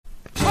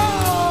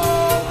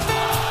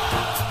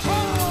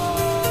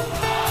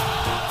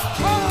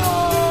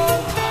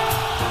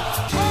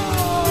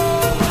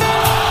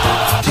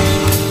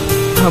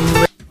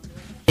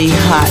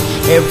hot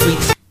every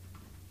time.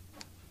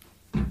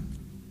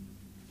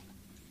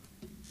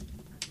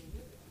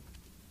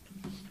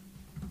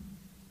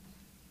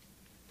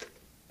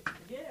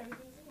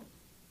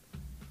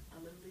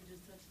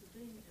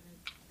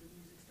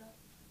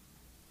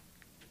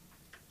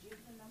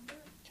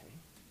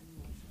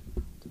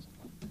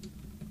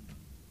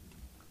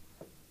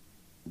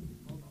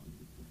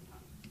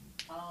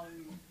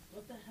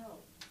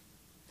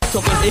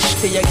 Talking ish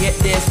till you get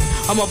this.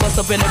 I'ma bust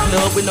up in the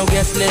club with no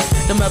guest list.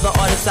 Them other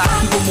artists I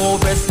keep them more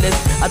restless.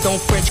 I don't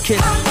French kiss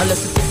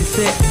unless it's 50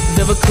 cent.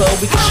 Never club,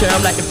 we can share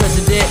 'em like the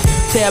president.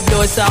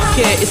 Tabloids, I don't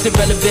care, it's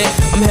irrelevant.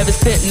 I'm heaven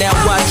sent now,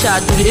 watch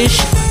I do the ish.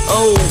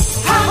 Oh.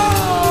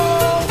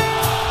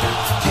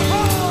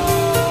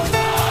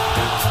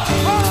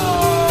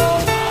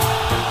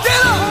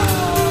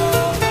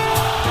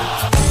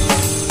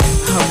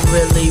 I'm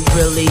really,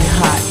 really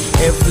hot.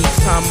 Every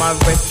time my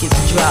records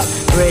drop,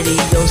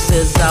 radio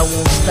says I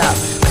won't stop,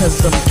 cause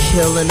I'm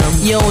killing them.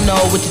 You don't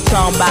know what you're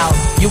talking about.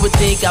 You would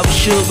think I was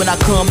sure when I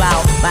come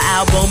out. My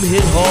album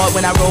hit hard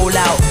when I roll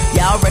out.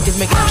 Y'all records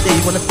make it clear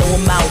you wanna throw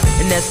them out,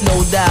 and that's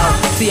no doubt.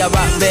 See I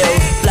rock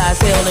bells, fly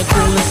as hell and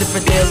cool as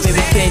different deals.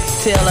 Baby can't you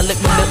tell I lick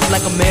my lips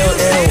like a male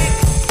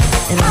L.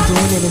 And I'm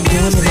doing it, I'm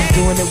doing it, I'm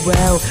doing it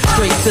well.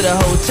 Straight to the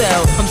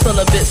hotel. I'm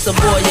celibate, so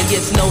boy, you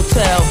gets no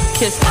tell.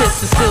 Kiss,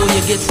 kiss, and still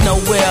you gets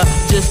nowhere.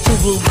 Just two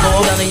blue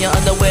balls down in your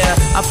underwear.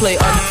 I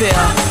play unfair.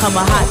 I'm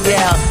a hot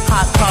gal.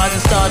 Hot cars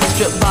and stars and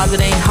strip bars.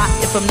 It ain't hot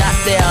if I'm not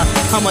there.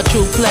 I'm a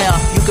true player.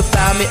 You can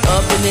find me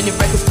up in any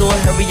record store.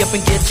 Hurry up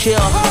and get chill.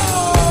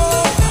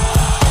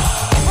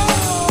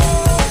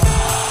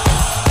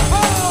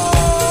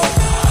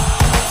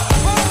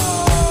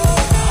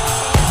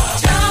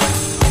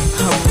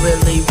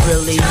 Really,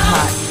 really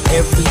hot.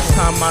 Every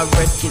time my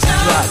records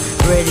drop,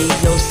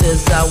 radio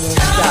says I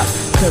won't stop,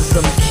 cause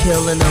I'm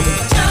killing them.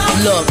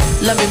 Look,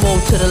 let me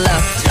move to the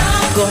left.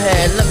 Go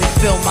ahead, let me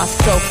feel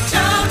myself.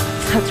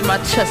 Touch my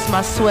chest,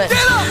 my sweat.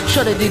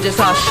 Show the DJs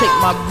how I shake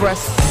my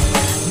breasts.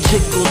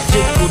 Jiggle,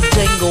 jiggle,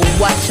 jangle.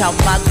 Watch how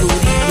my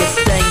booty is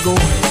dangle.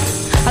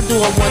 I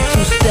do a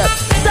 1-2 step.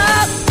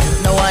 Stop!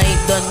 No, I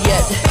ain't done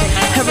yet.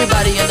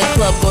 Everybody in the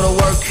club go to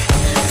work.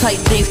 Tight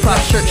jeans, crop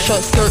shirt,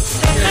 short skirts.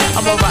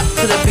 I'ma rock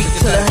to the beat,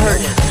 to the hurt.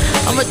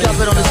 I'ma drop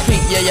it on the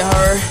street, yeah, you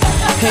heard.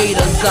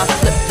 Haters, I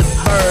flip the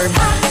bird.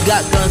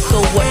 Got guns,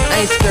 so what, I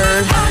ain't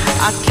scared.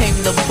 I came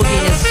to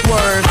boogie and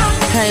swerve.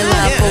 Ain't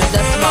lying, folks,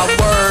 that's my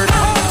word.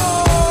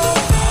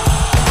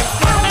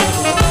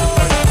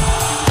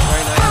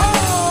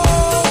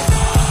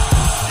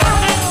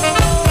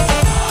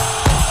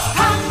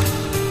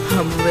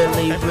 I'm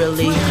really,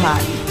 really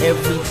hot.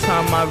 Every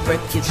time my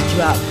records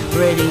drop,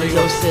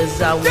 radio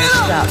says I won't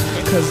stop,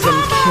 cause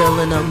I'm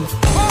killing them.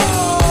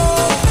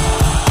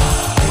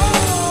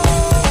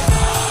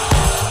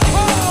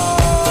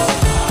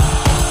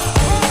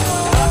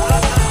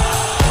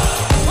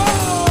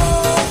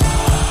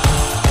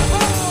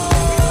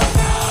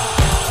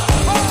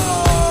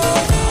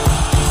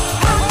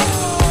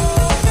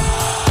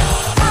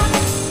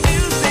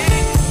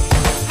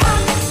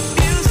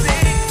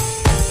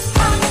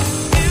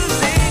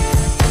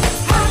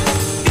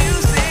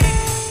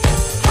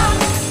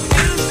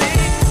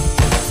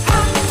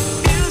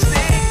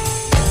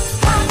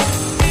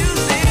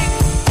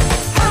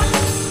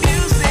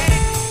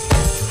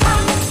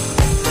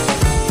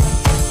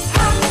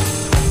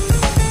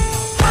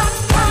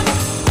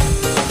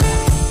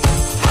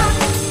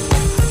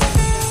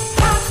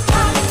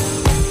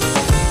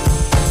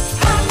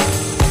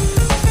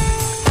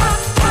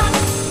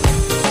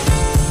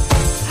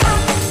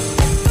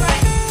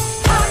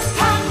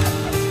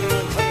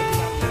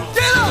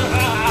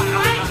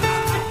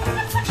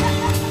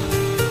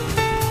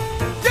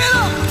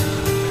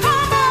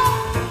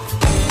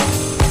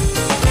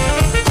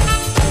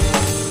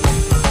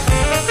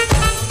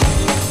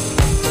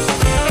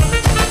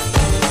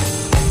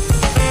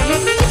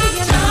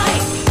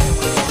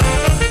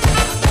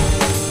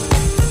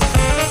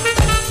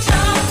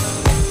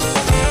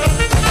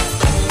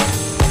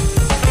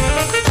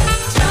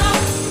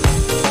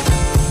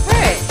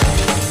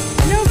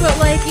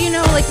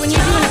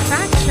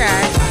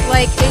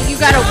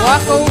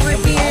 Walk over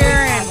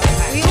here, and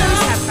we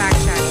always have fact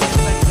checks.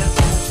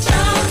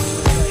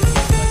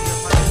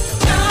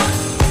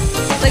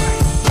 Like,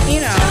 you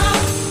know.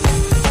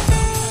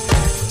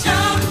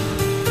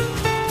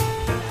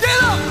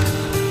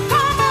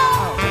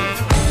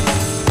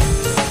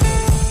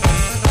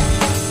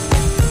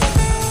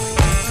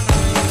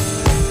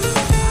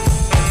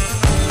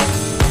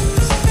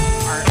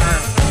 Our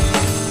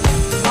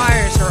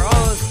wires are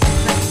all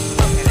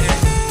okay there.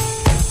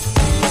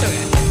 It's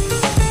okay.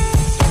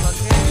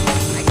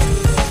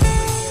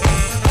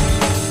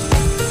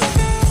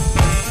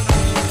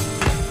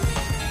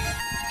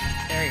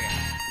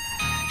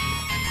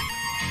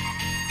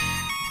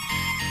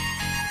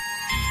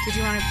 Did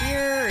you want a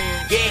beer? Or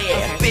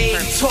yeah, okay, big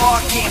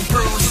talking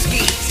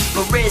brewskis.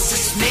 Marissa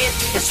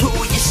Smith is who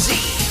you see.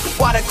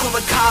 Water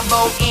cooler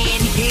combo in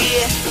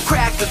here.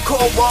 Crack a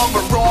cold one,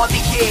 we're on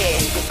the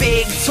air.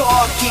 Big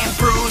talking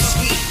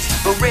brewskis.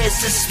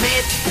 Marissa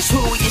Smith is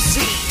who you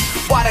see.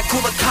 Water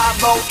cooler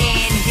combo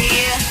in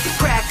here.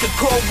 Crack a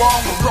cold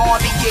one, we're on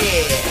the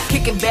air.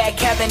 Kicking back,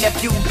 having a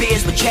few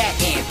beers, we're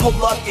chatting. Pull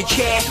up your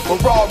chair,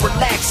 we're all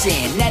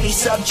relaxing. Any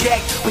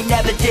subject, we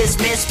never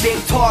dismiss. Big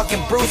talk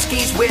and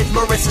brewskis with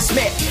Marissa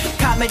Smith.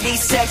 Comedy,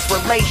 sex,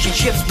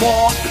 relationships,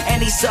 more.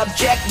 Any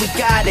subject, we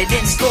got it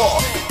in store.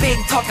 Big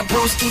talk and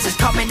brewskis is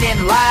coming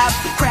in live.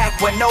 Crack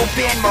when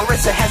open,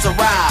 Marissa has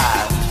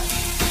arrived.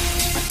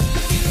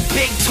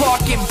 Big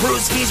talk and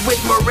brewskis with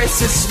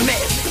Marissa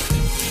Smith.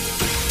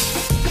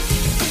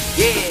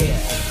 Yeah.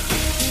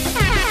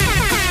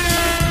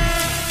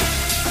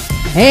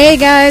 Hey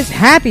guys,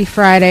 happy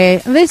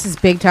Friday. This is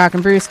Big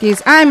Talkin'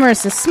 Brewskis. I'm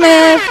Marissa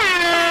Smith.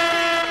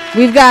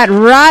 We've got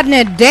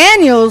Rodney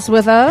Daniels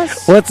with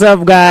us. What's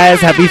up, guys?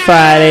 Happy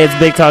Friday. It's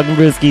Big Talkin'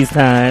 Brewskis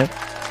time.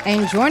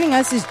 And joining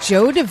us is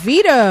Joe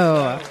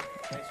DeVito.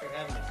 Thanks for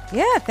having me.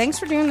 Yeah, thanks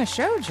for doing the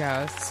show,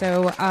 Joe.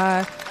 So,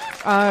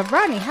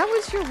 Rodney, how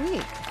was your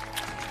week?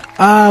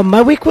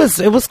 My week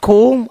was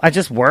cool. I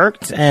just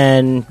worked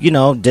and,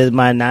 did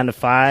my 9 to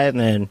 5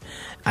 and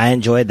I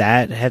enjoyed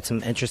that. Had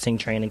some interesting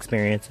train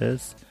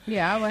experiences.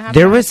 Yeah, what happened?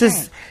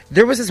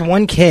 There was this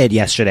one kid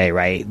yesterday,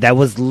 right, that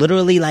was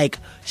literally like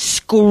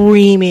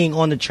screaming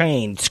on the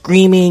train,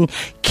 screaming,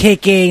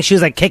 kicking. She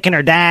was like kicking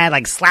her dad,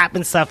 like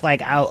slapping stuff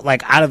like out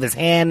of his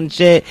hand and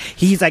shit.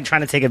 He's like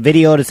trying to take a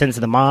video to send to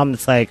the mom.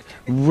 It's like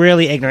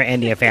really ignorant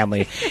Indian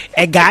family.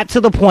 It got to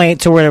the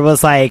point to where it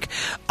was like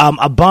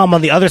a bum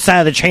on the other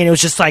side of the train. It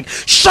was just like,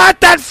 shut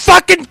that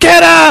fucking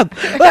kid up!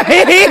 Like,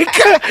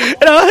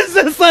 and I was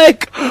just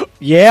like,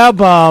 yeah,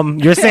 bum,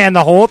 you're saying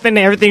the whole thing and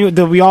everything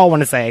that we all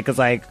want to say. Because,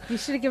 like... You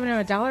should have given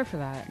him $1 for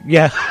that.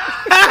 Yeah.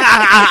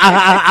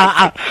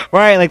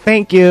 Right, like,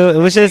 thank you. It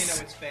was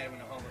just... It's bad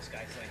when a homeless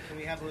guy's like, can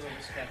we have a little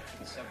respect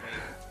for the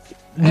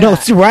subway? No,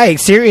 it's right,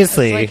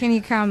 seriously. It's like, can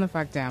you calm the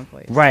fuck down,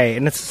 please? Right,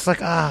 and it's just like,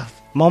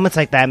 moments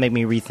like that make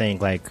me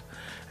rethink, like,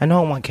 I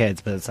know I want kids,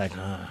 but it's like,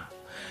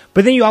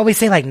 But then you always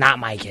say, like, not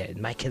my kid.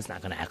 My kid's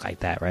not going to act like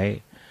that,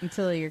 right?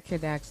 Until your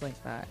kid acts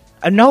like that.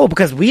 No,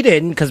 because we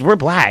didn't, because we're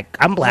black.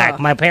 I'm black. Oh.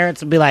 My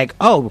parents would be like,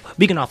 oh,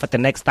 we can off at the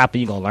next stop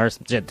and you're going to learn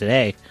some shit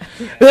today.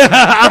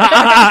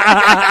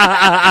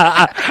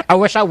 I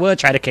wish I would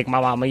try to kick my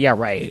mama. Yeah,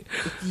 right.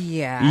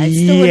 Yeah, I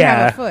still wouldn't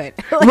have a foot.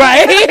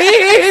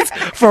 Right?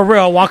 For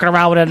real, walking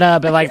around with a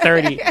nub at like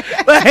 30.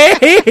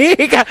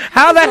 Like,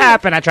 how that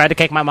happened? I tried to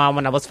kick my mom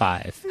when I was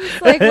 5.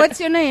 Like, what's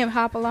your name?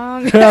 Hop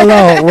along.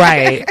 Hello,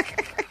 right.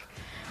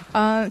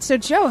 So,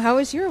 Joe, how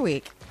was your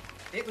week?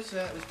 It was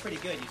pretty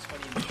good. It's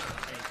funny you mentioned the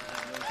train.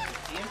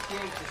 The MTA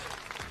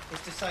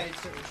has decided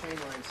certain train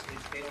lines,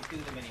 they don't do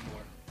them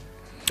anymore.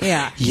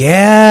 Yeah.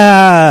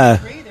 Yeah.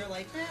 They're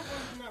like, well,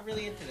 I'm not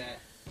really into that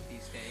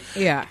these days.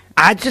 Yeah.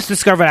 I just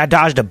discovered I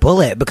dodged a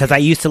bullet because I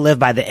used to live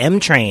by the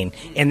M train,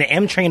 and the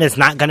M train is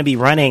not going to be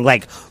running,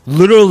 like,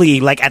 literally,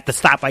 like, at the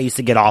stop I used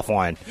to get off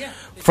on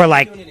for,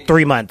 like,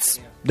 3 months.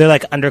 They're,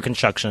 like, under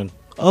construction.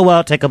 Oh,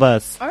 well, take a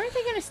bus. Aren't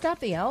they going to stop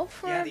the L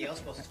for? Yeah, the L's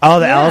supposed to Oh,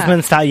 the Yeah. L's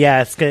been stop.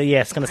 Yeah, it's going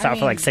to stop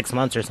for, like, mean- 6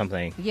 months or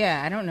something.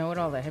 Yeah, I don't know what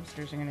all the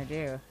hipsters are going to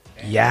do.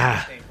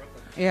 Yeah. stay in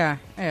Brooklyn. Yeah.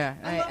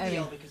 I love I the mean,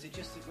 L because it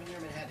just, when you're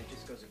in Manhattan, it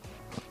just goes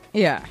across.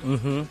 yeah. Mm-hmm.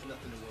 There's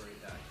nothing to worry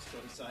about. Just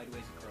going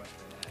sideways across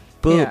Manhattan.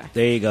 Boop. Yeah.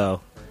 There you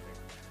go.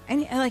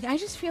 And, like, I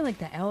just feel like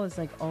the L is,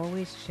 like,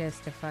 always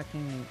just a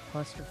fucking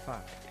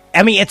clusterfuck.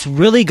 I mean, it's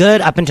really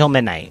good up until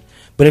midnight.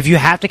 But if you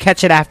have to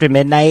catch it after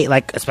midnight,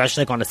 like,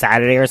 especially, like, on a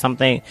Saturday or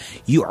something,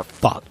 you are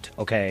fucked,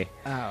 okay?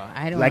 Oh,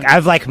 I don't... Like,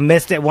 I've, like,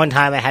 missed it one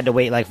time. I had to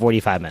wait, like,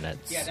 45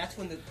 minutes. Yeah, that's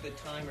when the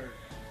timer,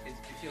 it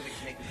feels like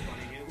it's making fun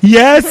of you.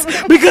 Yes,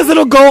 because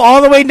it'll go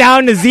all the way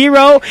down to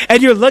 0,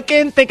 and you're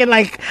looking, thinking,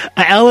 like,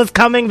 a L is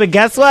coming, but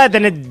guess what?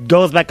 Then it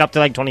goes back up to,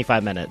 like,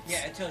 25 minutes.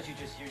 Yeah, it tells you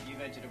just you've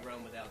entered a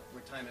realm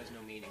where time has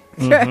no meaning.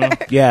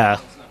 Mhm. Yeah.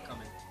 It's not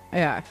coming.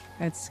 Yeah,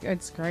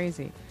 it's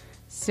crazy.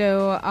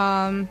 So,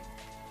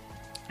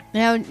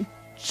 now,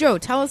 Joe,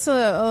 tell us.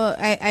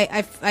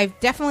 I've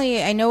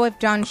definitely, I know I've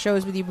done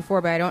shows with you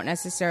before, but I don't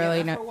necessarily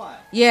Yeah, know. for a while.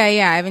 Yeah,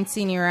 I haven't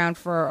seen you around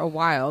for a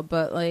while.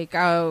 But like,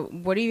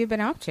 what have you been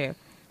up to?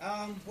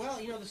 Well,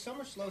 the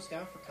summer slows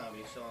down for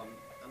comedy, so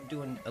I'm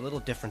doing a little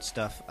different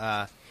stuff.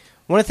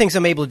 One of the things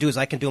I'm able to do is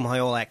I can do my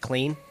whole act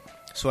clean.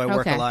 So I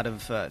work Okay. a lot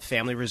of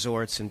family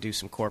resorts and do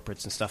some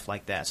corporates and stuff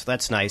like that. So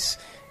that's nice.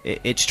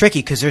 It's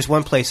tricky because there's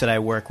one place that I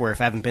work where if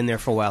I haven't been there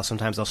for a while,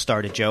 sometimes I'll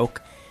start a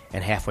joke,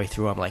 and halfway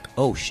through I'm like,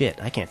 oh shit,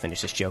 I can't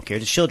finish this joke here.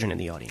 There's children in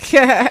the audience.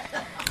 Yeah,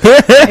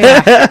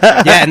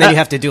 and then you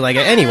have to do like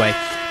anyway.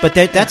 But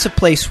that's a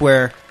place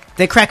where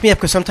they crack me up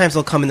because sometimes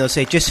they'll come and they'll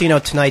say, just so you know,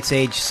 tonight's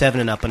age 7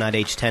 and up and not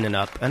age 10 and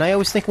up. And I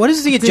always think, what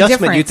is the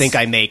adjustment you difference. think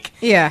I make?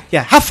 Yeah.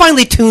 Yeah, how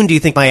finely tuned do you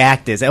think my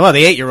act is? Well,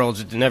 the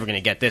 8-year-olds are never going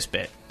to get this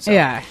bit. So.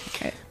 Yeah.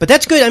 But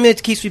that's good. I mean,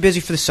 it keeps me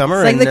busy for the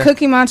summer. It's like and, the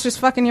Cookie Monster's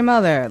fucking your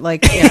mother.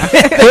 Like, yeah.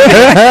 Cookie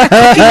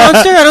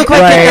Monster? I don't quite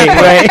get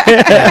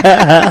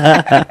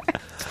that. Right, right.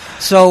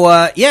 So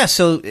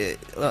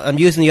I'm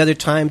using the other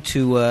time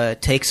to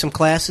take some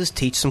classes,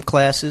 teach some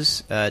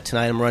classes.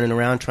 Tonight I'm running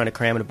around trying to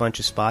cram in a bunch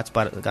of spots,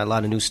 but I got a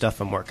lot of new stuff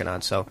I'm working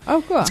on. So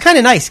cool. It's kind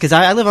of nice because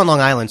I live on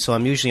Long Island, so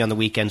I'm usually on the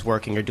weekends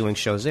working or doing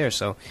shows there.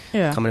 So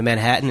Yeah. come to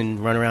Manhattan and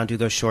run around, do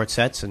those short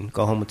sets, and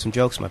go home with some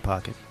jokes in my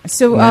pocket.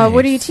 So, Nice.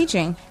 what are you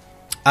teaching?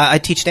 I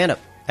teach stand-up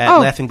at Oh.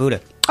 Laughing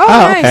Buddha. Oh,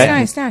 nice, okay.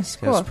 nice,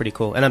 Cool. cool. It's pretty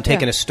cool. And I'm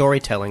taking Yeah. a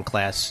storytelling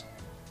class.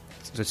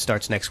 So it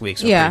starts next week,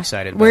 so I'm Yeah. pretty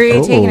excited about Where are you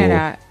that. taking it Ooh.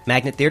 at?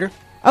 Magnet Theater?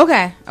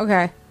 Okay.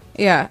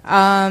 Yeah.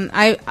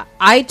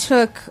 I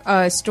took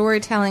a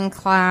storytelling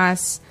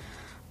class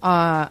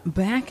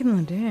back in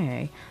the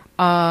day.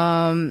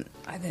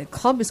 The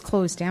club is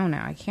closed down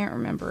now. I can't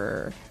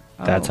remember.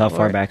 That's how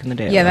far back in the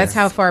day it Yeah, was. that's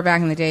how far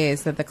back in the day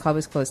is that the club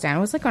is closed down.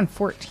 It was like on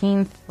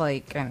 14th,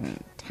 like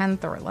and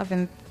 10th or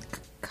 11th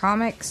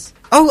comics.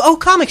 Oh,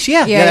 comics,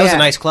 yeah. Yeah, That was a yeah.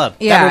 nice club.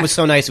 Yeah. That one was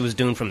so nice it was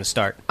doomed from the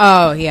start.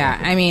 Oh yeah,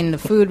 I mean the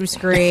food was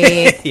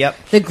great. Yep.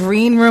 The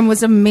green room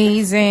was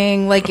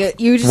amazing. Like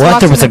you just What? walked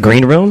There in was the- a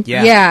green room?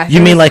 Yeah. Yeah. You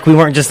mean like we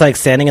weren't just like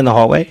standing in the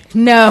hallway?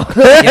 No.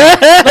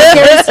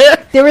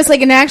 There was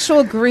like an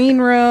actual green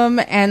room,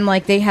 and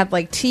like they had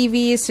like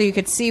TVs so you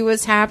could see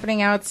what's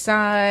happening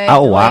outside.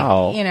 Oh, Like,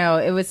 wow. you know,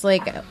 it was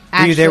like.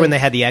 Were you there when they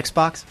had the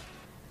Xbox?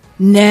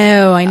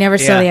 No, I never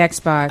saw the Yeah.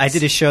 Xbox. I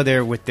did a show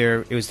there with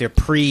it was their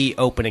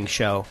pre-opening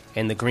show,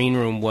 and the green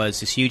room was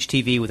this huge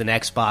TV with an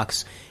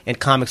Xbox, and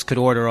comics could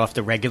order off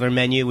the regular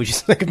menu, which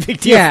is like a big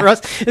deal Yeah. for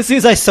us. As soon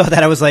as I saw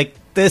that, I was like,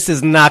 this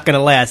is not going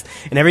to last.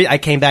 And I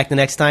came back the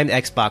next time, the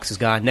Xbox is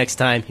gone. Next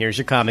time, here's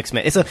your comics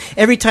man. So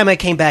every time I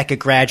came back, it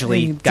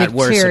gradually got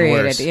worse and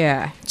Deteriorated, worse.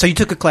 Yeah. So you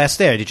took a class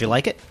there. Did you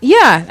like it?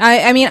 Yeah,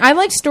 I mean, I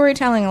like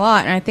storytelling a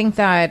lot, and I think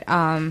that,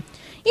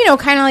 you know,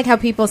 kind of like how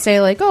people say,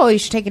 like, oh, you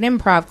should take an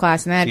improv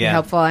class, and that'd be Yeah.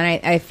 helpful.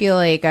 And I feel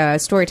like a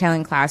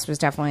storytelling class was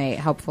definitely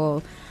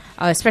helpful,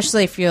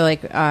 especially if you're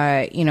like,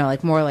 you know,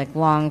 like more like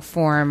long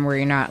form where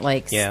you're not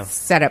like Yeah.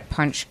 set up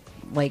punch,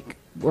 like,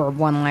 or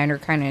one liner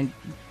kind of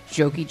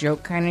jokey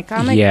joke kind of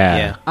comic.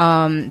 Yeah.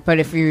 But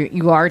if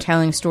you are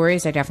telling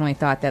stories, I definitely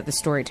thought that the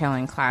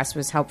storytelling class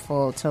was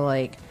helpful to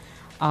like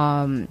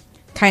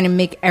kind of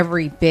make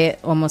every bit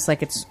almost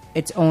like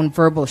its own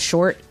verbal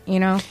short, you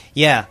know?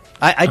 Yeah.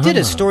 I did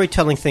a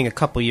storytelling thing a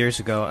couple years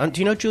ago. Do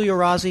you know Julia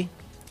Rossi?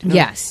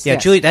 Yes. Yeah,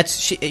 yes.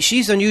 Julie.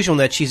 She's unusual in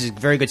that she's a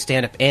very good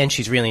stand-up and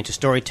she's really into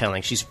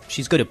storytelling.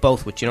 She's good at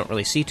both, which you don't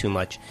really see too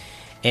much.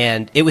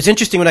 And it was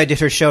interesting when I did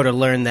her show to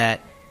learn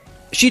that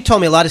she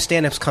told me a lot of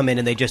stand-ups come in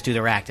and they just do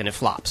their act and it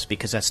flops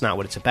because that's not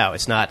what it's about.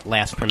 It's not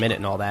laughs per minute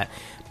and all that.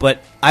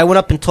 But I went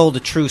up and told a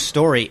true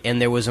story,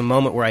 and there was a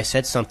moment where I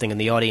said something and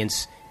the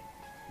audience,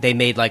 they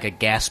made like a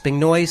gasping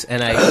noise,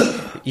 and I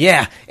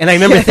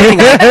remember thinking,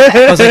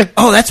 I was like,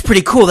 oh, that's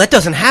pretty cool. That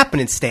doesn't happen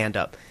in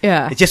stand-up.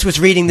 Yeah. It just was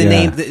reading the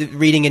Yeah. name,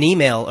 reading an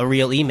email, a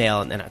real email,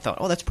 and then I thought,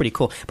 oh, that's pretty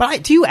cool.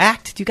 But do you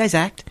act? Do you guys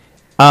act?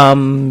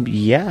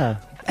 Yeah.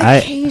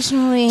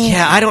 Occasionally.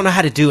 Yeah, I don't know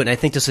how to do it, and I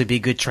think this would be a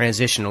good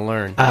transition to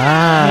learn.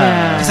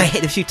 Yeah.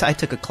 Because I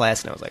took a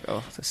class, and I was like,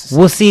 oh, this is...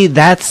 Well, see,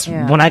 that's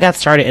Yeah. when I got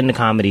started into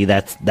comedy.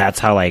 That's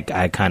how like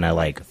I kind of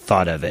like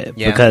thought of it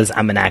Yeah. because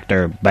I'm an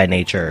actor by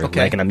nature,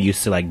 Okay. like, and I'm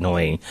used to like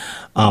knowing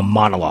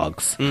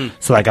monologues.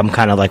 So like I'm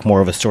kind of like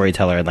more of a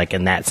storyteller, like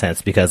in that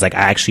sense, because like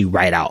I actually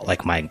write out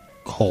like my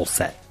whole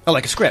set, Oh,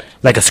 like a script.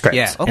 like a script,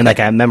 Yeah, okay. and like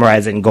I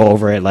memorize it and go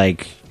over it,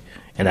 like,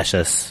 and that's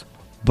just.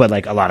 But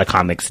like a lot of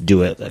comics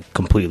do it like,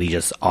 completely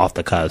just off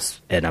the cuff,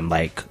 and I'm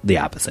like the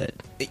opposite.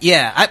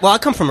 Yeah, I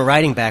come from a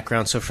writing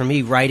background, so for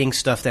me, writing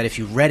stuff that if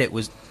you read it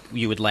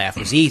you would laugh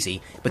was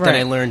easy. But then Right.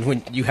 I learned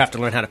when you have to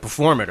learn how to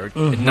perform it, or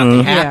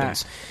nothing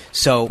happens. Yeah.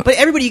 So, but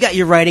everybody, you got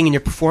your writing and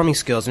your performing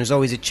skills, and there's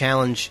always a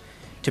challenge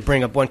to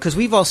bring up one, because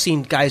we've all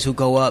seen guys who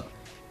go up,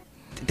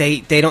 they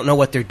don't know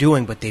what they're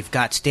doing, but they've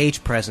got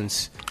stage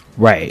presence.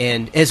 Right.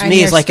 And as And me,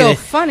 they're it's like still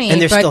funny,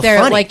 and they're but still they're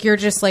funny. like, you're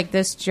just like,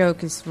 this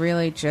joke is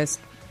really just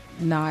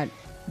not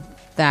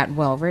that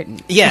well written.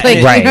 Yeah, Like,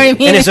 and, Right. You know what I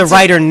mean? and as a It's-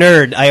 writer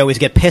nerd, I always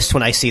get pissed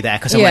when I see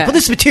that, because I'm Yeah. like, well,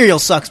 this material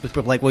sucks. But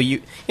people are like, well,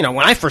 you know,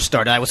 when I first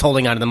started, I was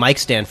holding onto the mic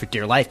stand for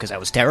dear life because I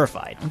was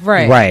terrified.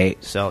 Right.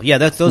 Right. So yeah,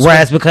 that's those.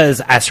 Whereas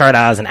because I started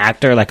out as an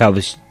actor, like I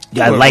weren't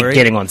like worried?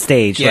 getting on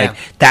stage. Yeah. Like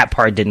that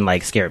part didn't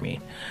like scare me.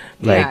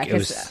 Like Yeah, it 'cause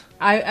was.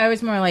 I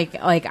was more like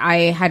I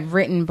had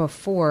written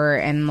before,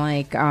 and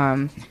like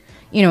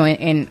you know,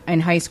 in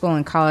high school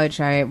and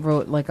college, I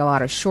wrote like a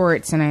lot of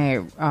shorts, and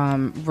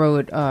I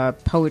wrote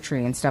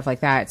poetry and stuff like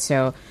that.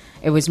 So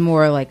it was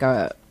more like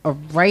a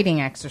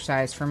writing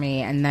exercise for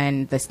me, and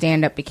then the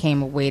stand-up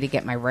became a way to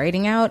get my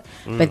writing out.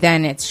 But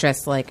then it's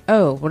just like,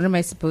 oh, what am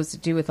I supposed to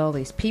do with all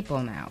these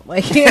people now?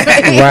 Like, you know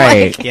what I mean?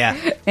 Right. Like, Yeah.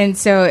 and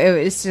so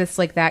it was just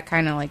like that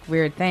kind of like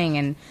weird thing.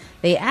 And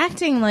the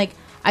acting, like,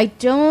 I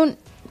don't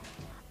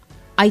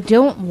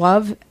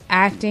love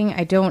acting.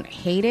 I don't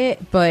hate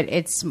it, but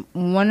it's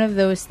one of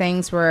those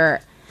things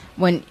where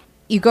when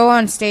you go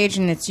on stage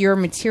and it's your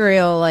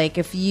material. Like,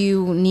 if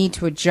you need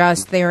to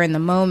adjust there in the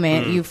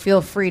moment, you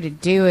feel free to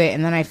do it.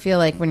 And then I feel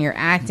like when you're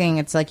acting,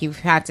 it's like you've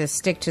had to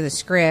stick to the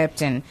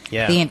script and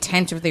the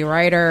intent of the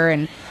writer.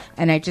 And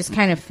I just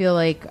kind of feel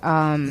like...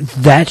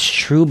 That's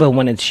true, but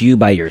when it's you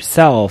by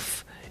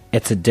yourself,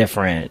 it's a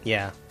different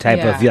type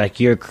of... Like,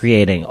 you're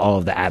creating all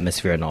of the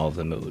atmosphere and all of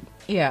the mood.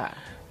 Yeah.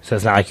 So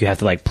it's not like you have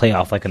to, like, play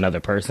off like another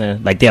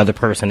person. Like, the other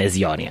person is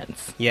the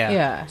audience.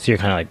 Yeah. So you're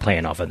kind of, like,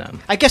 playing off of them.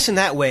 I guess in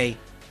that way,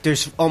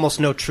 there's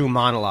almost no true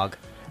monologue.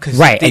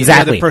 Right,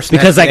 exactly.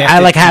 Because, like, I,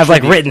 like, have,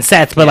 like, written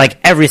sets, but, like,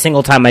 every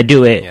single time I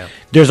do it,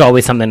 there's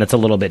always something that's a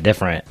little bit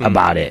different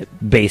about it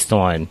based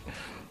on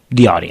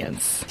the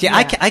audience. Yeah,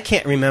 I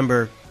can't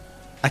remember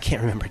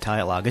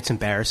dialogue. It's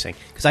embarrassing.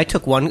 Because I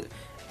took one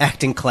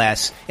acting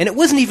class, and it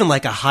wasn't even,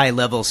 like, a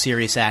high-level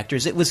serious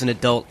actors. It was an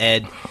adult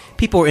ed.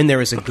 People were in there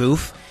as a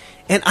goof.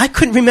 And I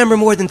couldn't remember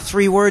more than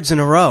 3 words in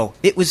a row.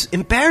 It was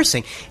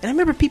embarrassing. And I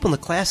remember people in the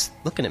class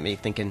looking at me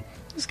thinking,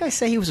 this guy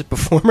say he was a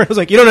performer? I was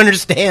like, you don't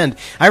understand.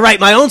 I write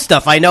my own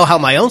stuff. I know how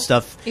my own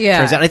stuff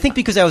turns out. And I think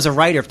because I was a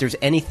writer, if there's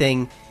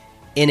anything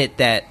in it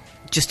that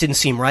just didn't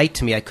seem right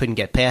to me, I couldn't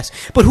get past.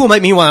 But who am I?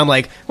 Meanwhile, I'm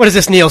like, what does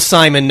this Neil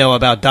Simon know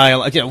about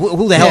dialogue? You know,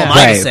 who the hell am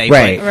I to say?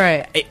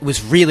 Right. It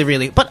was really,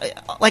 really...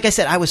 But like I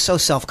said, I was so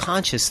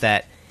self-conscious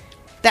that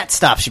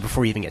stops you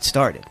before you even get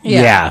started.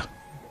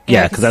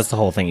 Yeah, because that's the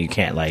whole thing. You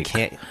can't, like,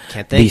 can't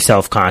think. Be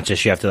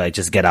self-conscious. You have to, like,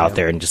 just get out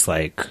there and just,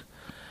 like...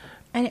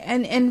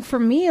 And for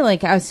me,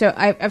 like, so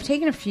I've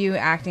taken a few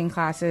acting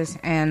classes,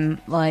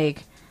 and,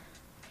 like,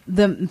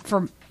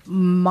 from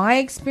my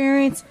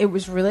experience, it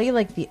was really,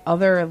 like, the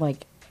other,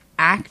 like,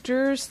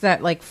 actors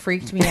that, like,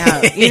 freaked me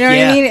out. You know what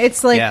I mean?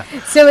 It's like,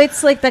 so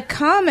it's like the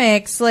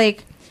comics,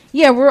 like,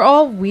 we're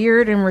all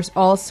weird and we're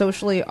all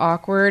socially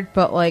awkward,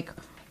 but, like,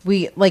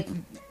 we, like,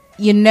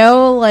 you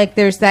know, like,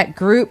 there's that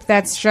group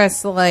that's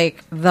just,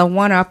 like, the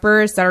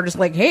one-uppers that are just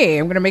like, hey,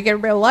 I'm going to make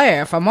everybody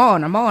laugh. I'm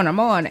on.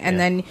 And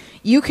then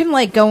you can,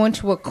 like, go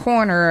into a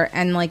corner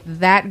and, like,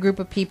 that group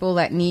of people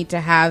that need to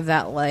have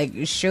that,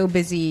 like, show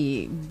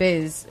busy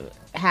biz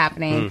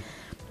happening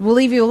will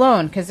leave you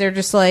alone because they're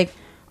just like,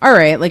 all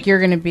right, like, you're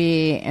going to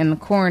be in the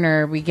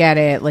corner. We get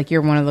it. Like,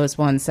 you're one of those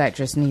ones that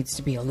just needs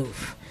to be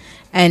aloof.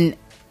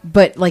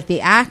 But, like,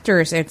 the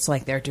actors, it's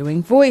like they're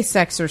doing voice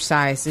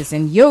exercises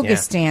and yoga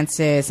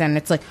stances, and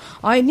it's like,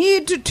 I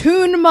need to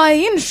tune my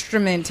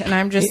instrument. And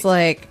I'm just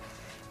like,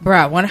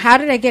 bruh, how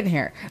did I get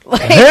here?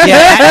 Like,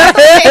 I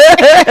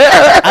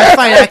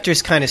find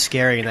actors kind of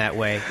scary in that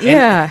way.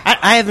 And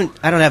I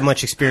don't have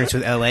much experience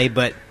with LA,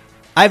 but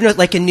I've known,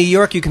 like, in New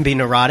York, you can be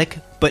neurotic,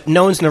 but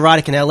no one's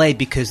neurotic in LA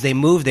because they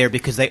move there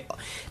because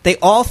they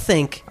all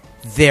think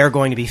they're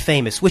going to be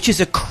famous, which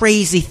is a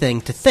crazy thing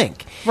to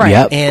think. Right.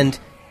 Yep. And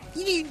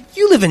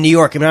you live in New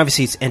York. I mean,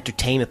 obviously it's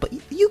entertainment, but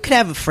you could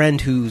have a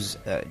friend who's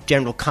a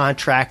general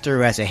contractor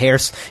who has a hair.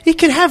 He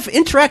can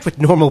interact with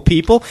normal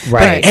people.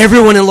 Right. But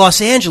everyone in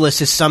Los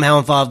Angeles is somehow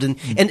involved in,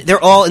 and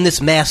they're all in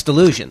this mass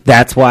delusion.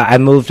 That's why I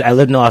lived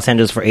in Los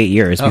Angeles for 8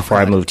 years before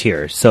I moved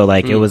here. So,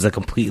 like, it was a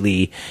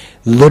completely,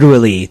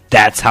 literally,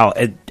 that's how,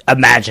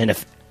 imagine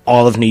if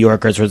all of New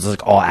Yorkers was,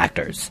 like, all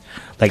actors.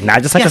 Like,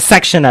 not just, like, a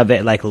section of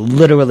it. Like,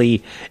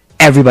 literally,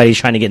 everybody's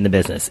trying to get in the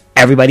business.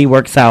 Everybody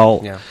works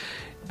out. Yeah.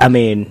 I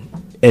mean,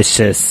 it's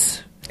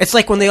just... It's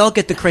like when they all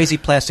get the crazy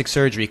plastic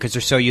surgery because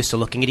they're so used to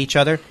looking at each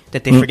other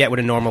that they forget what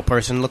a normal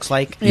person looks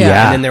like.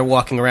 Yeah. And then they're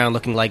walking around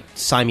looking like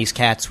Siamese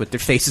cats with their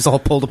faces all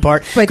pulled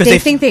apart. But they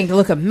think they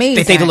look amazing.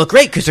 They think they look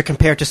great because they're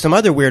compared to some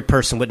other weird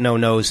person with no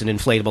nose and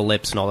inflatable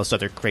lips and all this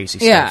other crazy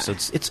stuff. So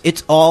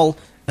it's all...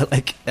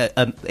 like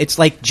it's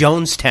like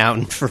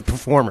Jonestown for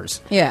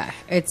performers. Yeah,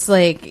 it's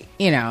like,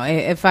 you know,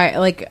 if I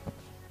like,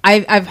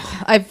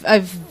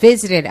 I've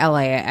visited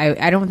LA.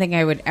 I don't think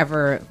I would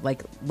ever,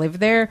 like, live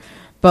there,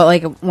 but,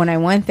 like, when I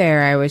went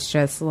there, I was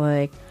just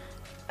like,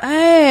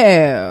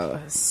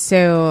 oh,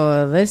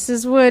 so this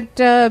is what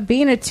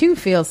being a 2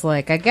 feels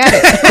like. I got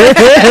it.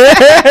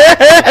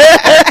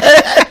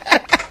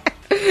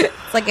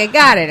 It's like, I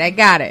got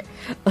it.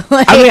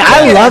 Like, I mean,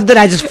 I loved it.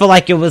 I just feel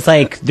like it was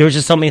like there was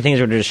just so many things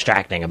that were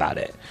distracting about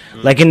it.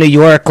 Like in New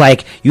York,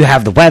 like you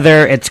have the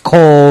weather, it's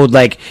cold,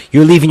 like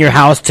you're leaving your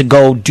house to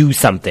go do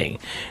something.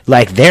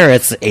 Like there,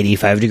 it's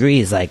 85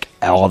 degrees, like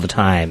all the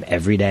time,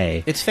 every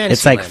day. It's fantasy.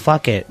 It's like land.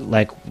 fuck it.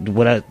 Like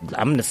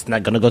I'm just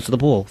not gonna go to the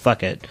pool.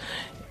 Fuck it.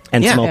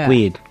 And smoke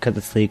weed because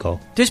it's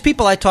legal. There's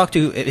people I talk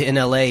to in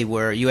LA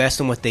where you ask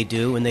them what they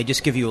do and they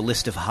just give you a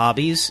list of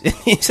hobbies.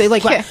 You say,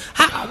 like,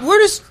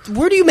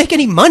 where do you make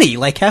any money?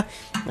 Like,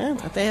 well,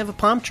 they have a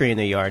palm tree in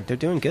their yard. They're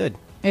doing good.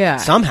 Yeah.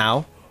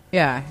 Somehow.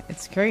 Yeah,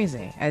 it's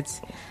crazy. I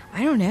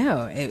don't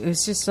know. It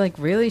was just, like,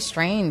 really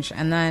strange.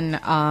 And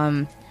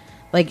then,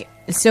 like,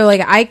 so,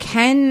 like, I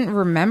can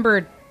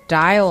remember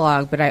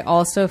dialogue, but I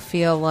also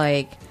feel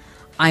like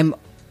I'm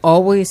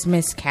always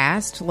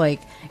miscast. Like,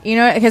 you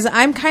know, because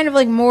I'm kind of,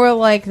 like, more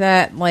like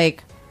that,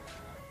 like,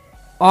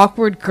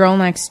 awkward girl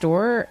next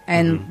door,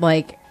 and,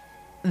 like,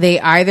 they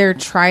either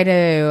try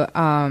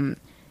to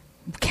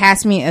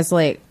cast me as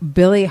like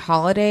Billie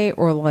Holiday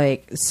or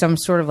like some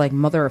sort of like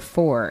mother of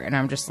four, and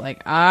I'm just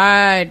like,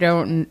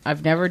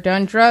 I've never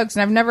done drugs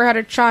and I've never had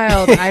a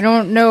child. I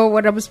don't know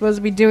what I'm supposed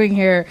to be doing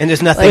here. And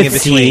there's nothing in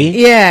between.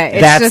 Yeah,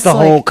 it's That's just the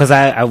like, whole, because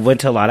I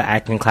went to a lot of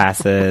acting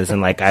classes,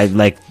 and like I'm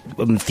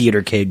a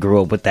theater kid,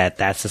 grew up with that.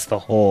 That's just the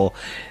whole.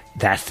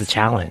 That's the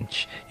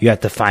challenge. You have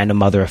to find a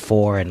mother of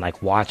four and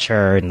like watch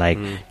her and like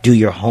do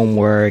your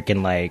homework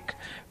and like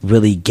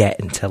really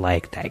get into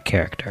like that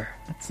character.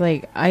 It's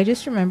like, I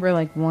just remember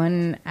like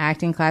one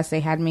acting class they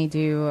had me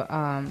do.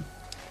 God,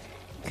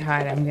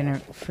 I'm gonna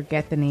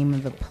forget the name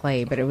of the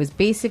play, but it was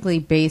basically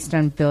based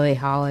on Billie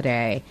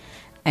Holiday,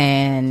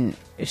 and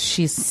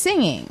she's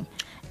singing.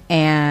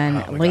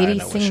 And Lady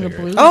Sing the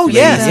Blues. Oh,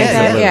 yeah, something like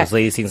that. Yeah.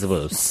 Lady Sings the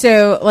Blues.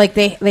 So, like,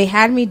 they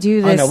had me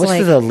do this. Oh, no, which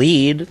like, is a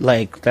lead.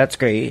 Like, that's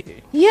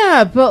great.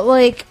 yeah, but,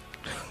 like,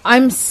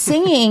 I'm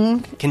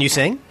singing. Can you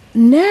sing?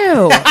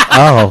 No.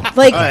 Oh.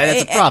 Like,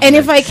 that's a problem, and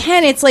then. if I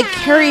can, it's like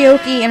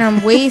karaoke and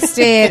I'm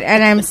wasted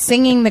and I'm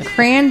singing the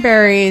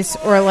Cranberries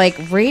or like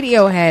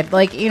Radiohead.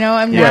 Like, you know,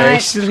 I'm Yeah, you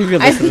not, shouldn't even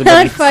listen I'm to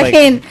not music, like-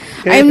 fucking,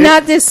 I'm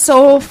not this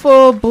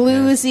soulful,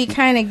 bluesy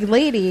kind of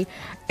lady.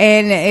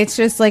 And it's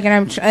just like,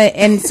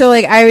 and so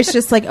like, I was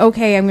just like,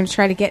 okay, I'm going to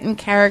try to get in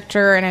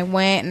character. And I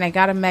went and I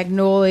got a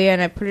magnolia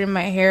and I put it in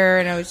my hair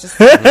and I was just,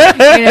 you know,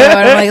 and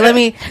I'm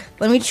like,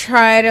 let me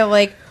try to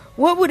like,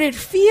 what would it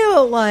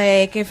feel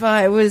like if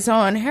I was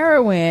on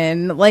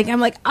heroin? Like, I'm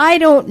like, I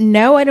don't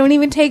know. I don't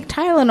even take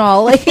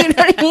Tylenol. Like, you know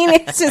what I mean?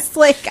 It's just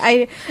like,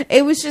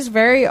 it was just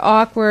very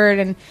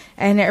awkward.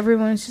 And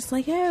everyone's just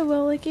like, yeah,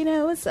 well, like, you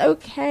know, it's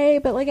okay.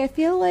 But like, I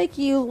feel like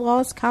you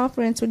lost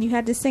confidence when you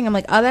had to sing. I'm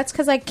like, oh, that's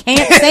because I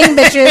can't sing,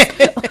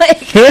 bitches.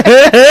 Like,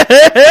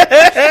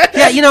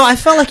 Yeah, you know, I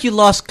felt like you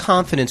lost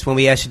confidence when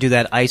we asked you to do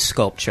that ice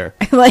sculpture.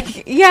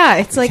 like, yeah,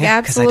 it's like,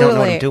 Yeah, 'cause I absolutely. don't know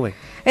what I'm doing.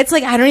 It's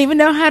like, I don't even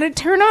know how to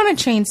turn on a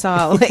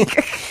chainsaw.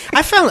 Like,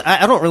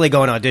 I don't really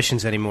go on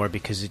auditions anymore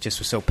because it just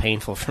was so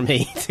painful for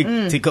me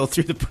to go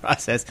through the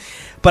process.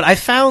 But I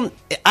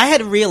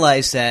had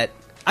realized that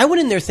I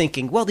went in there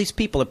thinking, well, these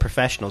people are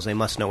professionals. They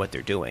must know what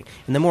they're doing.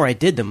 And the more I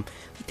did them,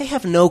 they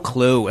have no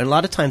clue. And a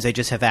lot of times they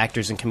just have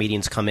actors and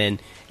comedians come in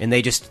and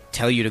they just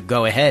tell you to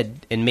go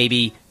ahead. And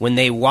maybe when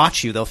they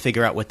watch you, they'll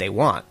figure out what they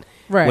want.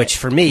 Right. Which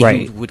for me,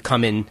 Right. who would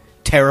come in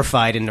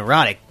terrified and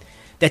neurotic.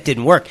 That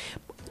didn't work.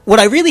 What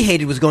I really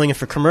hated was going in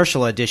for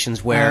commercial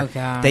auditions where Oh,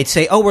 God. they'd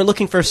say, oh, we're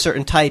looking for a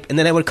certain type, and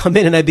then I would come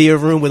in and I'd be in a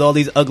room with all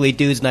these ugly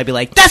dudes, and I'd be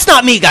like, that's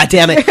not me,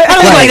 goddammit! I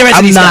don't look like the rest of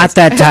I'm these not guys.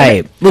 that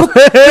type.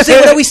 Because they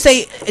would always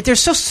say, they're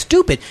so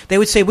stupid. They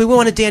would say, we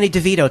want a Danny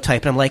DeVito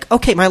type, and I'm like,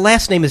 okay, my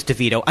last name is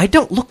DeVito. I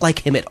don't look like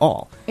him at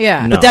all.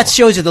 yeah. No. But that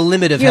shows you the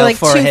limit of You're how like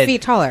far 2 ahead.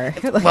 feet taller.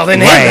 Well, then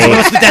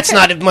Right. that's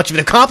not much of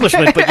an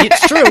accomplishment, but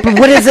it's true. But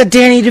what is a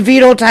Danny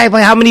DeVito type?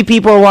 Like, how many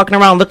people are walking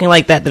around looking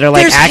like that are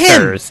like There's him.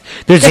 actors?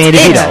 There's That's Danny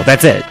it. DeVito.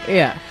 That's it.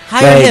 yeah.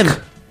 Hire Like-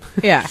 him.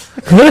 Yeah.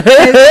 I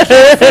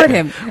can't afford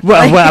him.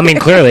 Well, I mean,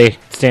 clearly,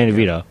 it's Danny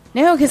DeVito.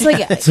 No, because like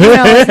you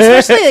know, like,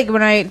 especially like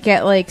when I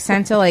get like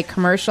sent to like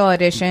commercial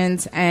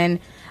auditions, and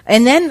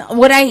then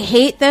what I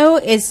hate though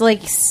is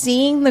like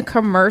seeing the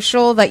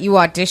commercial that you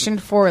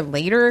auditioned for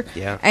later,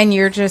 Yeah. and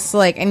you're just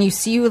like, and you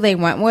see who they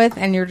went with,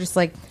 and you're just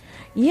like,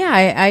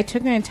 yeah, I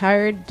took an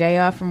entire day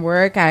off from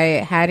work. I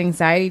had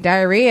anxiety,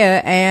 diarrhea,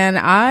 and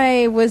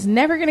I was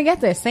never gonna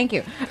get this. Thank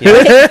you. Like,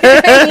 Yeah,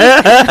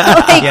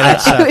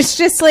 that sucks. it was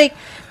just like,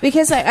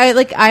 because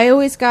I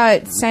always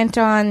got sent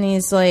on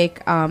these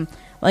like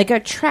a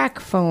track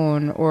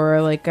phone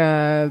or like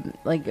a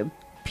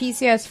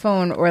PCS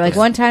phone, or like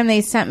one time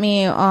they sent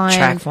me on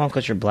Track phone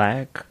because you're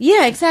black.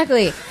 yeah,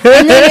 exactly.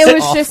 And then it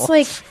was just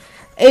like,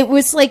 it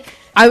was like,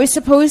 I was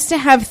supposed to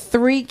have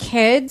 3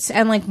 kids,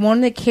 and like one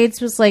of the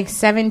kids was like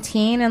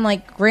 17, and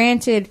like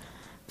granted,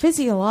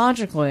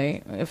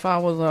 physiologically, if I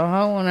was a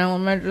hoe in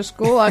elementary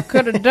school, I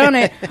could have done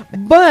it.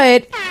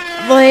 But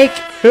like,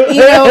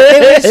 you know,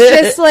 it was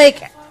just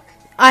like,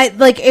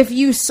 if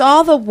you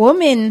saw the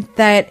woman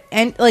that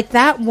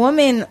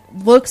woman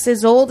looks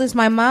as old as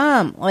my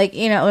mom. Like,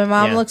 you know, my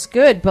mom Yeah. looks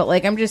good, but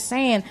like, I'm just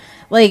saying,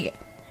 like,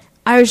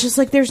 I was just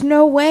like, there's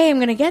no way I'm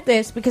going to get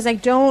this because I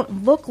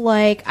don't look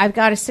like I've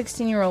got a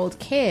 16-year-old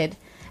kid.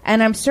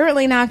 And I'm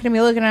certainly not going to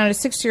be looking at a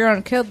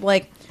 60-year-old kid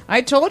like,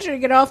 I told you to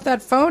get off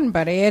that phone,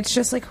 buddy. It's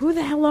just like, who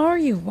the hell are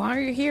you? Why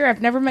are you here?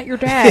 I've never met your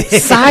dad.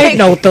 Side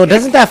note, though,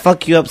 doesn't that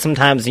fuck you up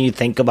sometimes when you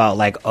think about,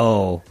 like,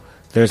 oh,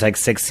 there's, like,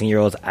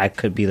 16-year-olds, I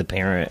could be the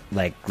parent.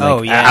 Like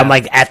Oh, yeah. I'm,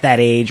 like, at that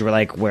age where,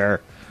 like,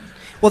 where...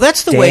 Well,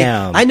 that's the way.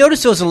 Damn. I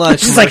noticed there was a lot of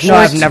It's just like, no,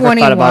 commercials. I've never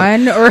thought about...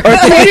 21 or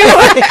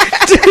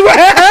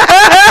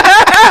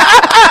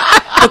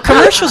But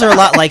commercials are a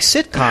lot like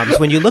sitcoms.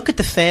 When you look at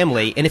the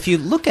family, and if you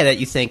look at it,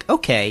 you think,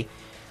 okay,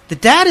 the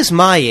dad is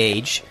my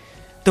age,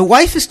 the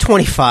wife is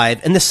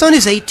 25, and the son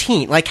is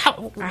 18. Like,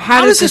 how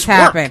How does this work?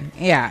 happen?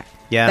 Yeah.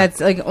 Yeah.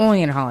 That's like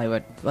only in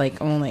Hollywood.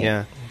 Like only.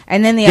 Yeah.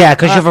 And then the Yeah,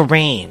 because you have a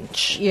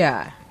range.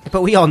 yeah.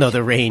 But we all know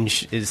the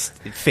range it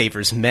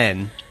favors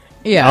men.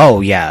 Yeah. Oh,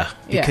 yeah.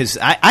 Yeah. Because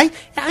I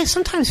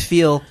sometimes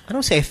feel, I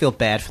don't say I feel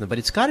bad for them, but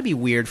it's got to be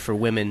weird for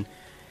women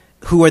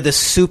who are the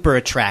super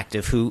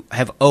attractive, who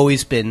have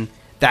always been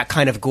that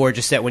kind of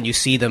gorgeous that when you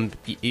see them,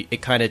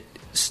 it kind of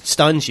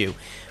stuns you.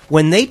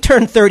 When they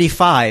turn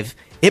 35,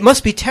 it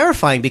must be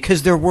terrifying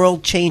because their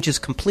world changes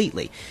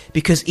completely.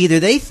 Because either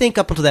they think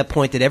up until that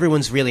point that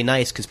everyone's really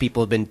nice because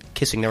people have been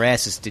kissing their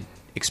asses to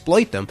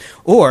exploit them,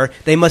 or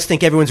they must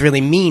think everyone's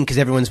really mean because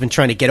everyone's been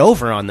trying to get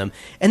over on them.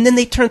 And then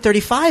they turn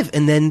 35,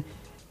 and then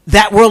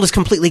that world is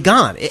completely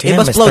gone. It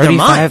must blow their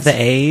minds. the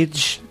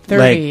age?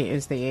 30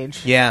 is the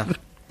age. Yeah.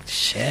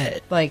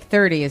 Shit. Like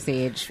 30 is the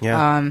age.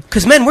 Yeah.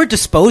 Because men, we're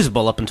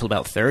disposable up until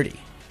about 30.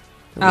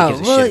 Nobody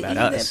gives a shit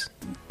about us.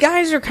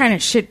 Guys are kind of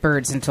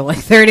shitbirds until like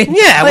 30.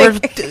 Yeah,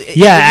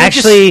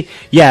 like,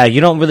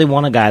 you don't really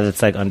want a guy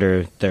that's like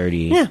under 30.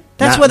 Yeah,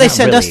 that's why they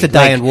send us to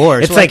die in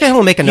wars. It's like,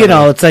 we'll make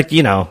another. It's like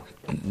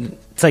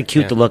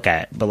cute to look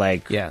at, but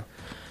like,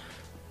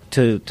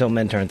 till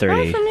men turn 30.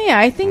 Well, for me,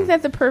 I think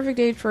that the perfect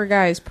age for a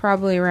guy is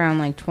probably around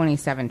like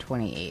 27,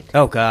 28.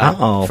 Oh God!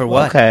 Uh-oh. For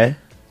what? Okay.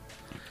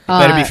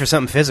 Better be for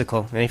something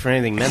physical, ain't for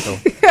anything mental.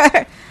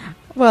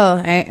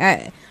 Well,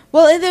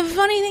 well, the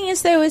funny thing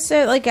is, though, is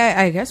that, like,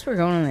 I guess we're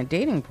going on the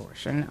dating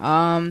portion. So,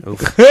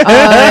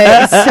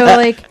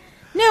 like,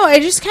 no, I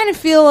just kind of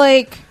feel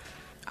like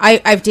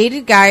I've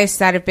dated guys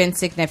that have been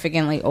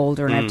significantly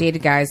older, and I've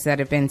dated guys that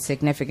have been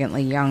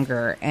significantly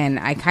younger, and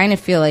I kind of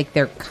feel like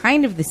they're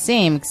kind of the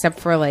same, except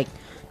for, like,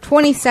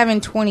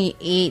 27,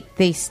 28,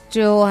 they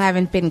still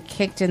haven't been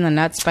kicked in the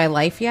nuts by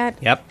life yet.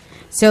 Yep.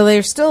 So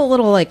there's still a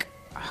little, like,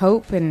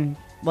 hope and,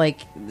 like,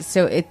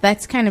 so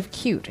that's kind of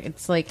cute.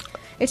 It's like...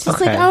 It's just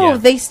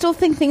they still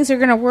think things are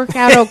going to work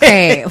out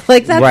okay.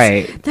 Like,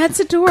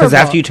 that's adorable. Because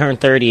after you turn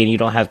 30 and you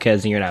don't have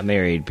kids and you're not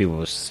married, people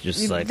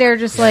just like... They're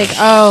just like,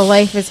 oh,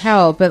 life is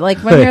hell. But, like,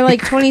 when you're,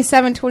 like,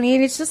 27,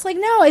 28, it's just like,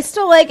 no, I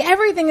still, like,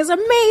 everything is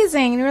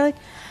amazing. And you're like,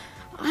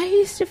 I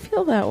used to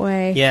feel that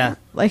way. Yeah.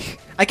 Like...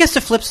 I guess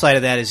the flip side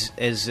of that is,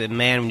 as a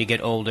man, when you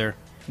get older,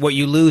 what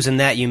you lose in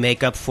that you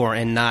make up for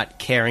in not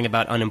caring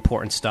about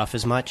unimportant stuff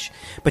as much.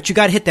 But you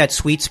got to hit that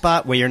sweet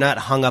spot where you're not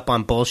hung up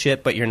on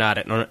bullshit, but you're not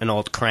an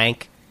old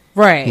crank.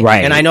 Right.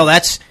 And I know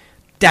that's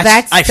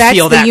I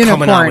feel that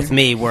coming on with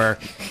me, where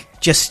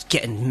just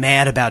getting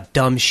mad about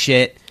dumb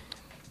shit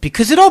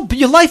because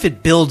your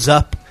life builds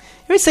up.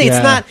 I would say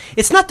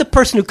it's not the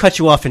person who cuts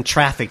you off in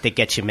traffic that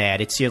gets you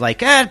mad. It's you're like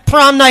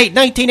prom night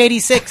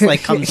 1986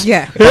 like comes bubbling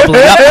up to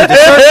the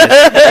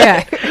surface.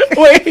 Yeah.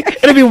 Wait,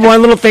 it'll be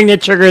one little thing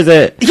that triggers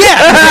it. Yeah.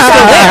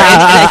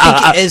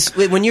 I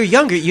think when you're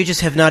younger, you just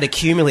have not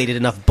accumulated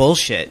enough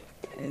bullshit.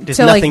 There's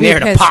nothing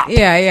there to pop.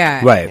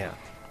 Yeah. Right. Yeah.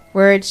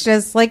 Where it's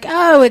just like,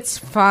 oh, it's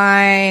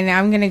fine.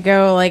 I'm going to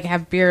go, like,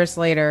 have beers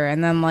later.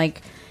 And then,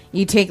 like,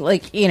 you take,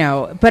 like, you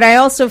know. But I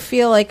also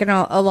feel like in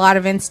a lot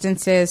of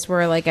instances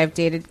where, like, I've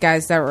dated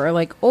guys that were,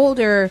 like,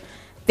 older,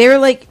 they're,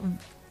 like,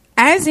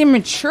 as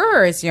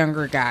immature as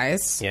younger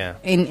guys. Yeah.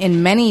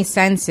 In many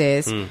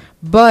senses.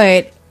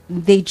 But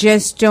they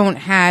just don't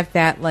have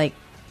that, like,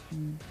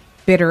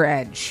 bitter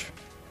edge.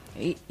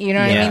 You know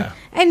what I mean?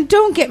 And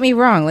don't get me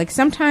wrong. Like,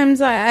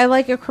 sometimes I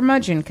like a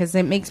curmudgeon because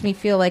it makes me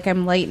feel like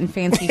I'm light and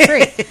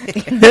fancy-free.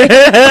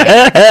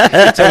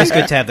 It's always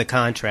good to have the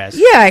contrast.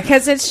 Yeah,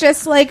 because it's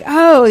just like,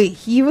 oh,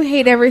 you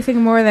hate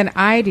everything more than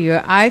I do.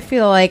 I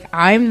feel like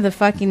I'm the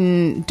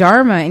fucking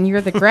Dharma and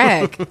you're the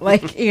Greg.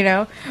 Like, you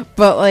know?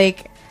 But,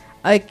 like,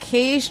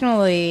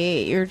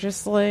 occasionally you're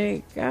just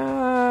like,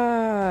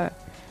 I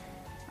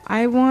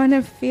want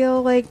to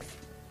feel like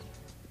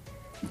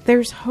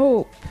there's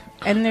hope.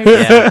 And there's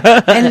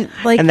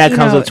and that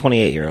comes with a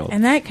 28-year-old.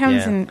 And that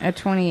comes in a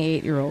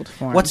 28-year-old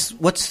form.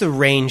 What's the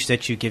range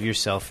that you give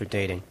yourself for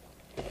dating?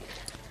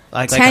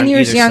 Like 10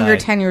 years younger,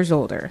 side. 10 years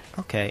older.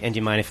 Okay. And do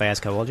you mind if I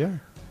ask how old you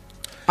are?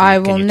 I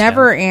will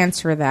never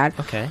answer that.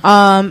 Okay.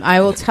 I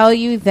will tell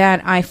you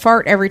that I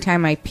fart every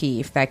time I pee,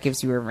 if that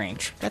gives you a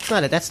range. That's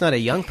not a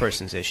young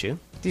person's issue.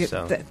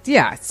 So.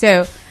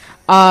 So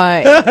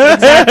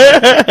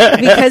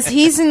exactly, because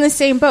he's in the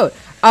same boat.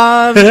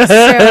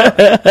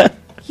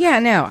 Yeah,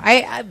 no,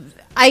 I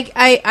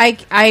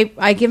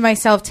give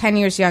myself 10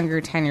 years younger,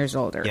 10 years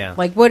older. Yeah.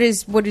 Like, what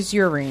is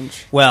your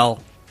range?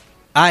 Well,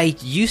 I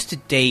used to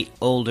date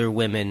older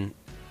women,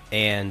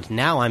 and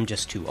now I'm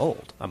just too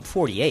old. I'm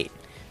 48.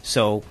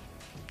 So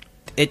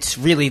it's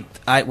really,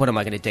 what am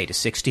I going to date, a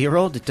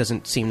 60-year-old? It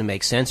doesn't seem to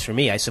make sense for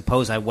me. I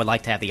suppose I would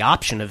like to have the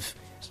option of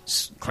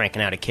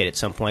cranking out a kid at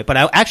some point. But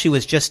I actually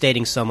was just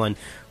dating someone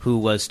who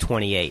was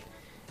 28.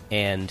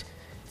 And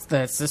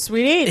that's the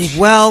sweet age.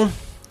 Well,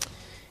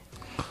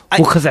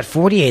 because at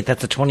 48,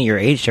 that's a 20-year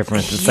age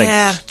difference.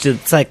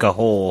 It's like a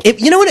whole...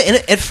 You know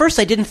what? At first,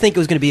 I didn't think it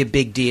was going to be a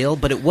big deal,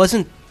 but it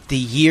wasn't the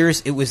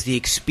years. It was the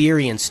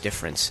experience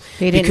difference.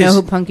 They didn't know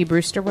who Punky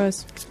Brewster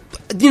was?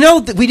 You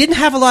know, we didn't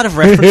have a lot of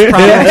reference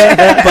problems.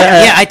 But,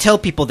 yeah, I tell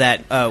people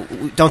that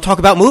don't talk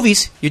about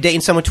movies. You're dating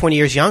someone 20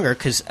 years younger,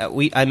 because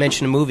I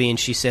mentioned a movie, and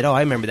she said, oh,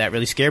 I remember that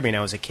really scared me when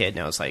I was a kid.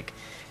 And I was like...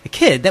 A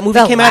kid. That movie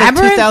came out in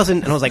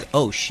 2000, and I was like,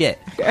 "Oh shit!"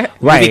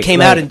 Right. It came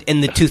out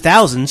in the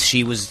 2000s.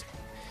 She was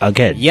a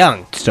kid,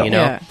 young, still. You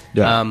know.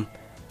 Yeah.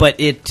 But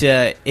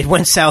it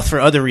went south for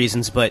other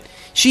reasons. But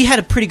she had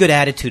a pretty good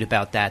attitude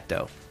about that,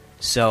 though.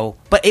 So,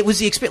 but it was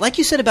the experience, like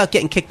you said about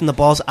getting kicked in the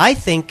balls. I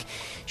think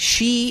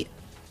she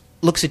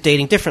looks at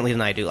dating differently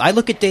than I do. I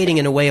look at dating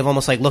in a way of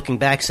almost like looking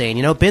back, saying,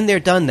 you know, been there,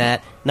 done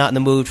that, not in the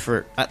mood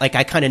for, like,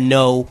 I kind of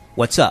know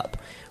what's up.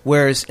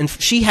 Whereas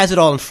she has it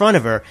all in front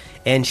of her,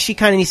 and she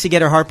kind of needs to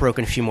get her heart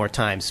broken a few more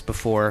times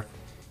before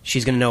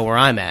she's going to know where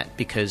I'm at,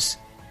 because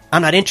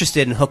I'm not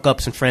interested in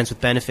hookups and friends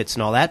with benefits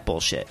and all that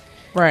bullshit.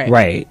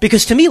 Right.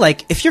 Because to me,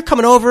 like, if you're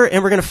coming over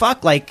and we're going to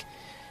fuck, like,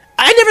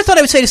 I never thought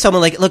I would say to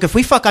someone, like, look, if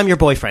we fuck, I'm your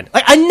boyfriend.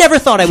 Like, I never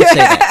thought I would say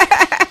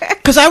that.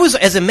 Because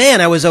as a man,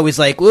 I was always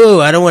like, whoa,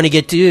 I don't want to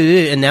get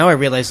to, and now I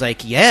realize,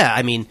 like, yeah,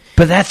 I mean.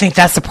 But I think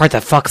that's the part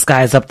that fucks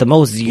guys up the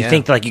most. You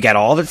think, like, you got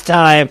all this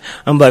time.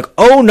 I'm like,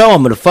 oh, no,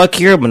 I'm going to fuck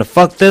here. I'm going to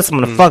fuck this. I'm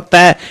going to fuck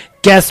that.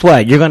 Guess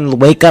what? You're going to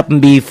wake up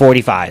and be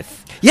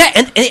 45. Yeah,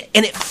 and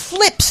it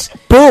flips.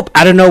 Boop,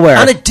 out of nowhere.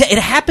 On a day. It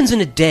happens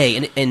in a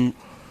day. And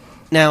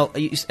now,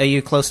 are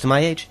you close to my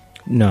age?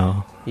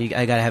 No.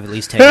 I gotta have at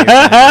least 10 years.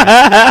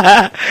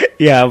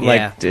 Yeah, I'm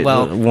like,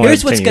 well,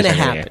 here's what's gonna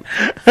happen.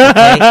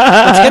 Okay?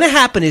 What's gonna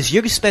happen is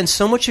you're gonna spend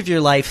so much of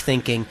your life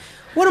thinking,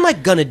 what am I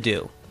gonna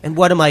do? And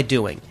what am I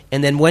doing?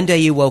 And then one day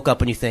you woke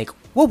up and you think,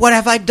 well, what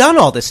have I done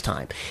all this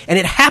time? And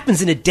it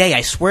happens in a day.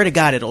 I swear to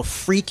God, it'll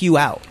freak you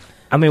out.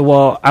 I mean,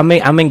 well, I'm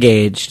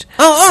engaged.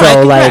 Oh, all so,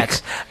 right, like,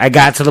 congrats. I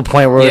got to the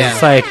point where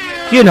it's like,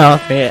 you know,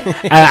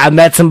 I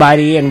met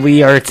somebody and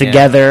we are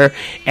together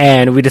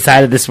and we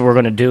decided this is what we're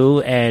going to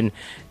do. And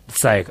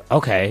it's like,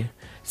 okay.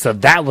 So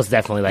that was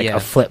definitely like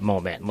a flip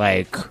moment.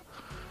 Like, all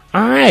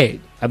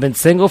right, I've been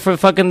single for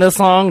fucking this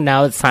long.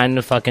 Now it's time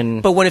to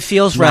fucking. But when it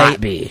feels not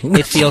right, be.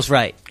 it feels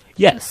right.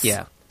 Yes.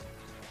 Yeah.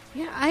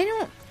 Yeah, I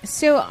don't.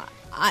 So,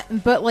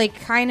 but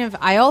like, kind of,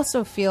 I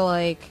also feel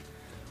like,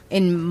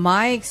 in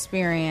my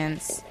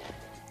experience,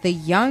 the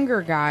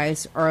younger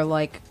guys are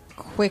like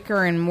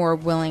quicker and more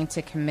willing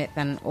to commit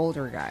than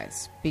older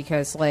guys,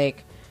 because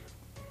like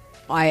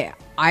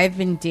I've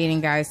been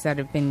dating guys that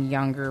have been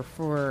younger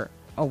for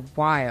a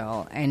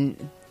while,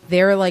 and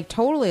they're like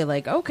totally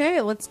like,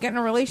 okay, let's get in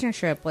a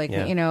relationship, like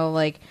you know,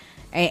 like.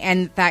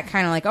 And that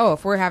kind of like, oh,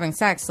 if we're having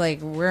sex,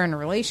 like, we're in a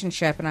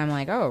relationship. And I'm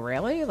like, oh,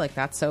 really? Like,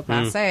 that's so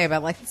passe.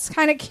 But, like, it's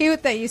kind of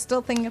cute that you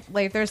still think,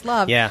 like, there's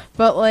love. Yeah.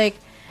 But, like,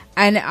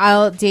 and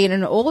I'll date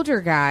an older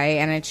guy,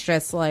 and it's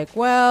just like,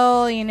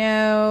 well, you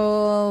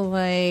know,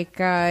 like,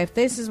 if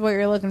this is what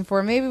you're looking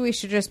for, maybe we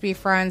should just be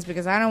friends,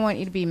 because I don't want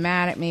you to be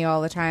mad at me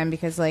all the time,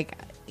 because, like,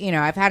 you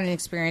know, I've had an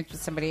experience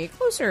with somebody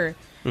closer,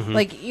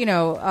 like, you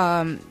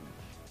know,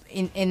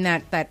 in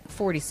that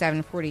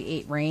 47,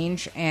 48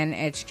 range, and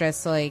it's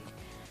just like,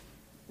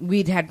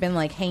 we'd had been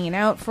like hanging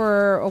out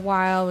for a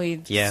while.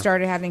 We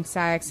started having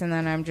sex, and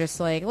then I'm just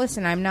like,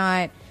 listen, I'm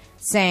not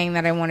saying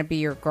that I want to be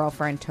your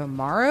girlfriend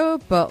tomorrow,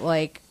 but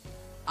like,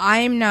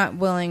 I'm not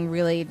willing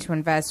really to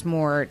invest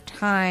more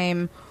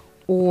time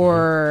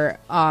or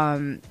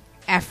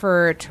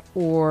effort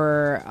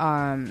or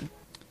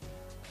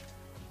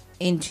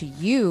into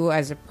you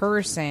as a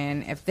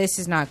person if this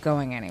is not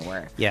going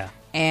anywhere. Yeah.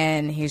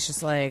 And he's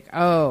just like,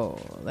 oh,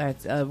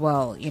 that's,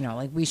 well, you know,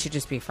 like, we should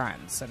just be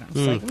friends. And I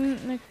was like,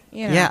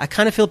 you know. Yeah, I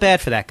kind of feel bad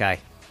for that guy.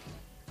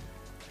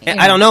 You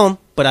I don't know him,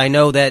 but I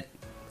know that,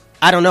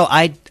 I don't know,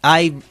 I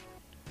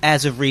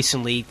as of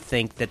recently,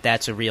 think that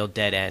that's a real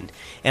dead end.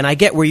 And I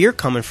get where you're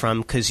coming from,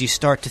 because you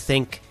start to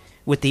think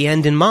with the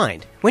end in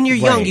mind. When you're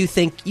young, you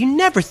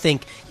never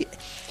think...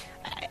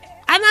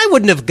 And I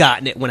wouldn't have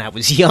gotten it when I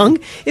was young.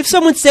 If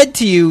someone said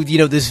to you, you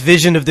know, this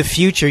vision of the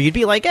future, you'd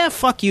be like,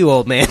 fuck you,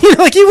 old man. You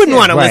know, like, you wouldn't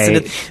want to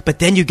listen to. But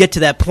then you get to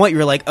that point,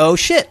 you're like, oh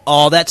shit,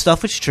 all that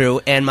stuff was true,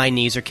 and my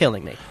knees are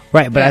killing me.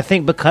 Right, but I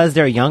think because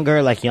they're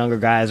younger, like, younger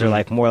guys are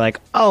like more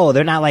like, oh,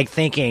 they're not like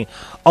thinking,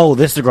 oh,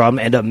 this is the girl I'm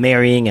gonna end up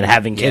marrying and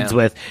having kids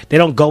with. They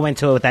don't go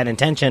into it with that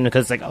intention,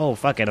 because it's like, oh,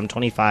 fuck it, I'm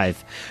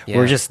 25.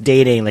 We're just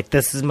dating. Like,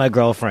 this is my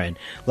girlfriend.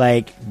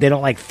 Like, they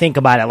don't like think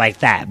about it like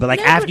that. But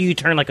like, after you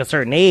turn like a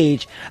certain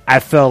age, I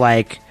feel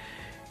like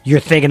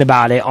you're thinking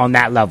about it on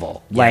that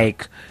level.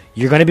 Like,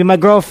 you're going to be my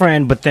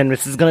girlfriend, but then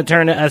this is going to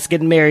turn to us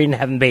getting married and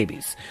having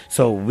babies.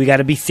 So we got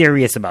to be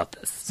serious about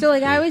this. So,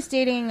 like, I was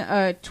dating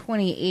a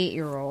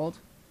 28-year-old,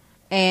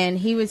 and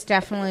he was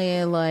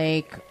definitely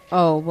like,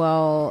 oh,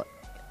 well,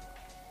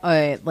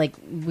 like,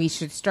 we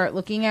should start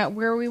looking at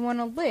where we want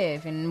to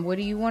live, and what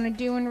do you want to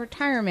do in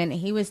retirement?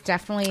 He was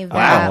definitely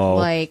that,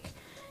 like...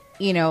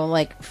 You know,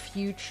 like,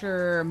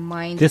 future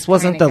mind. This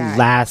wasn't the guy.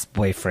 last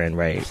boyfriend,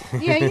 right?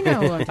 Yeah, you know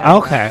what I'm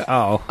talking Okay.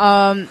 about.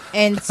 Oh.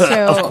 And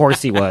so... Of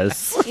course he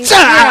was.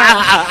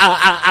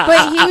 Yeah.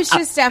 But he was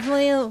just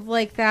definitely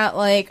like that,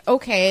 like,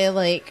 okay,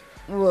 like,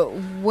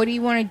 what do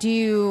you want to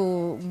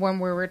do when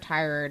we're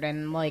retired?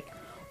 And, like,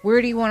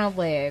 where do you want to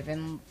live?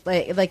 And,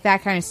 like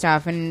that kind of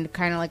stuff. And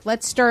kind of like,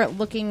 let's start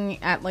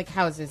looking at, like,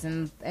 houses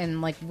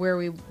and like, where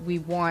we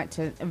want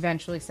to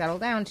eventually settle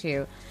down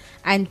to.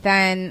 And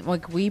then,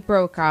 like, we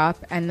broke up,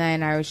 and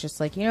then I was just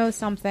like, you know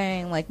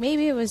something? Like,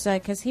 maybe it was,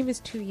 like, because he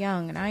was too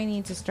young, and I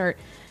need to start,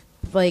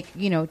 like,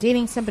 you know,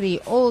 dating somebody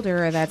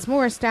older that's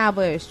more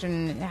established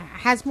and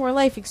has more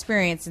life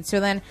experience. And so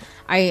then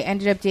I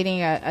ended up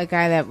dating a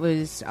guy that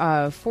was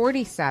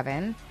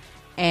 47,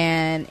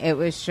 and it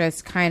was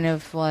just kind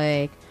of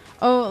like,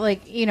 oh,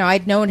 like, you know,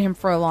 I'd known him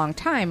for a long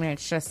time, and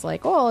it's just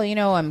like, oh, you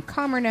know, I'm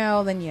calmer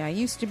now than I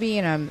used to be,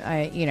 and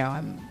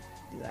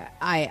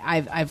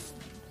I've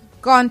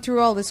gone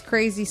through all this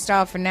crazy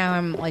stuff, and now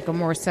I'm like a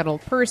more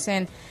settled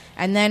person.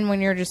 And then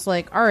when you're just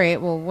like, all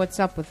right, well, what's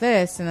up with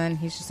this? And then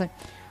he's just like,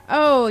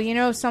 oh, you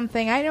know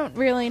something, I don't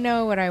really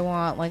know what I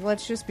want. Like,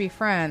 let's just be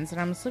friends. And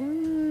I'm just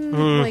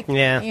like,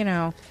 yeah. you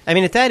know. I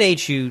mean, at that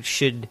age, you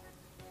should.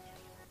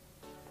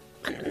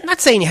 I'm not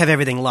saying you have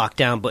everything locked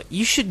down, but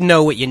you should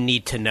know what you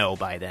need to know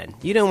by then.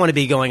 You don't want to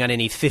be going on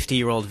any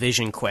 50-year-old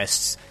vision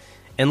quests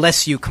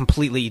unless you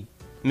completely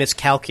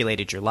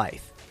miscalculated your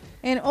life.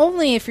 And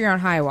only if you're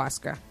on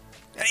ayahuasca.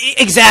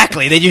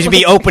 Exactly. Then you should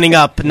be opening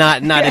up,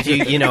 not if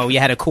you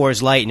had a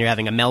Coors Light and you're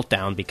having a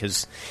meltdown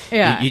because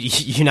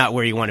you're not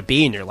where you want to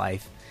be in your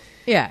life.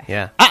 Yeah.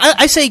 Yeah.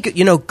 I say,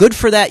 good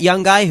for that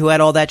young guy who had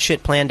all that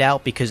shit planned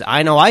out, because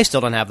I know I still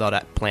don't have all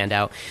that planned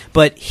out.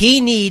 But he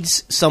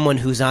needs someone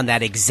who's on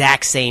that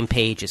exact same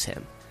page as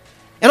him.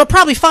 And he'll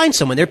probably find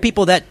someone. There are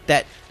people that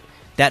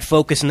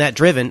focus and that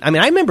driven. I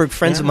mean, I remember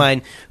friends of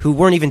mine who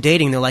weren't even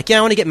dating. They're like, yeah,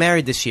 I want to get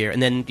married this year.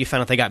 And then you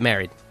found out they got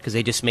married because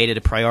they just made it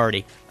a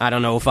priority. I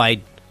don't know if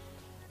I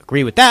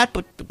agree with that,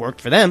 but it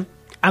worked for them.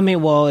 I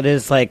mean, well, it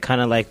is like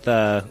kind of like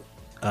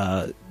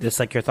it's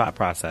like your thought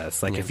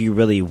process. Like, if you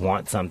really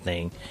want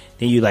something,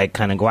 then you like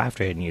kind of go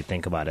after it and you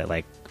think about it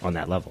like on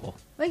that level.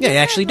 Like, Yeah, you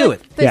actually do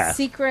it. The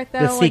secret, though.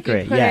 The secret,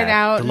 like you put yeah. it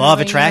out The in law of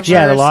attraction.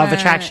 Yeah, the law of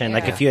universe, attraction.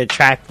 Like, yeah. if you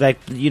attract, like,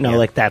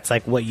 like that's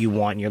like what you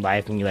want in your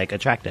life, and you like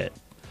attract it.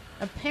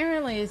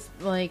 Apparently, it's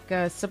like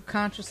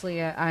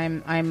subconsciously,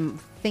 I'm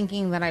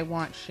thinking that I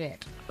want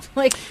shit.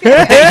 Like, You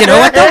know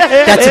what, though?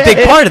 That's a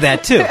big part of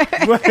that, too.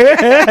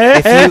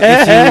 If you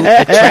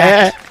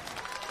attract...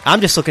 I'm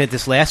just looking at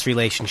this last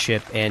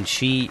relationship, and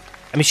she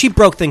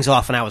broke things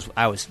off, and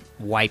I was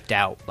wiped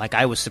out. Like,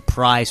 I was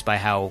surprised by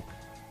how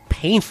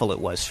painful it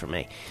was for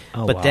me.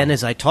 But wow. then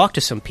as I talk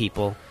to some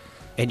people,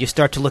 and you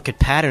start to look at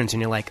patterns,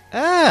 and you're like,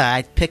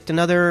 I picked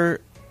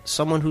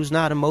someone who's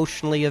not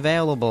emotionally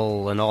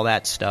available and all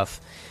that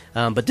stuff.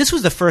 But this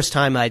was the first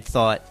time I'd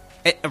thought,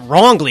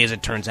 wrongly as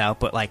it turns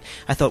out, but like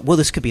I thought, well,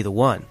 this could be the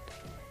one.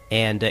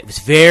 And it was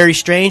very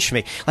strange for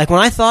me. Like, when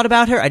I thought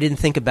about her, I didn't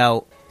think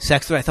about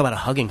sex with her. I thought about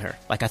hugging her.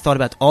 Like, I thought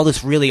about all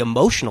this really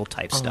emotional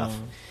type stuff.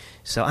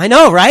 So I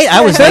know, right?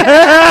 I was like,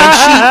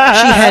 and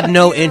she had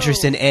no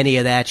interest in any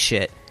of that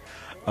shit.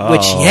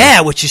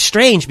 Which is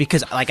strange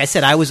because, like I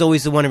said, I was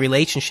always the one in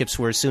relationships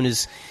where as soon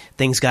as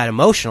things got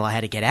emotional, I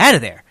had to get out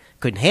of there.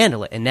 Couldn't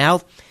handle it. And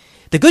now,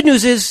 the good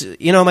news is,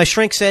 my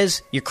shrink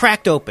says, you're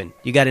cracked open.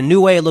 You got a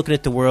new way of looking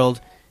at the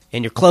world,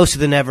 and you're closer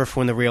than ever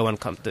for when the real one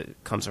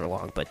comes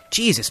along. But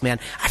Jesus, man,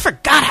 I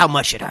forgot how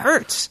much it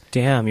hurts.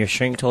 Damn, your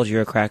shrink told you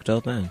you're cracked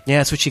open. Yeah,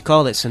 that's what she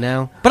called it. So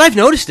now, but I've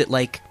noticed it,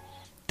 like,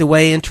 the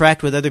way I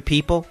interact with other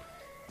people,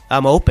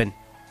 I'm open,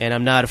 and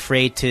I'm not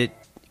afraid to,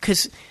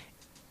 because,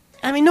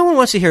 I mean, no one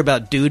wants to hear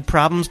about dude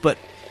problems, but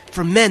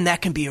for men,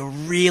 that can be a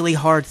really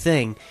hard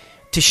thing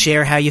to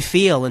share how you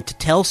feel and to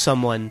tell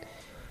someone,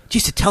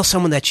 just to tell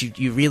someone that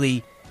you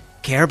really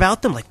care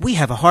about them. Like, we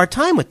have a hard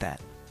time with that.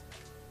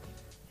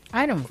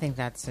 I don't think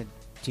that's a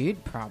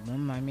dude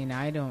problem. I mean,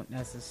 I don't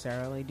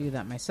necessarily do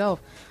that myself.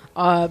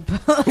 But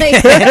like,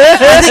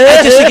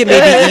 I just think it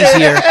may be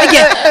easier.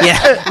 Again,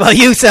 yeah. Well,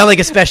 you sound like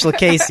a special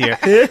case here,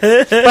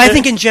 but I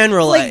think in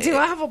general, like, do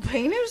I have a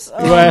penis?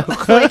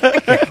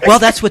 Well,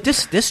 that's what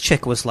this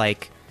chick was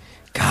like.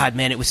 God,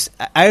 man, it was.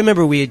 I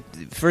remember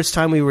first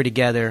time we were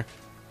together.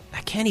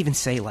 I can't even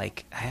say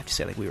like I have to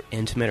say like we were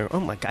intimate or oh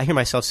my God, I hear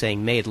myself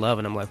saying made love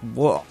and I'm like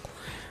whoa.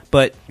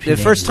 But the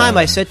first time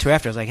I said to her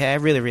after, I was like, hey, I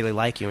really, really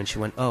like you. And she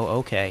went, oh,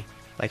 okay.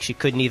 Like, she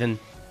couldn't even...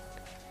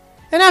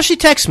 And now she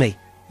texts me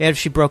after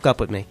she broke up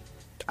with me.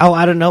 Oh,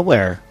 out of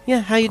nowhere. Yeah,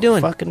 how you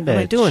doing? Fucking What am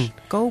I bitch. doing?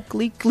 Go,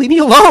 leave me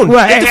alone.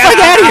 Right. Get the fuck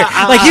out of here.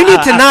 Like, you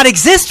need to not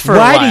exist for a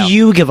while. Why do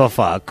you give a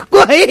fuck?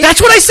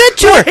 That's what I said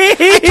to her.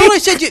 I told her, I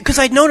said, because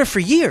I'd known her for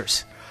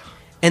years.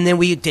 And then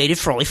we dated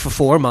for only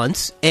 4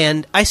 months.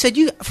 And I said,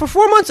 for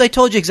 4 months, I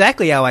told you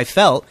exactly how I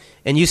felt.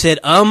 And you said,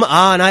 and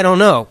I don't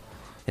know.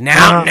 And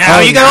now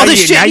you got all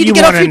this shit. Now you you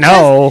want to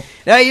know.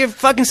 Now you're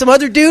fucking some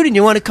other dude and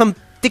you want to come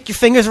stick your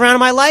fingers around in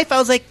my life? I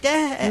was like, nah.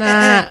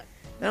 I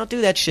don't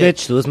do that shit.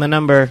 Bitch, lose my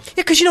number. Yeah,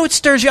 because it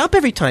stirs you up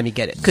every time you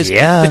get it. Because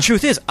Yeah. the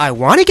truth is, I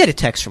want to get a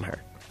text from her.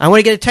 I want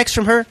to get a text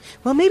from her.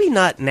 Well, maybe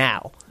not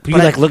now. But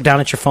you look down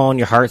at your phone,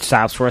 your heart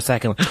stops for a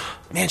second.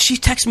 Man, she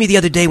texted me the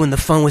other day when the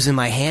phone was in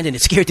my hand, and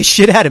it scared the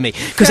shit out of me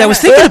because I was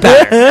thinking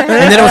about her, and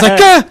then I was like,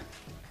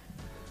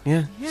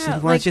 yeah.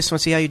 So, I just want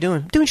to see how you're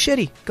doing. I'm doing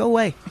shitty. Go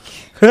away.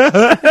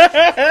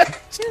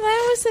 that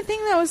was the thing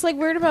that was like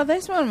weird about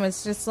this one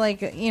was just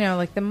like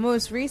like the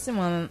most recent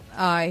one.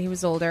 He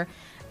was older,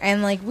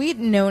 and like we'd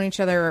known each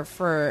other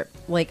for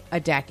like a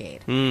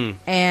decade,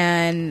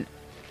 and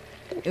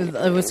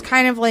it was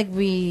kind of like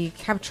we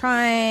kept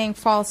trying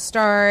false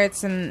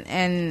starts,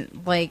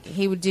 and like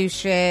he would do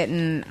shit,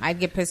 and I'd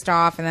get pissed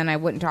off, and then I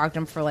wouldn't talk to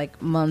him for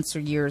like months or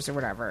years or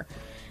whatever,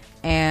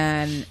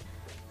 and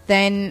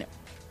then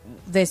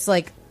this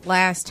like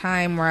last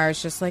time where I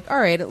was just like, all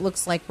right, it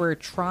looks like we're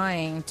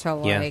trying to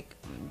Yeah. like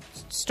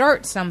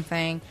start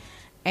something,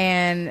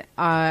 and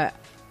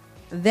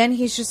then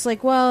he's just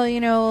like, well, you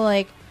know,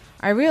 like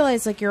I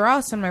realize like you're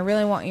awesome. I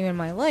really want you in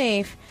my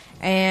life,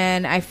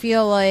 and I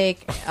feel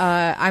like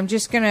I'm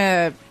just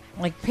gonna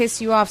like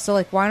piss you off. So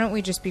like, why don't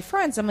we just be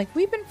friends? I'm like,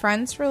 we've been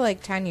friends for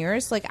like 10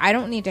 years. Like, I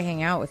don't need to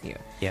hang out with you.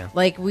 Yeah.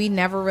 Like, we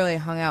never really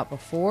hung out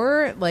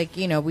before. Like,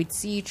 you know, we'd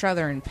see each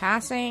other in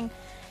passing,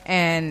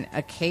 and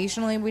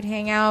occasionally we'd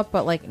hang out,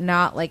 but like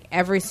not like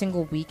every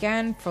single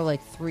weekend for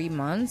like 3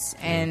 months.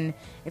 And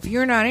if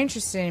you're not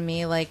interested in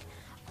me, like,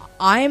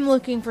 I'm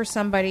looking for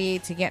somebody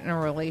to get in a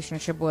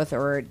relationship with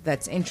or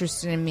that's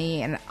interested in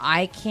me, and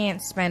I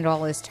can't spend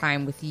all this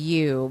time with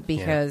you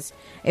because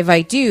if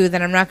I do,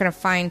 then I'm not going to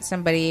find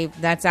somebody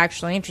that's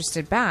actually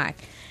interested back.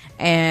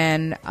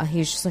 And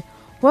he's just like,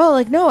 well,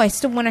 like, no, I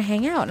still want to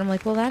hang out. And I'm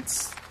like, well,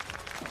 that's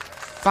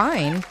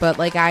fine, but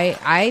like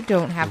I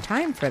don't have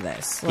time for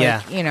this.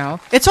 Like, you know.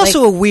 It's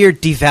also a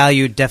weird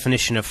devalued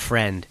definition of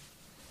friend.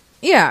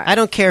 Yeah. I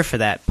don't care for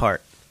that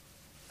part.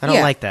 I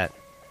don't like that.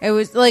 It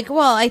was like,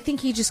 well, I think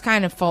he just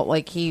kind of felt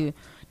like he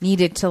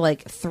needed to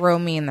like throw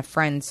me in the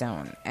friend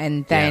zone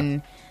and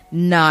then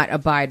not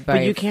abide by.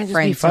 But you can't just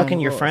friend be fucking zone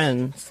your rules.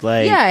 friends.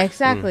 Like, Yeah,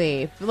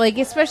 exactly. Like,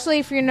 especially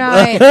if you're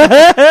not if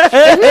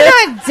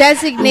you're not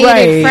designated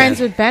Right. friends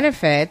with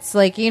benefits.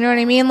 Like, you know what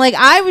I mean? Like,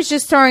 I was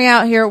just throwing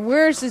out here,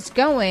 where's this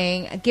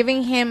going?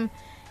 Giving him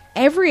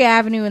every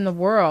avenue in the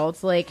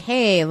world. Like,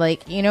 hey,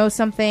 like, you know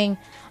something?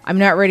 I'm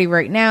not ready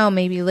right now.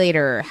 Maybe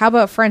later. How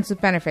about friends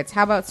with benefits?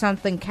 How about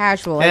something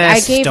casual? Like,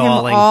 I gave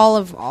stalling.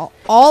 him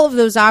all of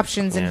those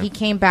options, and Yeah. he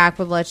came back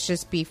with let's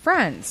just be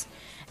friends.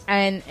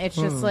 And it's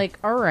just like,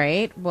 all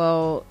right,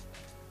 well,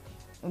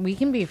 we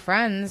can be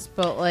friends,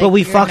 but like, but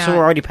we you're fucked, so not-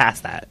 we're already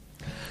past that.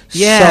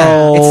 Yeah,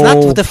 So, it's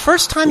not the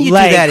first time you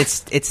like, do that.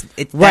 It's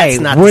Right. That's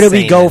not Where the do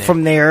we same, go is it?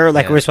 from there?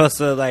 Like, Yeah. we're supposed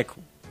to, like...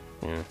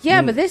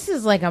 Yeah, but this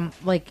is like a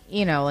like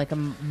a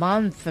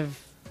month of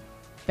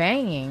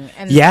banging,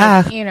 and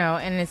Yeah. like, you know,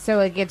 and it's so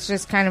like it's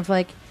just kind of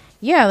like,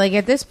 yeah, like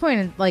at this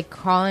point, like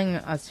calling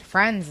us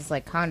friends is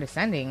like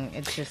condescending.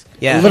 It's just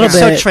Yeah. a little It's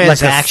bit so like a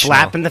transactional.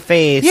 slap in the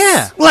face.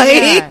 Yeah. Like,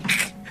 Yeah.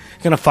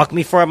 gonna fuck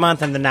me for a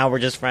month, and then now we're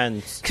just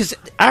friends. Because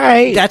All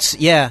right. that's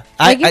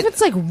like if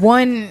it's like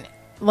one.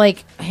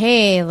 Like,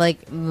 hey, like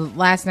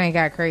last night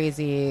got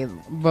crazy,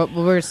 but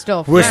we're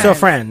still friends. We're still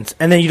friends,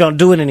 and then you don't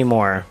do it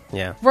anymore.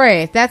 yeah.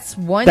 right? That's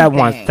one. That thing.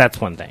 one,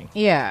 that's one thing.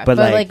 Yeah, But,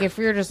 but like- like if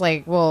you're just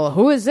like, well,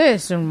 who is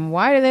this, and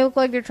why do they look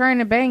like they're trying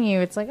to bang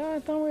you? It's like, oh, I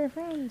thought we were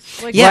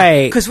friends. Like, Yeah,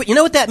 Right. because you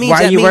know what that means? Why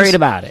are That you means- worried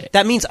about it?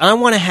 That means I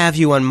want to have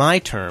you on my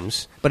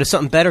terms, but if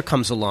something better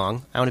comes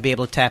along, I want to be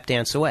able to tap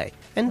dance away.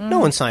 And no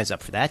one signs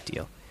up for that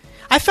deal.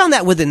 I found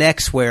that with an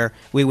ex where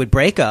we would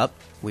break up,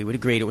 we would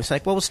agree to it. It's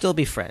like, well, we'll still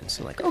be friends.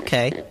 I'm like,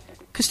 okay.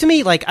 Because to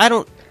me, like, I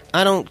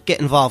don't get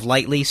involved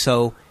lightly,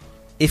 so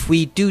if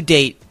we do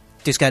date,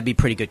 there's got to be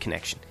pretty good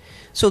connection.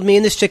 So me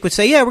and this chick would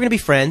say, yeah, we're going to be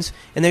friends.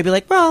 And they'd be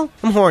like, well,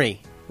 I'm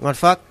horny. You want to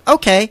fuck?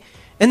 Okay.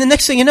 And the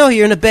next thing you know,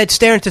 you're in a bed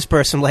staring at this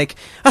person like,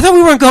 I thought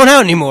we weren't going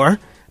out anymore,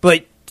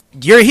 but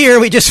you're here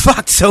and we just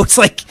fucked. So it's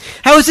like,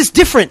 how is this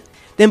different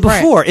than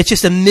before? Right. It's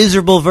just a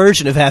miserable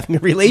version of having a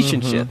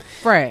relationship.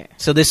 right.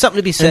 So there's something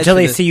to be said Until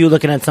for they the- see you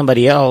looking at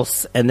somebody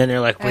else, and then they're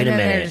like, "Wait and a then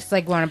they're minute." just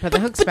like want to put the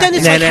hooks But back. then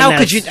it's in. like,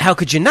 then how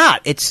could you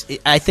not?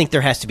 I think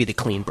there has to be the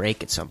clean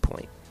break at some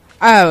point.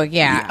 Oh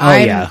yeah, Oh,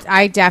 yeah.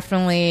 I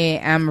definitely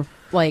am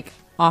like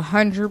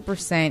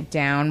 100%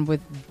 down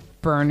with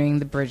burning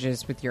the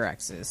bridges with your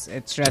exes.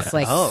 It's just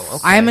like Oh,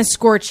 okay. I'm a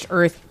scorched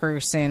earth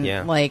person.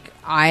 Yeah. Like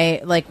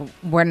I like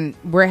when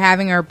we're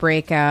having our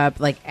breakup,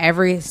 like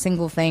every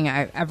single thing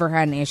I've ever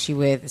had an issue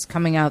with is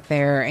coming out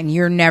there, and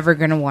you're never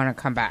gonna want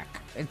to come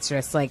back. It's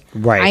just like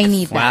Right. I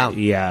need Wow. that.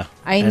 Yeah,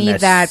 I And need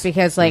that's- that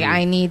because like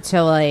I need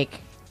to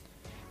like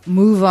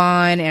move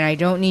on, and I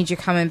don't need you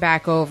coming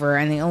back over.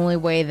 And the only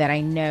way that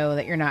I know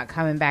that you're not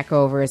coming back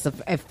over is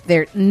if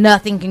there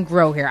nothing can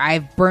grow here.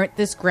 I've burnt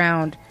this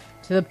ground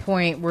to the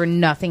point where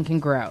nothing can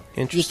grow.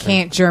 You Interesting.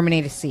 can't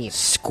germinate a seed.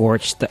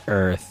 scorch the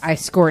earth. I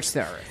scorched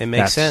the earth. It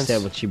makes That's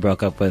sense. what she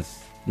broke up with.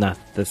 Not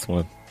this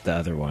one, the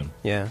other one.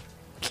 Yeah.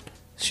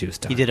 She was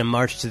done. You did a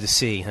march to the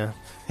sea, huh?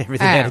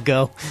 Everything Ah. had to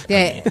go.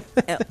 They,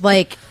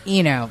 like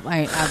you know,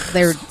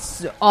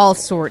 there's all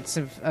sorts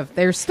of.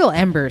 There's still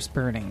embers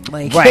burning.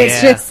 Like Right,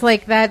 it's yeah. just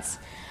like that's.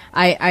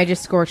 I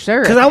just scorched the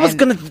earth. Because I was and-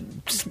 gonna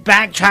just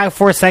backtrack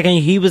for a second.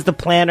 He was the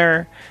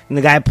planner and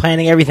the guy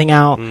planning everything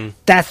out.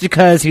 That's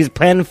because he was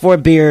planning for a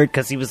beard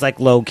because he was like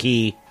low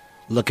key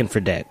looking for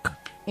dick.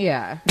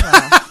 Yeah.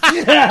 Well,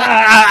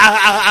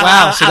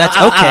 Wow, so that's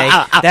okay.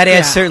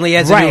 That certainly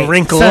adds a new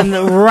wrinkle.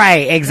 So,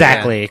 right,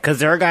 exactly. Because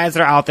there are guys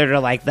that are out there that are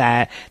like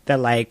that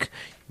like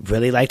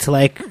really like to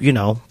like they're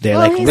Well,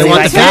 like he's really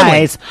want like the family.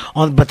 guys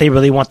but they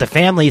really want the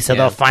family, so Yeah.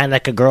 they'll find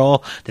like a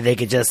girl that they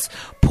could just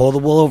pull the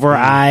wool over her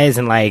eyes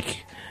and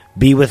like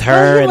be with her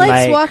well, he and likes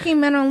like walking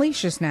men on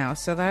leashes now,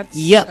 so that's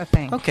Yep. a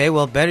thing. Okay,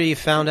 well, better you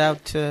found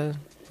out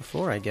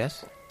before, I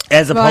guess.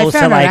 as Well, I opposed to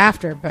found out like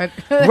after, but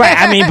right.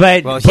 I mean,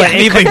 but Well, but yeah, it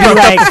we could be broke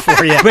up like,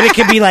 before, yeah. but it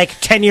could be like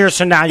 10 years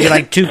from now. You're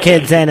like 2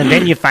 kids in, and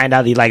then you find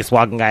out he likes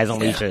walking guys on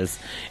leashes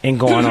and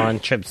going on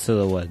trips to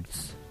the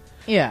woods.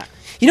 yeah.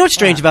 You know what's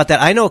strange about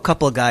that? I know a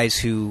couple of guys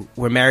who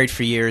were married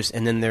for years,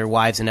 and then their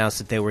wives announced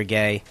that they were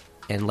gay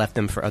and left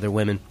them for other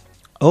women.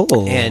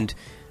 Oh, And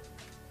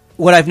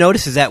what I've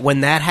noticed is that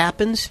when that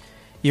happens,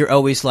 you're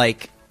always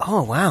like,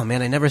 oh, wow,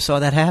 man, I never saw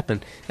that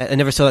happen. I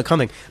never saw that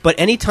coming. But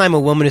anytime a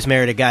woman has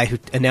married a guy who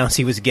announced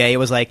he was gay, it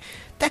was like,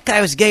 that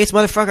guy was gayest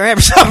motherfucker I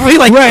ever saw. Really,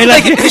 like, Right,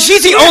 like, like-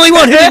 she's the only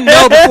one who didn't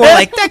know before.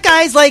 Like, that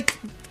guy's, like,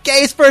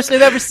 gayest person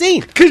I've ever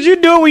seen. because you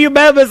knew when you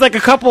met him as like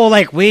a couple.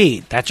 Like,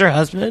 wait, that's your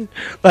husband?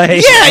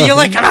 Like, Yeah, you're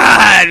like,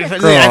 I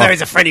thought he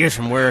was a friend of yours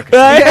from work. It's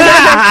like,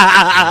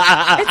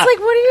 what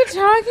are you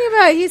talking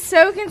about? He's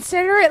so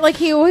considerate. Like,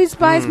 he always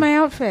buys my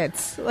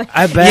outfits. Like,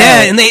 I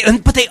bet. Yeah,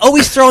 but they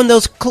always throw in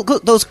those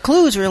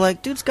clues where you're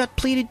like, dude's got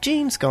pleated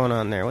jeans going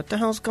on there. What the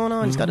hell's going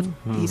on? He's got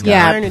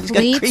yeah, iron and he's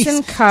got pleats crease.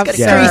 and He's cuffs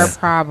got are a crease.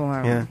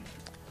 problem. Yeah.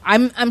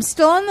 I'm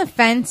still on the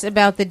fence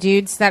about the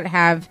dudes that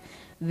have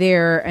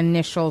their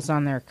initials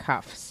on their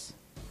cuffs.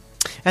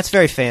 That's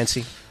very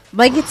fancy.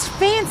 Like, it's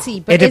fancy,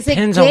 but It is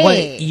depends it on gay?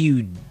 what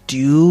you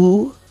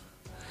do.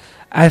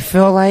 I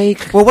feel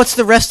like Well, what's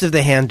the rest of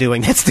the hand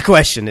doing? That's the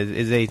question.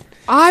 Is they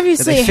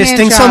Obviously, Are they a hand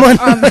fisting job. someone?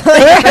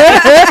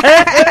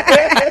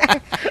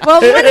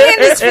 Well, one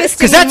hand is fisting,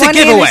 'Cause that's and a one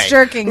hand giveaway. is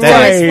jerking. So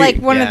That it's is- like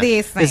one yeah. of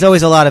these things. There's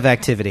always a lot of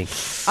activity.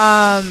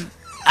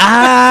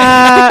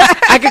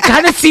 I can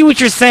kind of see what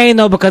you're saying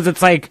though, because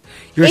it's like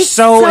you're It's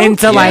so so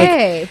into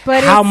gay, like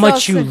but how it's much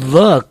also- you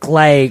look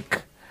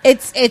like.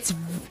 It's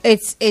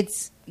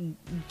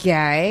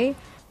gay,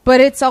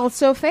 but it's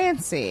also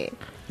fancy.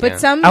 But Yeah.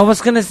 some I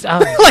was gonna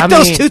Like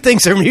those two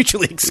things are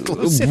mutually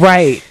exclusive.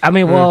 right. I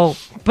mean, well,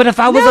 but if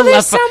I was No, a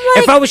there's some,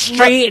 if I like, was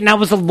straight and I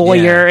was a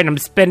lawyer Yeah. and I'm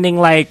spending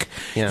like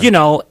Yeah.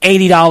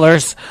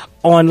 $80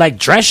 on like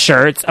dress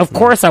shirts, of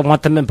course I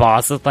want them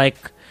embossed with like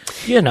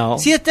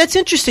See, that's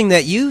interesting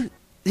that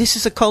this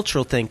is a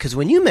cultural thing, because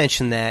when you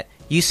mention that,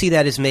 you see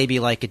that as maybe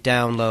like a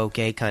down low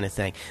gay kind of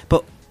thing.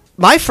 But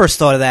my first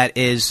thought of that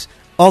is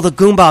all the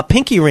Goomba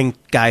pinky ring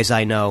guys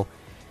I know,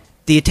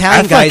 the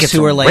Italian I feel like guys it's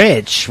who are like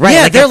rich, right?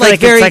 Yeah, Like, I they're feel like like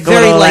it's very, like a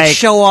very little, like like,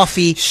 show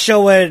offy.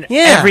 showing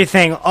Yeah.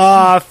 everything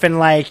off and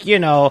like I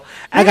gotta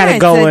Yeah,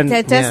 go that- and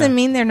that doesn't yeah.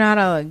 mean they're not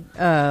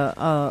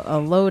a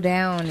low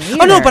down.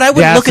 Oh no, but I would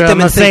yeah, look so at them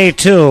I'm and gonna say think,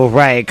 too,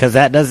 right? Because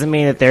that doesn't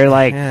mean that they're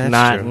like Yeah, that's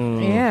not.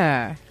 true.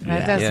 yeah, that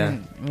Yeah.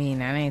 doesn't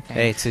mean anything.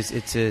 hey,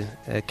 it's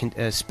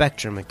a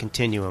spectrum, a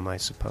continuum, I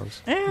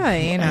suppose.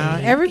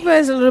 Yeah,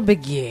 everybody's a little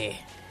bit gay.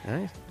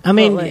 Right? I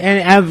mean, Well,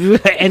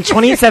 like- in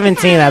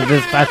 2017, I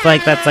feel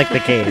like that's like the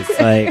case.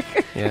 Like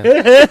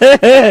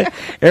Yeah.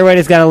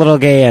 everybody's got a little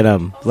gay in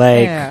them.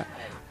 Like Yeah,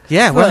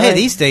 Yeah, well, Well, hey, like-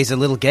 these days a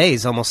little gay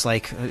is almost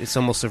like it's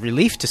almost a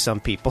relief to some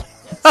people.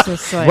 it's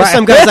just like, Right.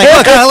 Some guys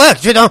like,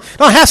 look, you don't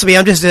have to be.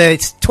 I'm just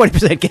it's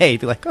 20% gay.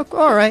 Be like, oh,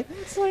 all right.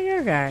 it's like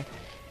your guy.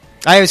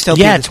 I always tell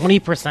yeah, people,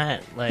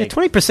 20%. Like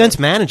 20%'s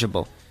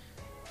manageable.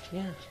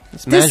 yeah.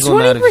 It's Does manageable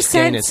amount of 20%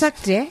 gayness.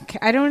 suck dick?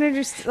 I don't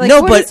understand. Like,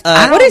 No, what but, is-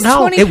 I what don't is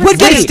know. 20%? It would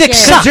get his dick gay?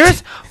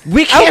 sucked.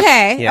 We can't.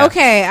 Okay, Yeah.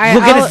 okay.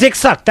 We'll get I'll- his dick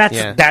sucked. That's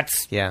Yeah.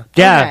 that's Yeah.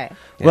 yeah. Okay.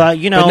 Well,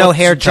 you know, But no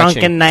hair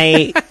drunken touching.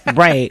 night,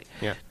 right?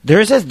 Yeah.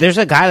 There's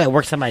a guy that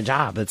works at my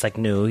job that's like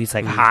new. He's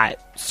like hot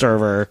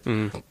server,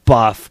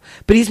 buff,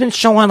 but he's been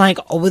showing like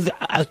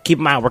I keep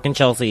him out working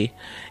Chelsea,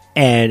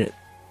 and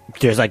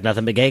there's like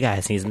nothing but gay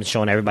guys. And he's been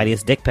showing everybody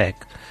his dick pic,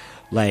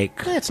 like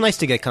Yeah, it's nice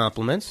to get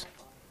compliments.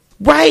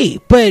 right,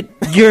 but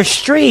you're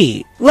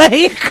straight,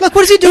 like Look,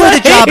 what does he do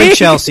with a job in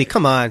Chelsea?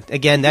 Come on,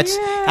 again, that's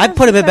Yeah, I'd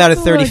put him about a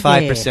that's a little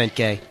 35%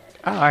 gay.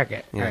 Oh,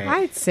 okay, Yeah. All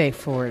right. I'd say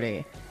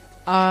 40.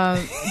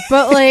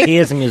 But like, He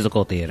is a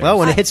musical theater. Well,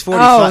 when it hits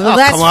 45, oh, well,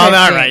 that's come on, 50.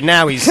 all right,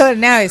 now he's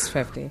now he's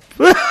 50.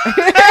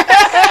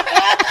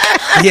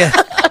 yeah.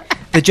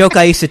 The joke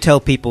I used to tell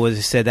people was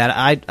I said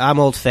that I'm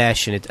old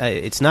fashioned.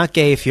 It's not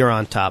gay if you're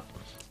on top,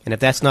 and if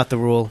that's not the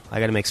rule, I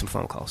got to make some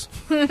phone calls.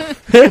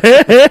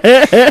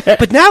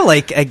 But now,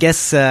 like, I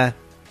guess I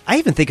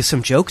even think of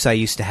some jokes I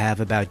used to have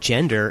about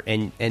gender,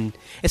 and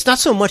it's not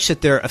so much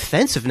that they're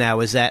offensive now,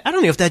 as that I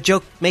don't know if that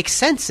joke makes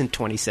sense in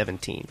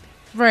 2017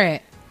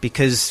 Right.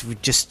 because we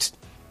just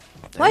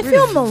Well, I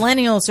feel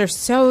millennials are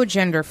so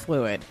gender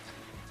fluid.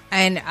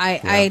 And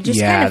I just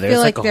yeah, kind of there's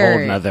feel like like a they're...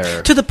 whole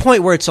nother. to the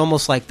point where it's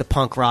almost like the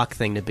punk rock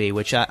thing to be,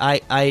 which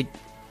I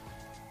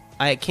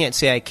can't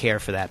say I care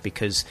for that,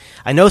 because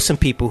I know some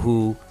people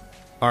who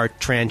are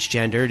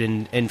transgendered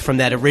and from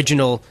that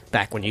original,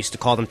 back when you used to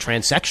call them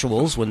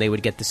transsexuals, when they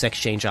would get the sex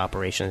change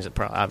operations,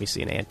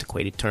 obviously an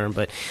antiquated term,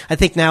 but I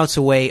think now it's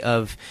a way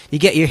of, you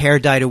get your hair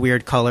dyed a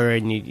weird color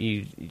and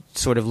you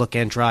sort of look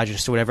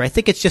androgynous or whatever. I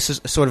think it's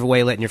just a sort of a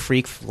way of letting your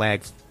freak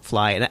flag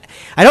fly. And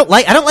I don't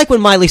like when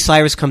Miley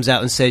Cyrus comes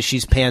out and says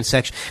she's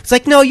pansexual. It's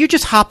like, no, you're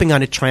just hopping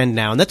on a trend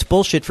now, and that's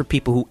bullshit for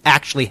people who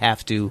actually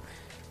have to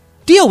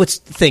deal with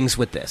things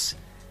with this.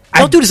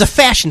 Don't do it as a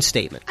fashion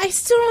statement. I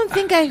still don't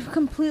think I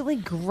completely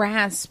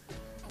grasp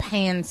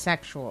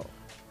pansexual.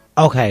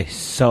 Okay,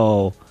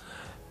 so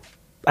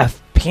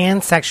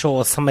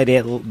pansexual is somebody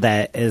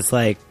that is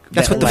like.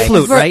 That's that, what the like,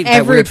 flute, For right?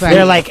 That weird everybody. flute.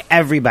 They're like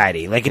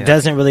everybody. Like it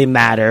doesn't really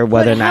matter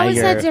whether But or not how is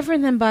you're. that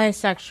different than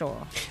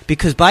bisexual?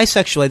 Because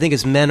bisexual, I think,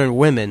 is men or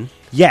women.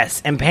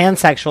 Yes, and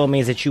pansexual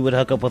means that you would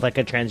hook up with like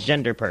a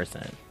transgender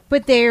person.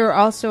 But they are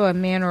also a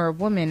man or a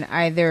woman,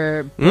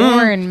 either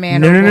born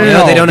man or No, woman.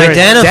 No, they don't There's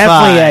identify.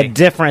 Definitely a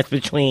difference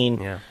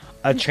between Yeah.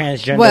 a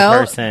transgender Well,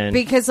 person.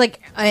 because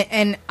like,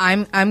 I'm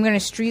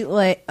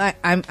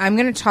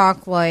gonna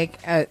talk like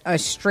a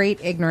straight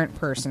ignorant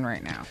person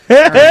right now.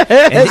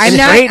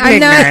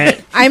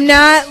 I'm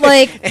not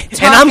like.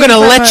 And I'm going to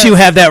let you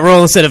have that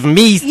role instead of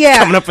me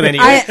coming up with any.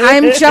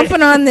 I'm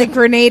jumping on the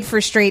grenade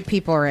for straight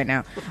people right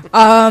now.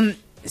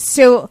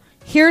 So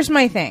here's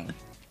my thing.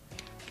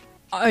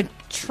 A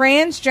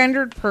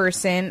transgendered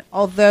person,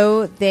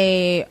 although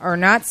they are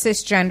not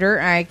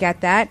cisgender, I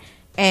get that,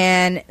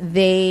 and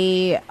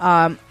they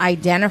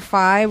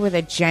identify with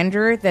a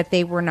gender that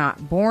they were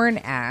not born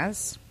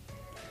as,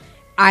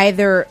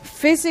 either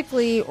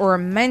physically or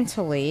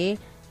mentally,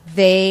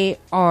 they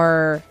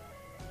are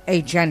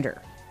a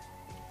gender.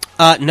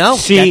 No,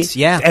 that's,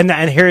 yeah.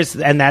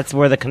 and that's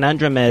where the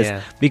conundrum is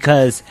Yeah.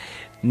 because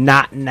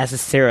not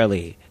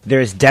necessarily.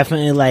 There's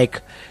definitely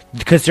like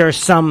because there are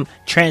some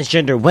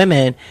transgender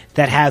women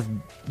that have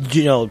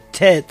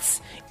tits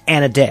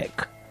and a dick.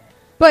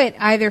 But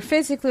either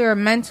physically or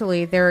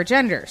mentally, they're a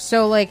gender.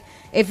 So, like,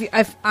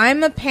 if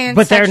I'm a pansexual,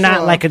 But they're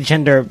not like a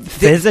gender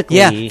physically.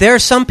 Yeah, there are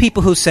some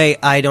people who say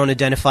I don't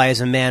identify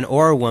as a man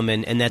or a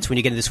woman, and that's when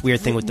you get into this weird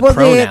thing with the well,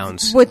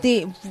 pronouns.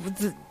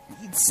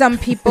 Some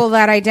people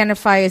that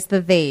identify as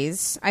the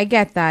theys. I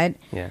get that.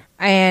 Yeah.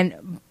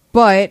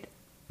 But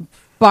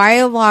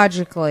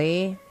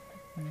biologically,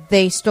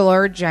 they still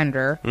are a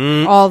gender.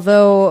 Mm.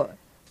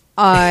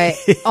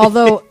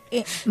 Although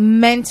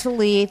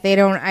mentally they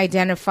don't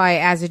identify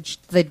as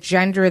the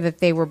gender that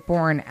they were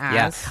born as.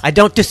 Yeah, I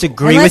don't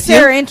disagree Unless with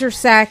you. they're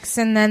intersex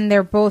and then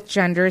they're both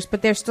genders,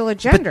 but they're still a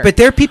gender. But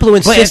there are people who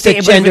insist if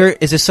that they- gender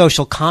is a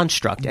social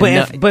construct. But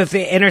and if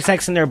they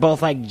intersex and they're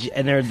both and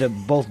they're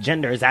both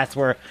genders, that's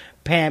where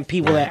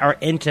people that are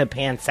into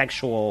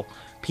pansexual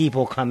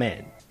people come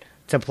in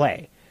to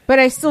play. But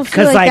I still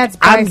feel Because like that's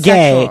bisexual. I'm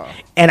gay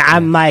and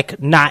I'm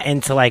like not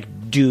into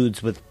like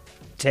dudes with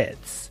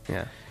tits.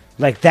 Yeah.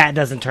 Like that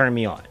doesn't turn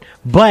me on.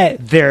 But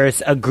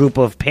there's a group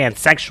of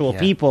pansexual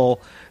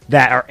people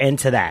that are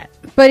into that.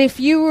 But if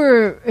you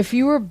were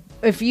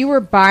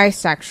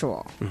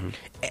bisexual,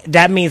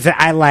 That means that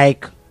I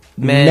like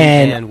Men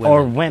men and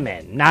or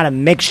women, not a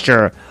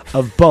mixture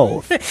of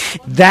both.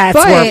 That's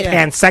But- where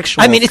pansexual.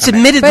 I mean, it's but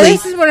admittedly.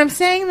 this is what I'm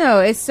saying though.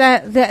 It's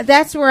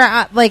that's where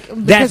I like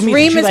because means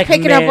Reem you is like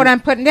picking up men. what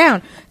I'm putting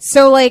down.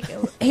 So like,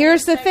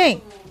 here's the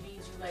thing.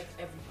 means you like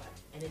everybody,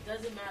 and it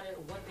doesn't matter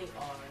what they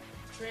are,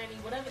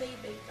 tranny, whatever they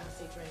I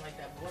say tranny like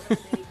that, but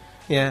whatever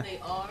they, Yeah. what they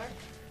are,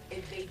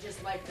 if they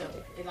just like them,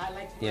 and I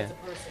like you as a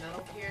person. I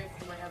don't care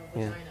if you might have a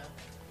vagina,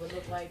 but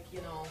look like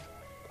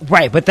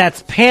Right, but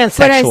that's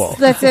pansexual.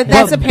 That's a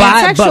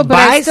pansexual, But but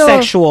I still-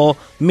 bisexual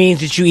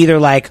means that you either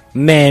like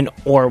men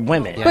or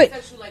women. But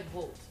pansexual like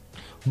both.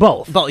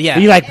 Both. Both, yeah.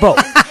 You like both.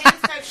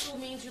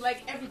 Pansexual means you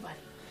like everybody,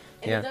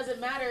 and Yeah. it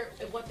doesn't matter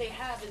if what they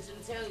have is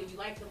genitalia. You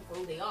like them for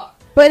who they are.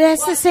 But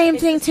that's the same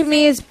thing to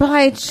me as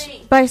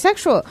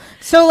bisexual.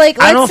 So like,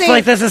 let's I don't say, feel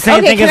like that's the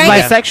same thing can as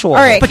I- bisexual. All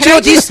right, But can you know,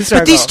 I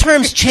just- these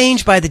terms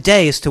change by the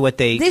day as to what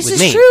they this would is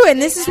mean. true,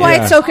 and this is why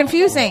it's so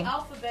confusing.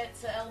 Alphabet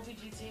to LBGT.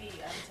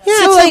 Yeah,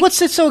 So, it's like- like,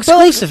 what's it so but,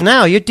 like, exclusive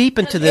now? You're deep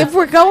into the. If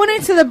we're going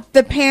into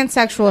the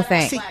pansexual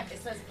thing, Black.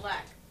 It says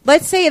black.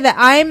 let's say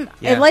that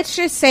Yeah. let's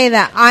just say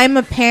that I'm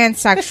a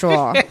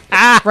pansexual,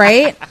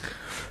 right?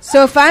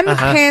 So if I'm a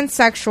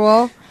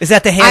pansexual, Is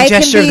that the I hand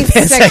can gesture of be the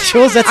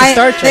pansexuals? That's a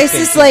Star Trek This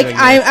thing is she's like doing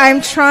there.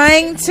 I'm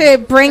trying to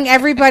bring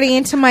everybody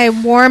into my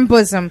warm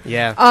bosom.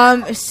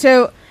 Yeah.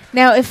 So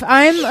now, if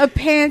I'm a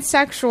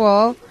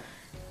pansexual,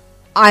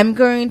 I'm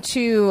going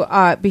to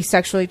be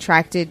sexually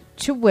attracted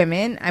to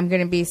women. I'm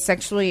going to be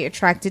sexually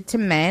attracted to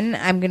men.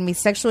 I'm going to be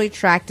sexually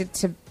attracted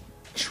to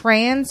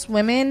trans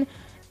women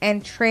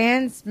and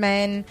trans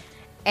men,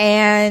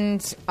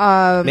 and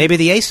Maybe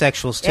the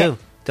asexuals too.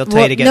 They'll tell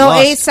well, you to get no,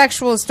 lost.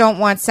 asexuals don't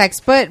want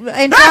sex, but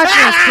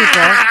androgynous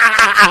people.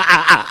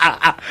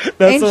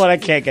 That's the one I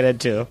can't get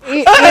into.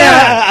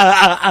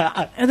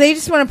 Yeah. They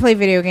just want to play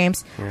video games.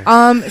 So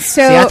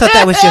See, I thought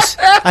that was just.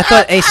 I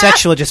thought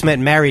asexual just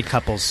meant married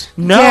couples.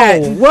 No. Yeah,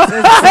 it's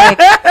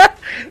like-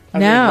 no,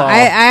 well,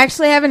 I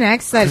actually have an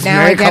ex that now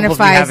married couples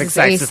be identifies having as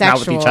sex, just not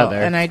with asexual, each other.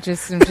 and I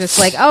just am just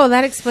like, oh,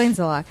 that explains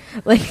a lot.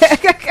 Like,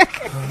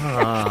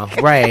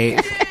 Right.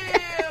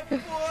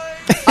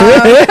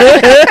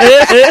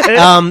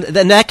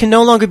 Then that can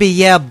no longer be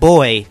yeah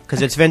boy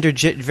because it's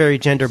very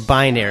gender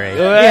binary.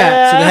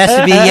 yeah. So it has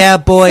to be yeah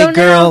boy, So now-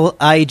 girl,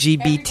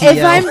 IGBTL.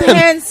 If I'm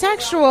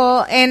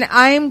pansexual and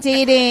I'm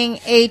dating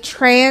a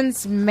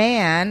trans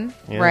man,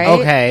 right?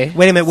 Okay.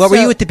 Wait a minute. What were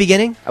So- you at the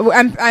beginning?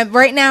 I'm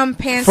right now. I'm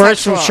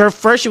pansexual.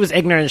 First she was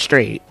ignorant and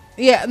straight.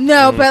 Yeah,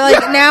 no, but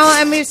like now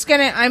I'm just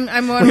gonna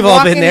I'm We've all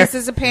walking been there. this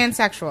as a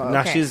pansexual. No,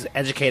 Okay. she's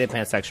educated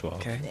pansexual.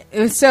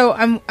 Okay. So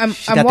I'm got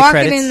the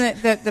walking in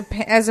credits.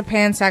 as a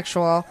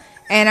pansexual,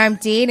 and I'm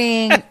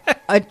dating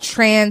a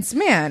trans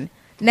man.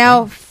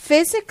 Now,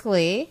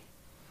 physically,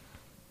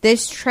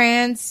 this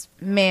trans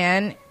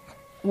man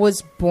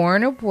was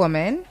born a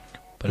woman,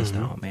 But it's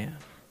not a man.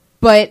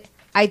 but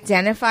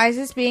identifies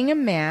as being a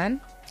man.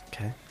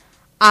 Okay.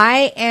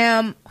 I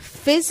am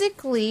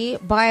physically,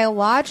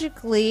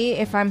 biologically,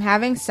 if I'm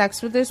having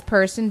sex with this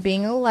person,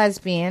 being a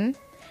lesbian.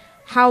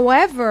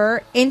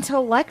 However,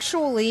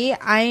 intellectually,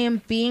 I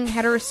am being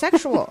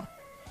heterosexual.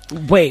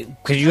 Wait,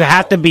 because you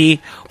have to be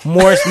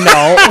more.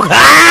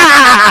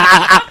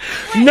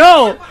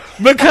 No,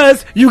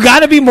 because you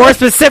got to be more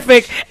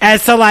specific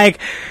as to like,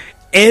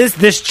 is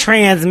this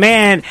trans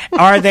man?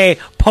 Are they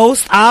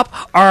post-op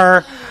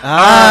or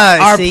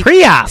see-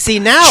 pre-op? see,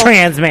 now-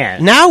 trans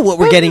man. Now what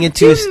we're getting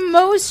into is Do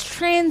most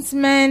trans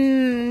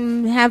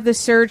men have the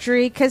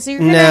surgery? Because you're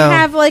going to No.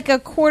 have like a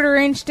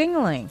 1/4-inch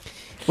dingling.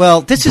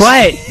 well, this is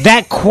But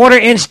that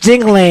 1/4-inch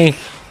dingling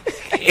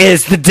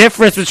is the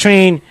difference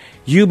between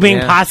you being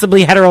Yeah.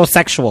 possibly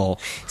heterosexual.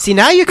 See,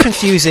 now you're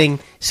confusing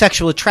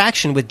sexual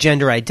attraction with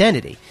gender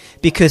identity.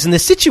 Because in the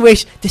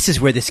situation, this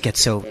is where this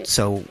gets so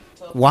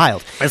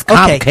wild. It's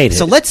complicated. Okay,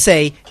 so let's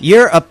say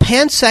you're a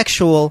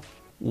pansexual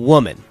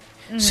woman.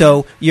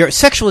 So your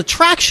sexual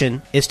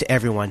attraction is to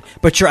everyone,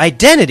 but your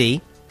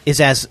identity is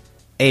as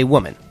a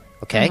woman.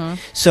 Okay?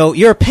 So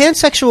you're a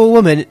pansexual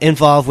woman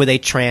involved with a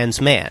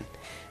trans man.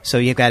 So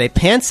you've got a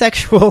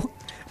pansexual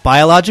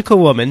biological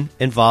woman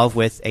involved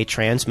with a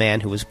trans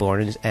man who was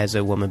born as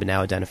a woman but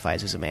now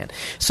identifies as a man.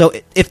 So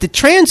if the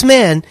trans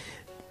man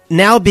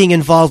now being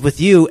involved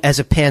with you as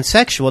a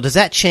pansexual, does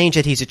that change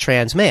that he's a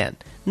trans man?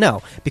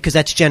 No, because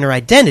that's gender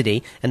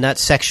identity and not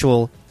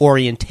sexual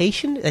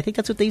orientation. I think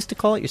that's what they used to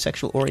call it, your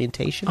sexual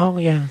orientation. Oh,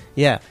 yeah.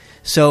 Yeah.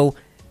 So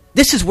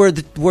this is where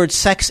the words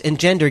sex and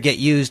gender get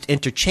used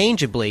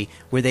interchangeably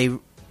where they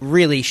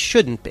really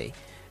shouldn't be.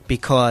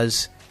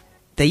 Because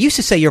they used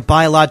to say your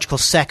biological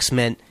sex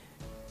meant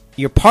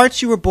your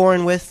parts you were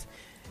born with,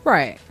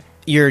 Right.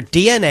 your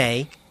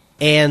DNA,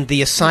 and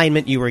the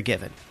assignment you were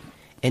given.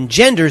 And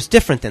gender is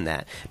different than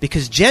that.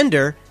 Because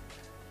gender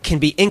can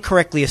be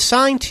incorrectly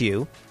assigned to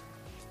you,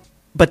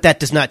 but that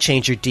does not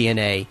change your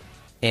DNA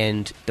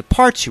and the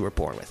parts you were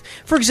born with.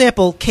 For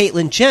example,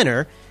 Caitlyn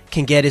Jenner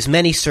can get as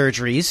many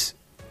surgeries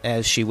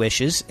as she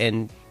wishes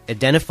and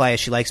identify as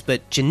she likes,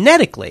 but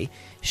genetically,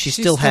 she's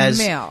still a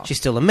male. She's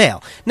still a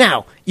male.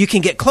 Now, you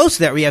can get close to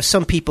that where you have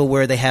some people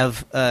where they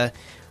have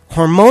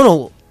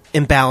hormonal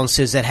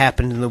imbalances that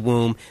happen in the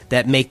womb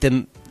that make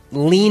them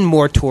lean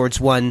more towards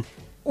one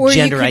Or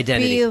gender you could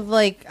identity. be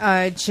like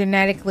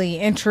genetically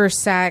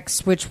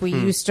intersex, which we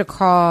used to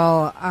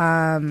call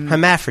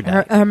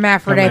Hermaphrodite.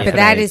 hermaphrodite, but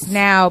that Hermaphrodite. is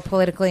now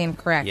politically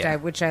incorrect, Yeah.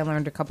 which I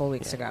learned a couple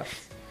weeks ago.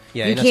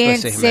 Yeah, You you're not can't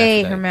supposed to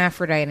say hermaphrodite.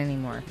 hermaphrodite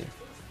anymore.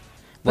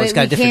 Well, it's But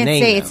got a we different can't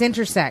name say now. it's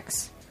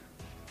intersex.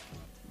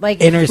 Like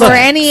Intersex. for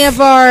any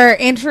of our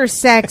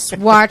intersex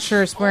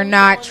watchers, we're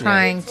not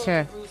trying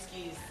to.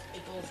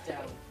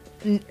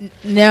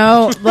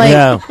 No, like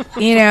No.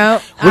 you know,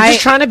 We're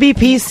just trying to be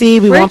PC.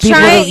 We we're want people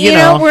trying, to, you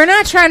know. we're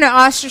not trying to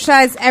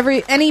ostracize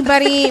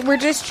anybody. We're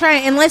just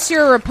trying, unless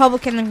you're a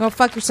Republican, then go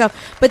fuck yourself.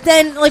 But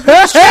then, like, we're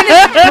just trying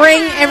to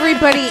bring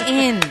everybody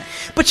in.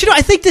 But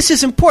I think this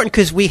is important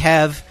because we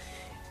have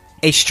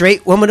a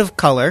straight woman of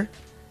color.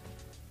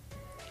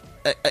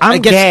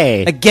 I'm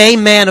gay. A gay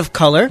man of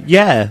color.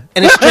 Yeah.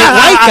 And a straight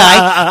white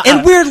guy.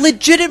 And we're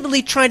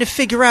legitimately trying to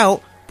figure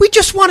out, we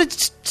just want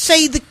to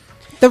say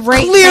the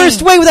right clearest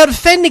thing. way without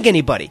offending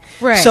anybody.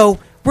 Right. So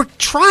we're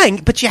trying,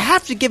 but you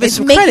have to give us It's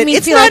some making credit. me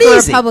It's feel not like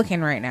easy. a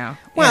Republican right now.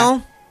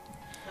 Well,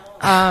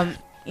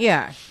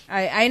 Yeah,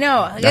 I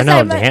know. I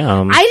know,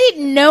 damn. I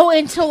didn't know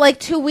until like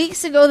 2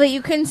 weeks ago that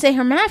you couldn't say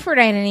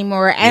hermaphrodite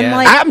anymore. And Yeah.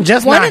 like, I'm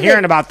just one not of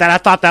hearing about that. I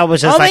thought that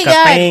was just Oh my like a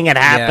God. thing. It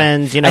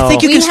happens, you know. I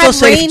think you we can still had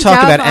say if you Rain talk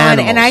Dove about on,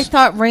 animals. and I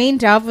thought Rain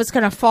Dove was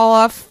going to fall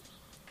off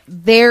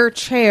their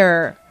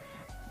chair.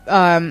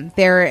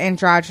 They're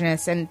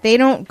androgynous, and they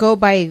don't go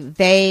by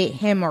they,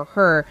 him, or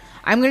her.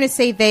 I'm going to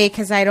say they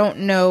because I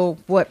don't know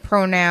what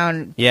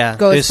pronoun yeah,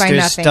 goes by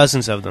there's nothing.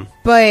 dozens of them.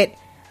 But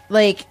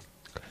like,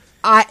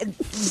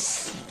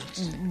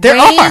 There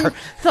Rain are.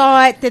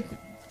 thought that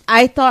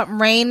I thought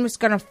Rain was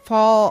going to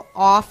fall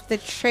off the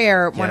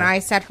chair when Yeah. I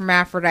said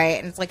hermaphrodite,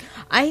 and it's like,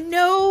 I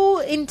know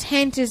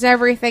intent is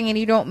everything, and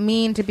you don't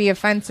mean to be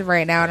offensive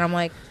right now, and I'm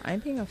like, I'm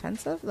being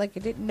offensive? Like, I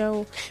didn't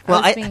know.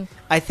 Well, was being...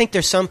 I think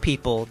there's some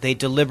people, they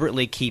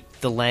deliberately keep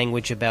the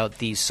language about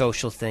these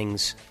social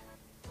things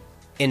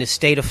in a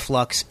state of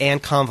flux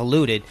and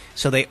convoluted,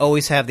 so they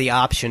always have the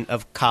option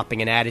of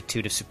copping an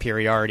attitude of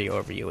superiority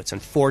over you. It's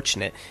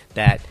unfortunate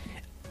that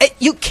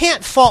you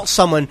can't fault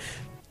someone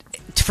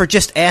for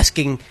just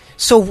asking,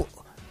 so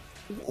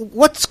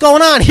what's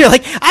going on here?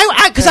 Like,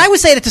 because I would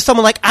say that to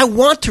someone like, I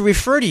want to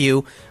refer to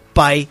you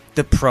by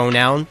the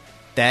pronoun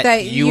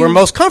that you are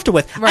most comfortable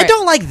with. I Right.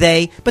 don't like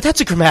they, but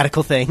that's a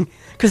grammatical thing,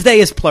 because they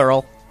is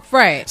plural.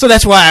 Right. So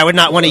that's why I would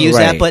not want to use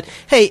that. Right. But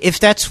hey, if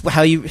that's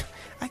how you,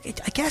 I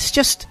guess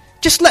just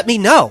let me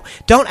know.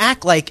 Don't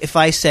act like if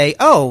I say,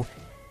 oh,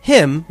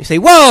 him, you say,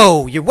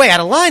 whoa, you're way out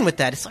of line with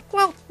that. It's like,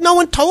 well, no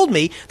one told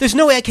me. There's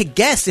no way I could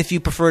guess if you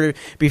prefer to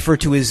be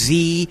referred to as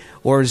Z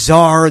or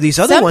Czar or these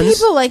other Some ones.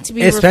 people like to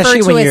be Especially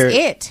referred when to as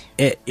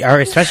you're- it. or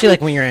especially like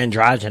when you're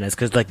androgynous,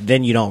 because like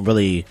then you don't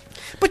really.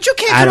 But you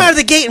can't I come don't- out of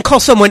the gate and call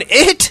someone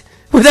it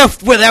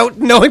without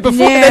knowing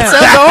before No. that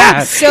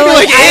sounds off. So, You're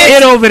like,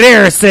 It over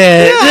there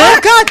said. yeah, oh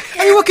God!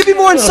 I mean, what could be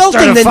more insulting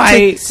start a than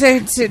fight.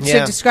 To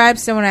Yeah. describe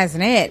someone as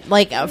an it,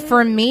 like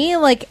for me,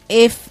 like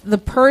if the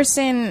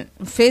person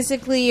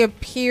physically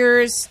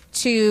appears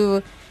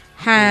to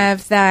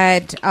have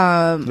that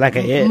Like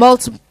a it.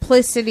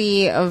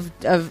 multiplicity of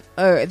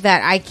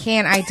that I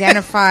can't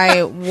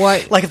identify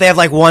what like if they have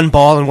like one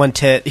ball and one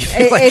tit? You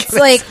feel it's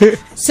like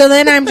so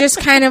then I'm just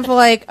kind of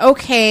like,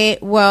 okay,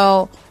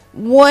 well,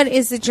 what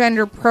is the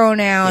gender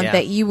pronoun Yeah.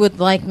 that you would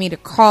like me to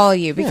call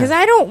you? Because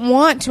I don't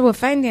want to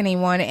offend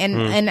anyone,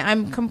 and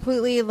I'm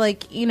completely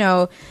like,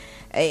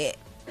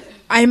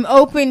 I'm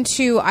open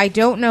to, I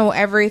don't know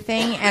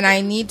everything, and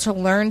I need to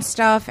learn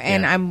stuff,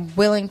 and Yeah. I'm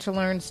willing to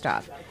learn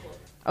stuff.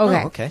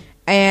 Okay. Oh, okay.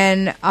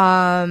 And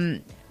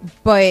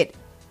but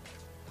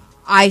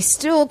I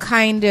still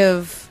kind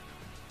of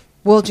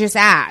will just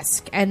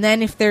ask, and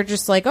then if they're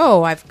just like,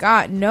 "Oh, I've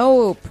got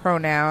no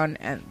pronoun,"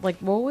 and like,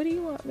 "Well, what do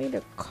you want me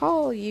to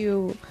call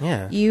you?"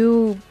 Yeah.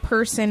 You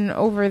person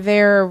over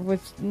there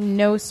with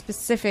no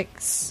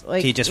specifics.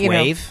 Like, Do you just know.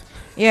 wave?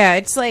 Yeah,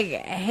 it's like,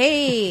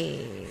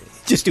 "Hey,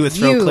 Just do a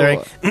throat you," clearing.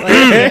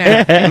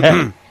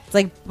 like, it's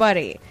like,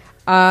 buddy.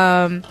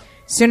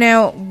 So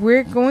now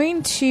we're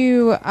going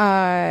to.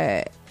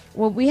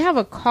 Well, we have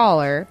a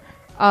caller.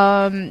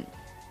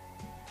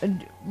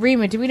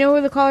 Rima, do we know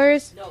who the caller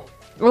is? No.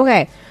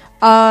 Okay.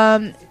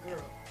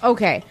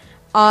 Okay.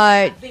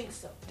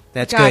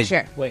 That's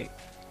Gotcha. good. Wait.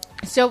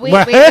 So wait.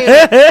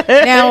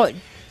 Now,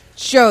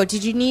 Joe,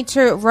 did you need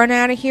to run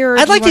out of here? Or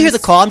I'd do you like to wanna hear the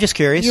call. I'm just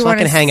curious. You So I want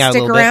can to hang out a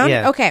stick little around? bit.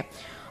 Yeah. Okay.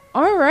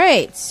 All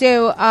right.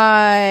 So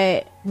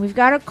we've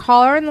got a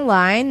caller on the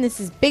line. This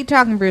is Big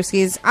Talking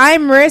Brewskis.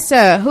 I'm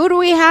Marissa. Who do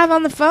we have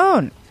on the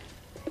phone?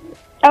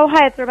 Oh,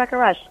 hi, it's Rebecca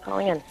Rush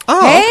calling in.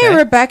 Oh, Hey, okay.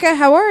 Rebecca.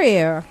 How are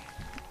you?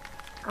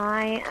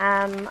 I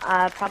am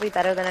probably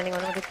better than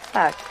anyone would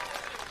expect.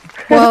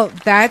 Well,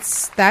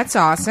 that's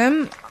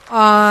awesome.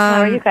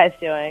 How are you guys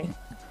doing?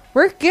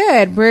 We're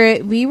good.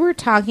 We were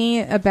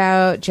talking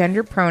about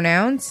gender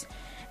pronouns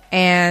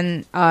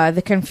and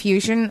the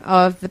confusion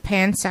of the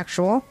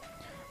pansexual.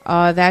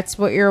 That's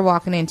what you're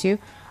walking into.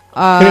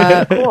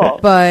 Cool.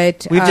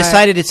 But We've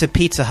decided it's a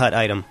Pizza Hut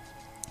item.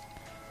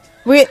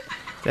 we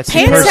That's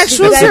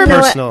pansexuals that's are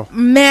personal.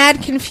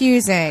 mad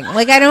confusing.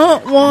 Like I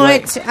don't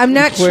want. I'm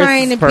not Where's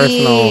trying to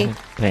personal be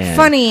pan?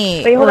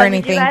 funny Wait, hold or on.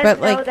 anything, Did you guys but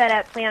know like, that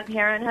at Planned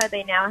Parenthood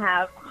they now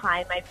have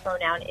 "Hi, my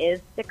pronoun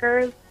is"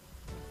 stickers? So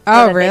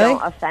oh that really? They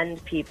don't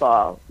offend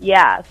people.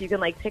 Yeah, so you can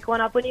like pick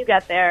one up when you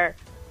get there,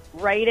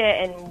 write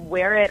it, and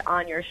wear it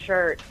on your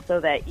shirt so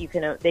that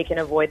they can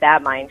avoid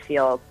that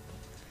minefield.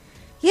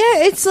 Yeah,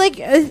 it's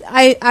like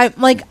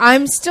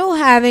I'm still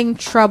having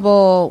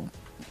trouble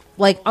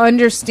like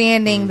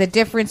understanding the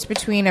difference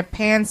between a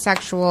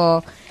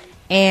pansexual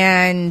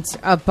and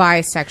a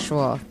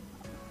bisexual.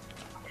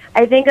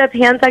 I think a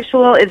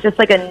pansexual is just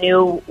like a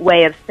new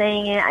way of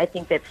saying it. I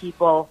think that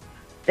people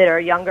that are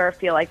younger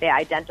feel like they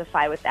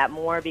identify with that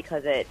more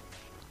because it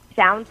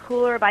sounds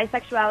cooler.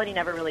 Bisexuality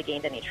never really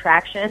gained any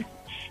traction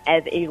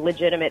as a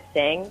legitimate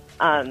thing.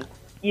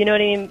 You know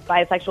what I mean?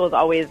 Bisexual is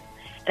always,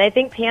 and I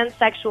think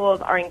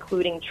pansexuals are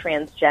including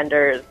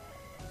transgenders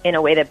in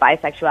a way that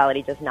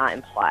bisexuality does not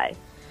imply.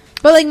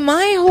 But like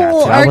my whole That's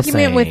what I was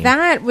argument with saying.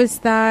 that was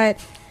that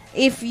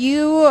if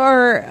you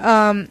are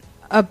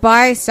a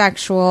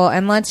bisexual,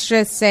 and let's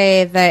just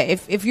say that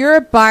if you're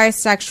a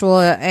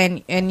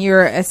bisexual and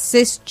you're a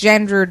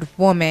cisgendered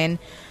woman,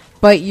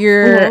 but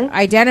you're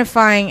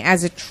identifying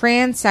as a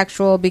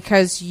transsexual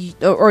because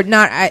or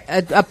not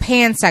a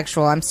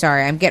pansexual. I'm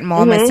sorry, I'm getting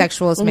all my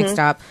sexuals mixed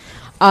up.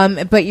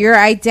 But you're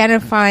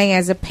identifying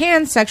as a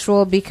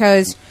pansexual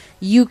because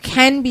you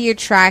can be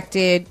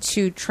attracted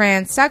to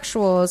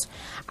transsexuals.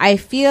 I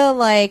feel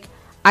like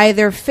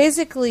either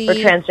physically Or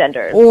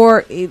transgenders.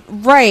 or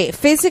right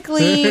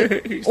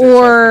physically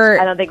or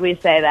I don't think we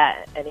say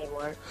that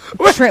anymore.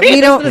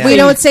 we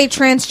don't say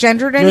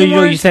transgendered No,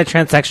 anymore. you said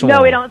transsexual.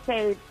 No, we don't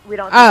say Oh.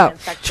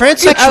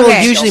 transsexual. Transsexual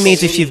Okay. usually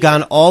means if you've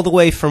gone all the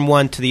way from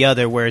one to the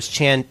other, whereas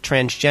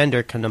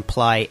transgender can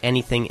imply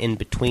anything in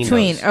between.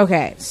 those.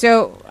 Okay,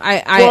 so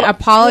I Well,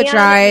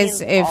 apologize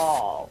pan means if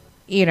all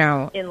you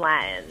know. in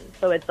Latin.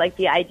 So it's like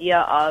the idea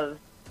of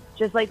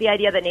just like the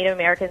idea that Native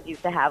Americans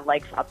used to have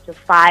like up to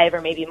 5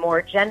 or maybe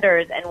more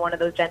genders, and one of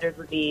those genders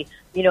would be,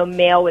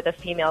 male with a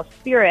female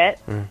spirit.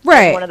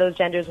 Right. One of those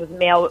genders was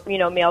male,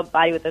 male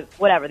body with the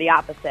whatever, the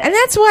opposite. And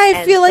that's why I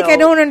And feel like I so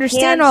don't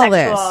understand all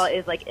this. pansexual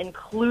is like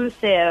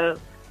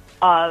inclusive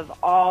of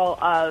all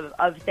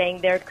of saying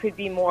there could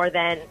be more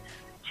than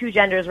 2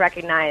 genders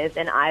recognized,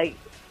 and I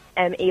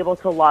am able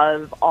to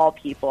love all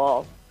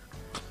people.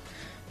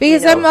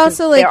 Because you know, I'm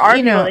also like, there are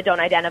you people know, that don't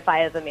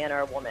identify as a man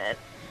or a woman.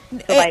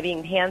 So by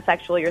being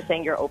pansexual, you're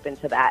saying you're open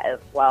to that as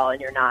well,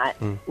 and you're not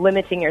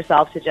limiting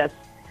yourself to just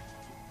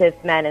cis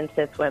men and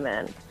cis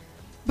women.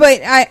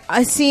 but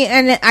I see,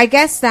 and I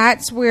guess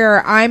that's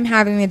where I'm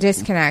having the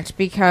disconnect,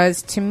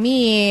 because to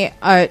me,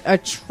 a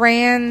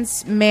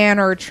trans man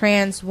or a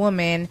trans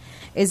woman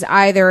is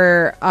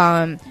either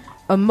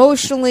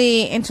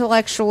emotionally,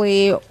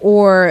 intellectually,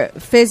 or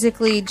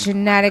physically,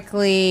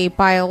 genetically,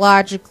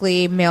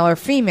 biologically male or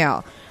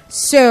female.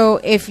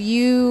 So if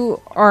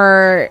you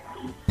are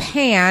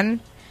pan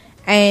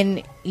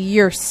and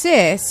you're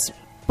cis,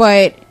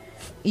 but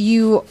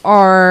you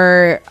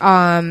are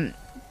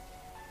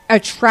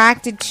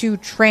attracted to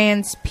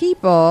trans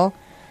people,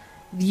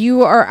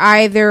 you are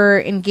either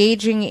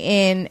engaging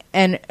in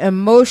an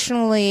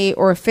emotionally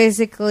or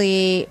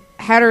physically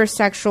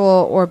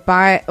heterosexual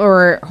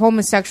or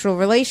homosexual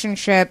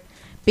relationship,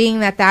 being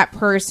that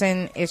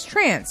person is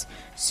trans.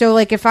 So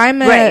like if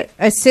I'm a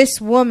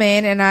cis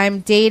woman and I'm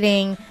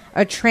dating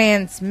a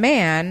trans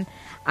man,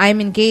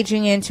 I'm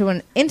engaging into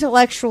an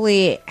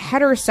intellectually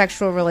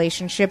heterosexual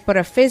relationship, but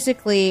a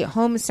physically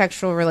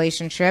homosexual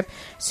relationship.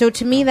 So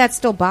to me, that's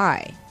still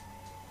bi.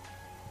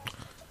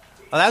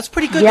 Oh, that was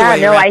pretty good. Yeah,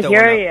 the way no, you I wrapped that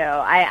hear one up. you.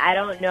 I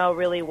don't know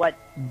really what.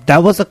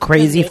 That was a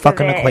crazy Make of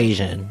fucking it.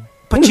 equation.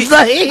 But you,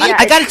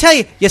 I got to tell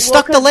you, you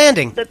stuck the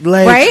landing.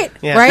 Like, Right?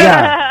 Yeah. Right?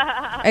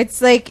 Yeah.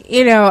 It's like,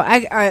 you know,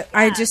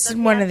 I just the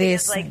one man of thing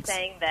these is like things.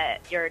 saying that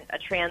you're a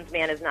trans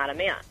man is not a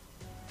man,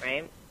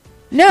 right?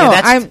 No, Yeah,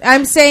 that's-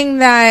 I'm saying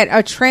that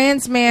a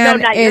trans man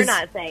No, is you're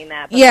not saying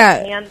that. But Yeah.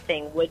 the pan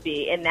thing would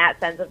be in that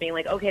sense of being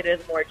like, okay,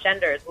 there's more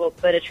genders. Well,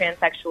 but a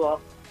transsexual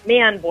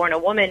man born a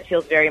woman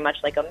feels very much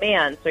like a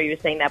man. So you're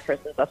saying that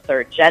person's a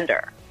third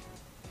gender.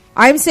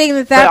 I'm saying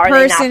that But are they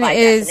not person by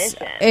is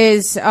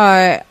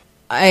definition?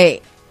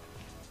 a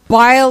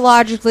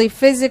biologically,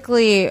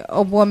 physically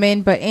a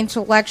woman, but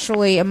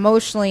intellectually,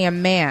 emotionally a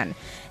man.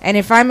 And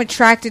if I'm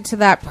attracted to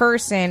that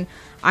person,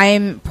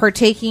 I'm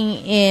partaking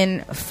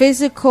in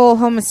physical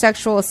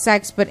homosexual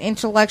sex, but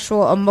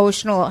intellectual,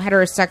 emotional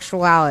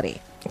heterosexuality.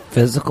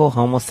 Physical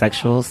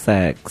homosexual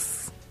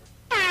sex.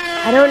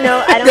 I don't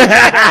know. I don't know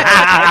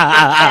that.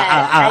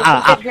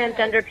 I think that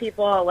transgender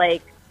people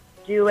like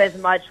do as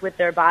much with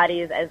their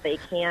bodies as they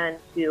can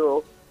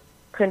to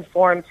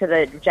conform to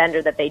the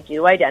gender that they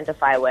do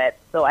identify with.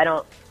 So I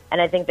don't,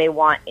 and I think they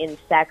want in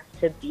sex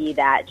to be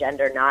that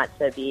gender, not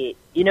to be.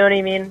 You know what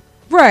I mean?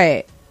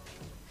 Right.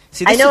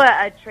 See, I this know is-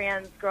 a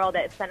trans girl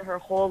that spent her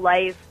whole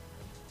life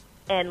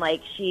and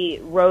like she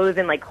rose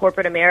in like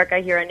corporate America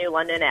here in New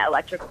London at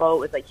Electric Boat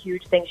was like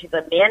huge thing. She's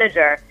a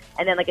manager,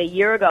 and then like a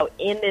year ago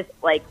in this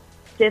like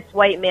cis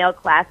white male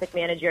classic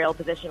managerial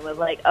position was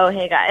like, oh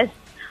hey guys,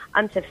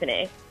 I'm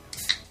Tiffany,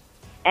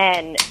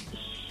 and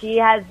she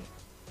has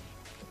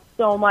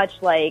so much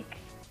like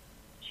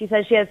she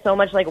says she has so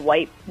much like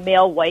white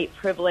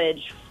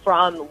privilege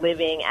from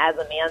living as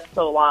a man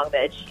so long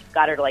that she's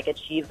got her to like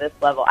achieve this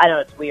level. I don't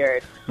know, it's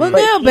weird. Well, But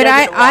no, she but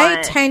doesn't I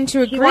want- tend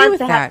to she agree wants with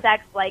to that. have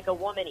sex like a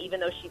woman,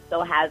 even though she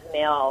still has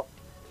male.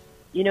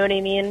 You know what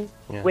I mean?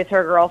 Yeah. With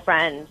her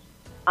girlfriend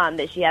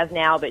that she has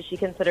now, but she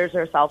considers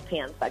herself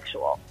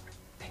pansexual.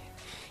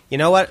 You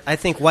know what? I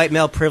think white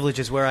male privilege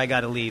is where I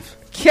got to leave.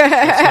 It's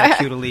my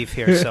cue to leave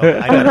here. So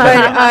I But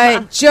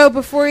got Joe,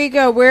 before you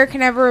go, where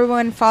can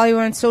everyone follow you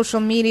on social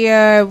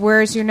media?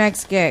 Where's your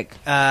next gig?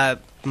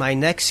 my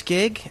next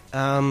gig.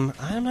 I'm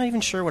not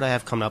even sure what I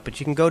have coming up, but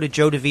you can go to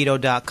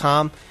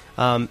joedevito.com.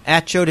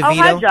 At Joe DeVito. Oh,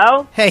 hi,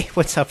 Joe. Hey,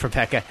 what's up,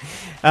 Rebecca?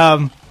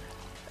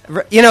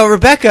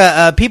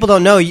 Rebecca, people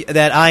don't know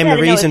that I'm Yeah,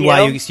 the I know reason it's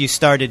why you. you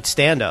started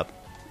stand-up.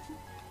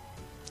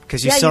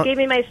 Because Yeah, saw. you gave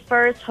me my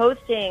first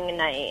hosting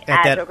night At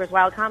at that- Joker's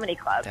Wild Comedy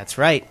Club. That's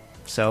right.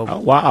 So Oh,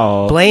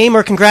 wow. blame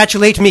or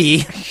congratulate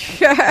me,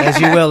 as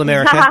you will,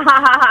 America.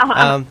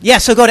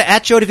 So go to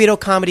at Joe DeVito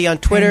Comedy on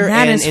Twitter And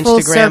that and is Instagram.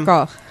 full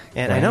circle.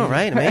 And I know,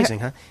 right? Amazing,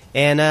 huh?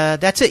 And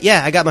that's it.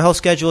 Yeah, I got my whole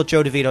schedule at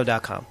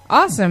joedevito.com.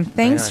 Awesome.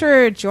 Thanks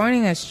for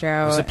joining us,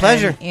 Joe. It was a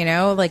pleasure.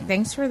 And,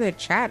 thanks for the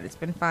chat. It's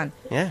been fun.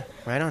 Yeah,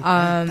 right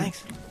on.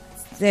 Thanks.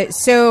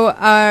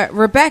 So,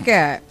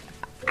 Rebecca,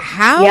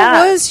 how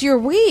Yeah. was your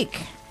week?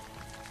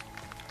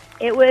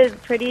 It was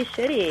pretty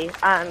shitty.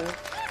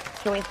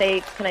 Can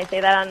I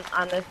say that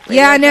on this?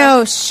 Yeah, radio show?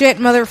 no, shit,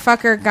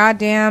 motherfucker,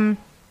 goddamn.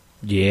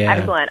 Yeah.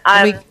 Excellent.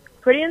 We-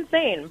 Pretty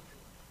insane.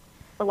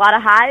 A lot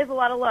of highs, a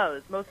lot of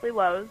lows. Mostly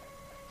lows.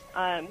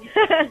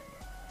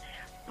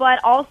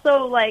 But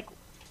also, like,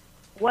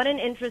 what an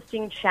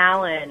interesting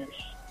challenge.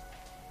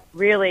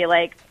 Really,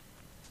 like,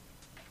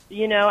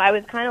 I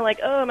was kind of like,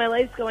 oh, my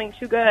life's going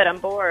too good. I'm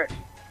bored.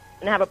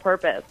 And have a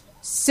purpose.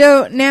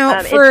 So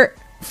now,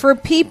 for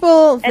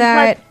people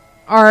that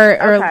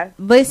are Okay.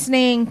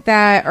 listening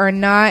that are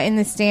not in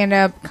the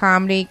stand-up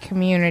comedy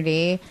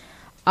community,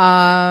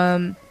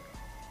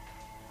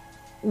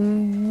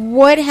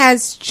 what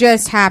has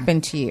just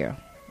happened to you?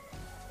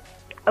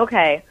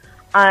 Okay.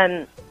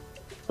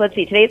 Let's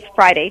see. Today's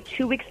Friday.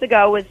 2 weeks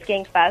ago was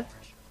Skankfest.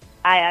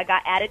 I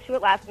got added to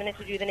it last minute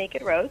to do the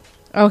Naked Roast.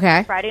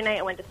 Okay. Friday night,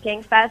 I went to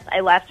Skankfest. I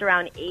left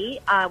around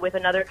 8 with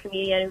another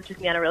comedian who took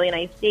me on a really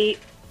nice date.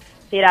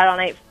 Stayed out all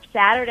night.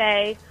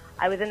 Saturday,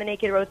 I was in the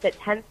Naked Roast at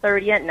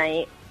 10:30 at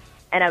night,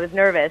 and I was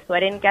nervous, so I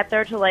didn't get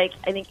there till like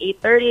I think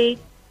 8:30.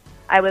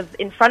 I was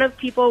in front of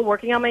people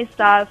working on my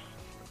stuff.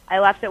 I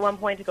left at one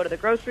point to go to the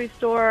grocery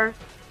store.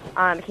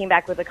 Came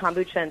back with a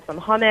kombucha and some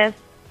hummus.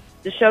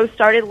 The show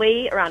started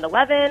late, around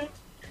 11.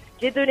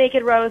 Did the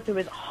Naked Roast. It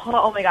was,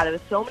 oh my God, there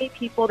was so many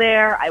people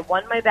there. I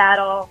won my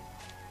battle.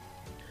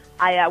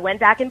 I went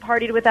back and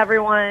partied with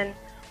everyone.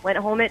 Went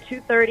home at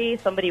 2:30.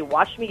 Somebody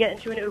watched me get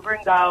into an Uber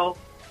and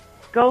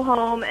go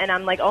home, and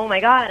I'm like, oh my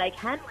God, I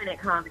can win at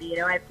comedy. You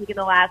know, I've taken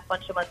the last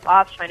bunch of months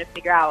off trying to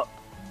figure out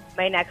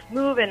my next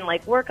move and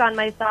like work on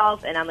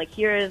myself. And I'm like,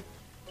 here's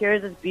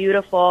this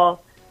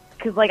beautiful,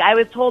 because like I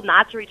was told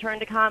not to return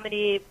to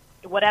comedy,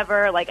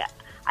 whatever. Like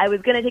I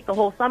was gonna take the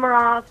whole summer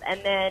off,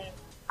 and then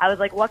I was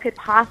like, what could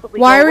possibly?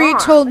 Why go were you wrong,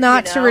 told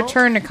not you to know?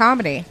 return to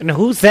comedy? And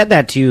who said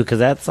that to you? Because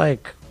that's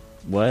like,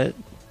 what?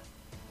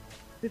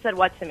 Who said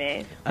what to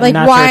me? Like,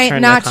 Not to why return to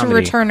not to comedy.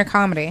 return to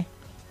comedy?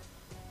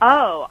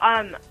 Oh,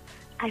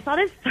 I saw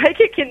this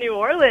psychic in New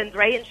Orleans,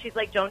 right? And she's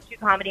like, don't do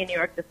comedy in New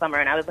York this summer.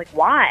 And I was like,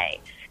 why?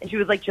 And she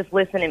was like, just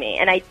listen to me.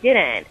 And I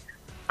didn't.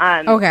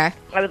 Okay.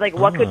 I was like,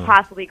 what could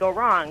possibly go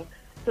wrong?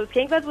 So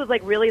Skankfest was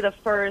like really the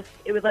first,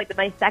 it was like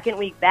my second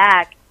week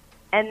back.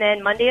 And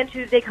then Monday and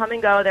Tuesday come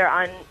and go.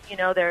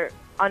 They're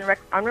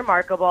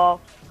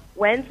unremarkable.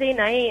 Wednesday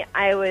night,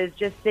 I was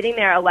just sitting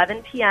there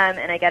 11 p.m.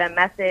 and I get a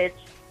message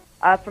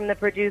from the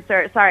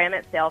producer. Sorry, I'm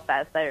at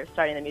Sailfest. They're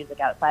starting the music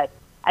outside.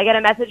 I get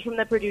a message from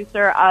the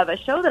producer of a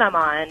show that I'm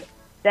on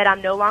that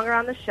I'm no longer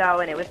on the show,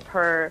 and it was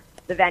per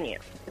the venue.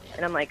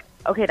 And I'm like,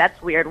 okay,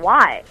 that's weird.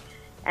 Why?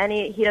 And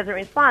he doesn't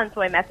respond,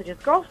 so I message his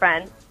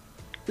girlfriend,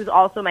 who's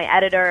also my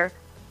editor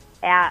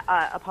at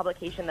a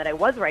publication that I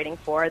was writing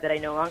for that I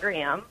no longer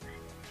am.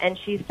 And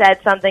she said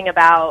something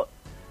about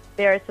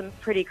there are some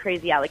pretty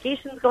crazy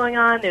allegations going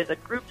on. There's a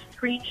group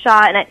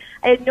screenshot, and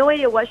I had no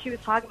idea what she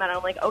was talking about. And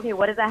I'm like, okay,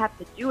 what does that have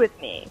to do with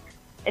me?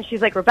 And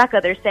she's like, Rebecca,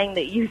 they're saying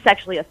that you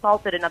sexually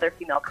assaulted another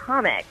female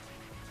comic.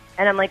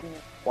 And I'm like,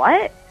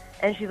 what?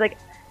 And she's like,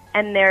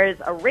 and there's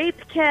a rape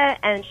kit,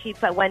 and she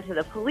went to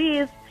the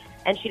police,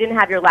 and she didn't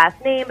have your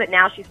last name, but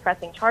now she's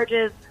pressing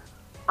charges.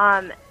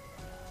 And,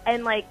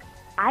 like,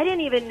 I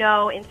didn't even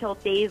know until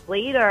days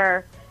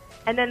later.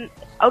 And then,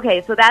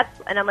 okay, so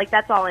and I'm like,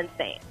 that's all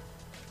insane.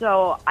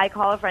 So I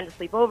call a friend to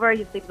sleep over.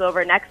 He sleeps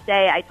over. Next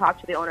day, I talk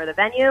to the owner of the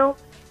venue.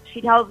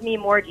 She tells me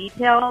more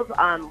details,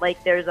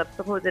 like there's a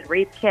supposed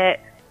rape kit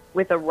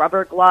with a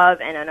rubber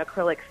glove and an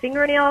acrylic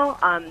fingernail,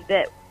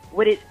 that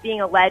it's being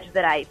alleged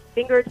that I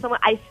fingered someone.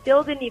 I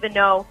still didn't even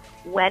know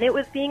when it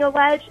was being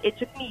alleged. It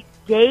took me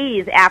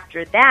days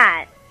after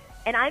that,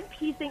 and I'm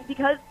piecing,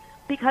 because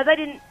I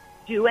didn't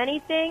do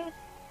anything,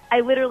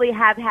 I literally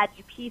have had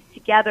to piece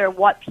together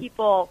what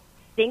people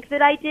think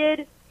that I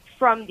did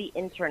from the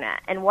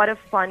internet, and what a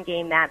fun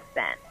game that's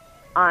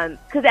been.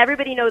 Because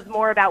everybody knows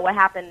more about what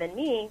happened than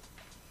me,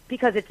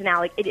 because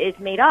it's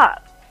made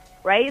up.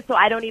 Right? So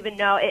I don't even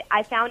know.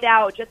 I found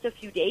out just a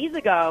few days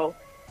ago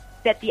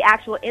that the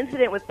actual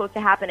incident was supposed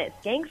to happen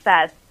at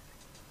Skankfest.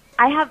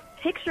 I have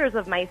pictures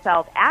of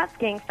myself at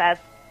Skankfest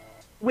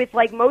with,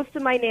 like, most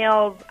of my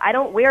nails. I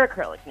don't wear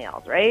acrylic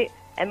nails, right?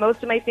 And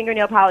most of my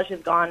fingernail polish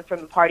is gone from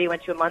a party I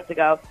went to a month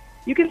ago.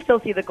 You can still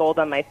see the gold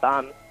on my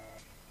thumb.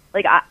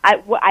 Like,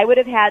 I would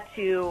have had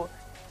to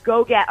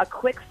go get a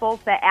quick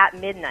full set at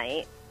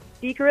midnight,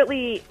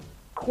 secretly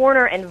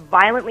corner and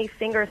violently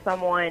finger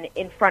someone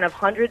in front of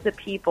hundreds of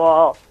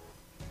people,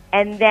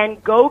 and then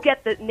go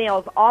get the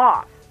nails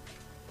off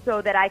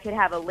so that I could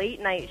have a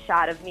late night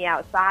shot of me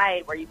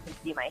outside where you can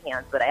see my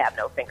hands, but I have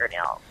no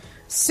fingernails.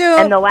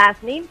 And the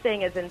last name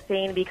thing is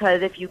insane,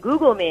 because if you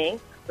Google me,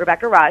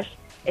 Rebecca Rush,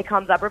 it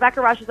comes up.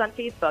 Rebecca Rush is on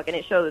Facebook, and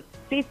it shows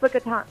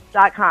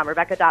facebook.com,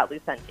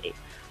 Rebecca.Lucenti.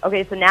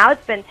 Okay, so now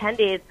it's been 10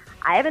 days.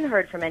 I haven't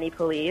heard from any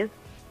police,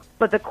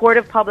 but the court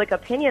of public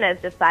opinion has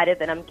decided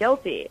that I'm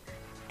guilty.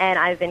 And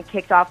I've been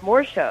kicked off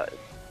more shows.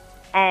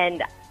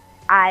 And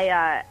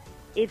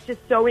it's just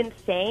so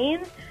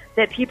insane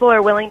that people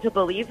are willing to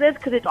believe this,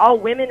 because it's all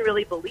women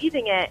really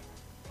believing it.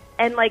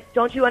 And, like,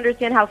 don't you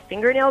understand how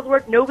fingernails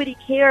work? Nobody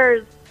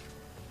cares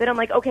that I'm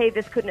like, okay,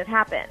 this couldn't have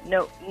happened.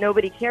 No,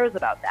 nobody cares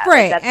about that.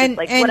 Right. Like, that's and, just,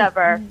 like, and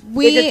whatever.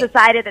 They just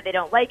decided that they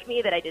don't like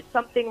me, that I did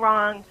something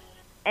wrong.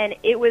 And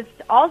it was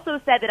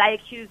also said that I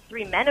accused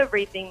 3 men of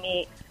raping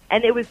me,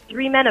 and it was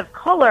 3 men of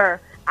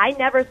color. I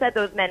never said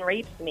those men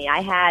raped me.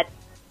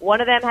 One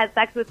of them had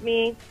sex with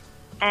me,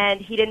 and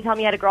he didn't tell me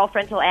he had a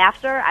girlfriend till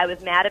after. I was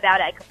mad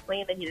about it. I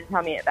complained that he didn't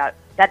tell me about it.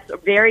 That's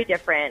very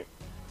different.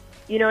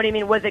 You know what I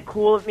mean? Was it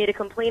cool of me to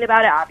complain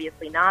about it?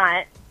 Obviously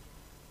not.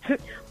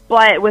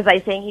 But was I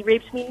saying he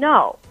raped me?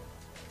 No.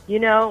 You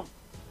know,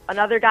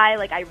 another guy,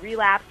 like, I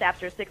relapsed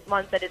after 6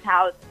 months at his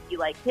house. He,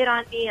 like, hit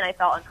on me, and I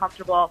felt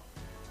uncomfortable.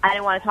 I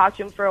didn't want to talk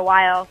to him for a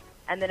while,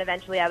 and then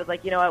eventually I was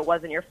like, you know what, it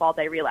wasn't your fault,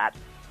 I relapsed.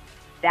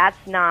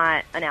 That's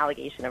not an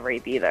allegation of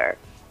rape either.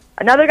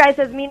 Another guy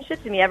says mean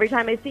shit to me every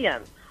time I see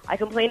him. I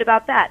complained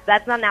about that.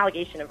 That's not an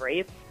allegation of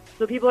rape.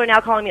 So people are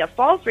now calling me a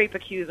false rape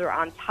accuser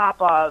on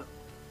top of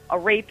a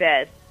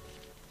rapist.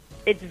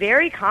 It's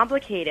very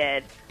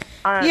complicated.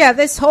 Yeah,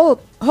 this whole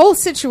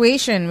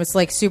situation was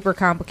like super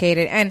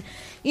complicated, and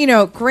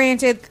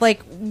granted,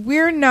 like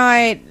we're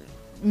not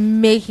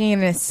making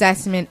an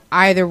assessment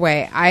either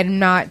way. I'm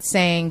not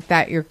saying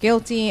that you're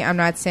guilty. I'm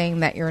not saying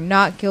that you're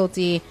not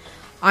guilty.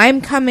 I'm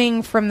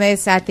coming from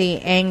this at the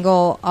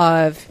angle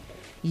of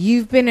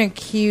you've been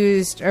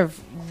accused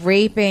of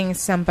raping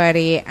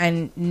somebody,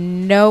 and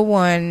no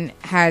one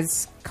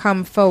has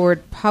come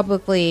forward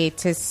publicly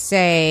to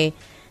say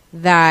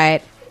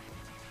that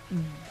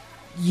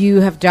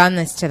you have done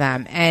this to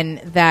them, and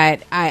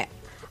that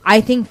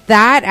I think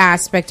that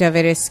aspect of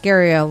it is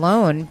scary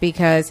alone,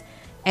 because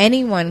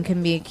anyone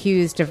can be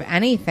accused of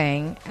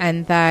anything,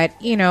 and that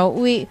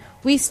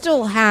we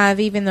still have,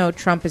 even though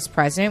Trump is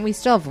president, we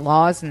still have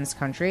laws in this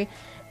country,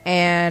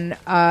 and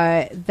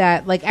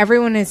that like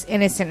everyone is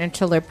innocent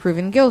until they're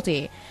proven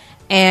guilty,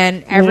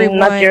 and everyone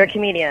unless you're a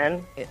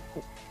comedian.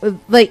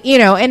 Like,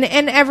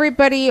 and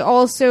everybody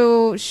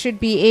also should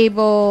be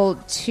able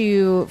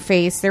to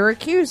face their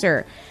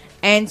accuser.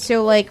 And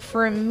so, like,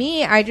 for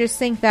me, I just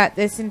think that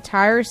this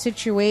entire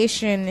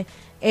situation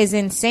is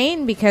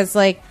insane, because,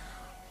 like,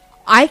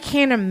 I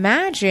can't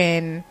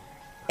imagine,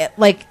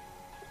 like,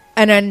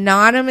 an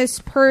anonymous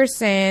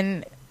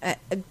person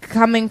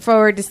coming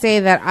forward to say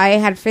that I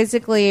had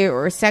physically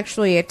or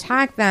sexually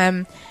attacked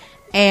them,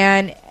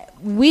 and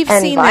we've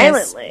seen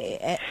violently,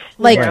 this.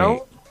 Like,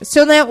 right.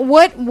 So that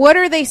what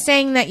are they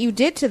saying that you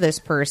did to this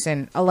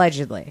person,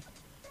 allegedly?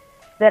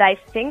 That I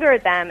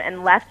fingered them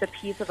and left a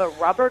piece of a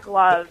rubber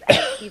glove and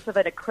a piece of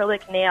an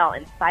acrylic nail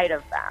inside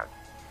of them.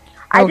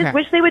 I just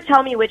wish they would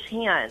tell me which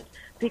hand,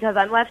 because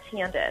I'm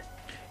left-handed.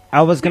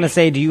 I was going to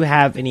say, do you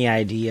have any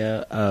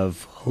idea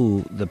of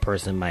who the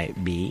person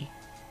might be?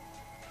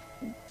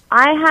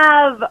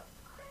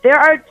 There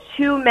are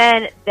two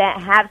men that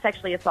have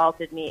sexually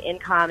assaulted me in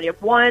comedy.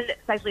 One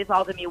sexually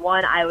assaulted me.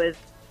 One, I was,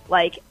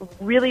 like,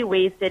 really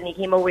wasted, and he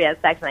came over, we had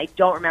sex, and I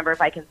don't remember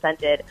if I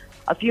consented.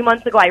 A few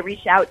months ago, I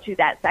reached out to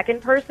that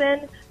second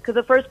person, because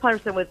the first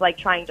person was, like,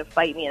 trying to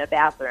fight me in a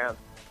bathroom.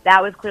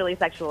 That was clearly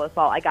sexual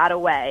assault. I got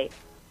away.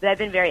 But I've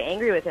been very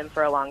angry with him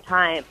for a long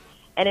time.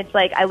 And it's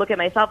like, I look at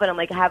myself, and I'm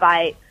like, have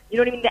I, you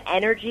know what I mean? The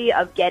energy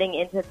of getting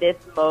into this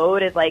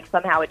mode is, like,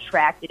 somehow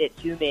attracted it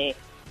to me.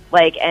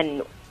 Like,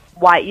 and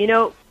why,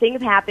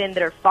 things happen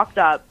that are fucked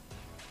up,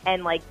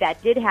 and, like,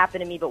 that did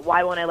happen to me, but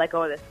why won't I let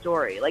go of the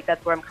story? Like,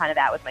 that's where I'm kind of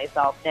at with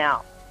myself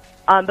now.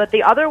 But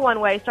the other one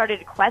where I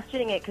started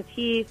questioning it, because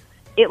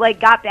it,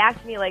 like, got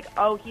back to me, like,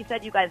 oh, he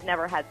said you guys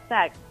never had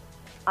sex.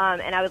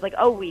 And I was like,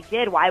 oh, we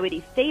did. Why would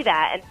he say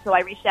that? And so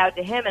I reached out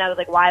to him, and I was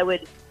like,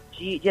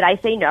 did I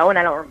say no and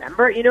I don't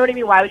remember? You know what I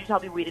mean? Why would you tell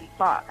me we didn't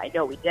fuck? I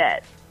know we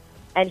did.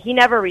 And he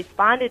never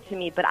responded to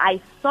me, but I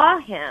saw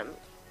him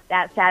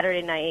that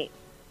Saturday night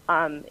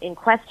in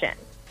question,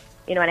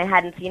 and I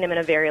hadn't seen him in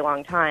a very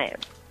long time.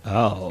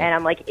 Oh. And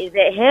I'm like, is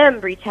it him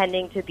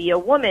pretending to be a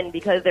woman?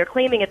 Because they're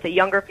claiming it's a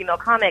younger female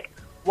comic.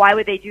 Why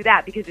would they do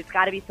that? Because it's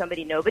got to be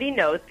somebody nobody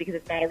knows, because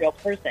it's not a real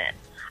person.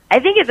 I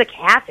think it's a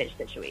catfish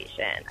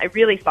situation. I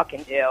really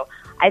fucking do.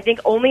 I think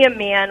only a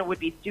man would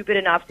be stupid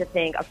enough to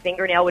think a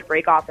fingernail would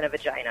break off in a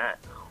vagina.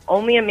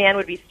 Only a man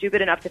would be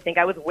stupid enough to think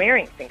I was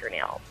wearing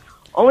fingernails.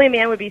 Only a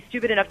man would be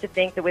stupid enough to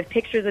think that with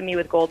pictures of me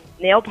with gold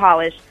nail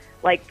polish,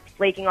 like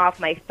flaking off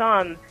my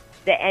thumb,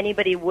 that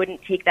anybody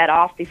wouldn't take that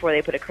off before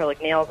they put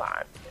acrylic nails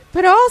on.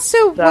 But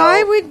also,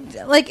 why would,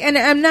 like, and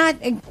I'm not,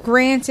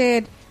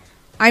 granted,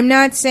 I'm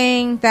not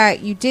saying that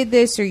you did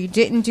this or you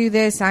didn't do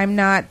this. I'm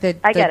not the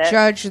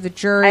judge or the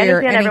jury or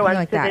anything everyone's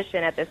like that.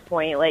 position at this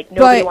point. Like,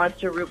 nobody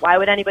wants to root. Why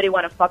would anybody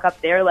want to fuck up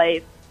their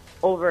life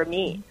over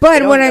me?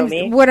 But what I'm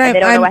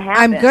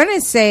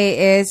gonna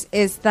say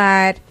is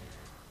that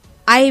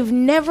I've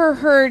never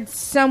heard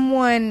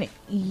someone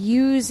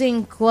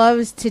using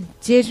gloves to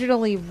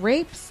digitally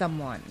rape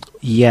someone.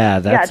 Yeah,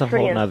 that's a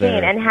pretty whole nother.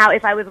 insane. And how,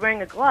 if I was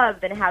wearing a glove,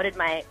 then how did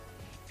my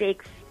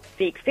fake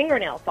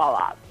fingernail fall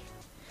off?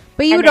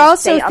 But you would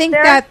also think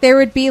that there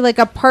would be like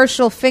a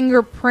partial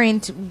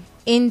fingerprint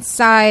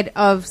inside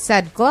of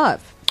said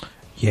glove.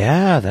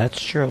 Yeah,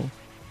 that's true.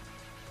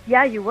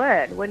 Yeah, you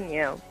would, wouldn't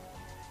you?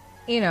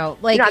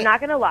 Like... I'm not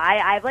going to lie.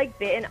 I've, like,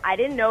 I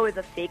didn't know it was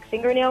a fake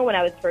fingernail when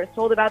I was first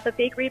told about the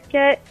fake rape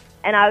kit.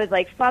 And I was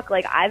like, fuck,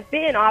 like, I've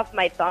bitten off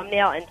my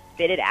thumbnail and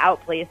spit it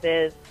out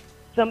places.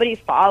 Somebody's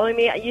following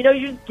me. You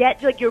just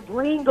get, like, your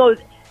brain goes...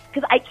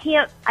 Because I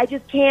can't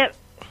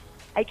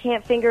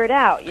figure it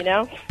out,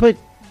 But...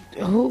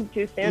 Who,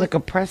 too soon? like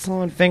a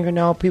press-on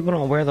fingernail? People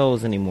don't wear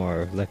those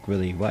anymore. Like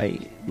really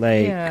white.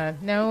 Like yeah,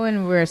 no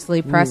one wears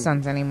sleeve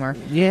press-ons anymore.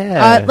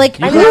 Yeah, like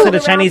you go to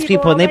the Chinese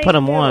people and they put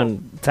them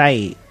on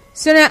tight.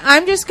 So now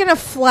I'm just gonna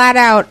flat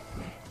out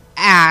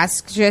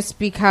ask, just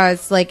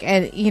because, like,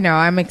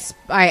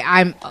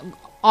 I'm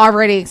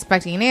already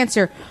expecting an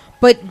answer.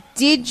 But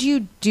did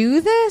you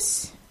do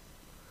this?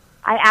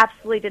 I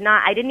absolutely did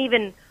not. I didn't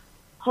even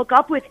hook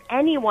up with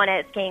anyone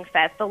at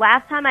Skankfest. The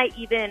last time I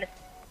even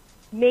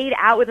made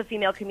out with a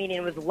female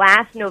comedian was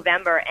last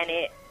November, and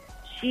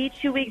she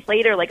 2 weeks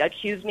later like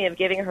accused me of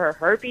giving her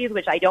herpes,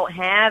 which I don't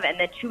have, and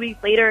then 2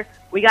 weeks later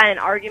we got in an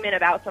argument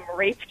about some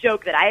rape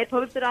joke that I had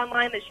posted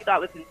online that she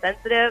thought was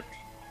insensitive,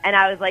 and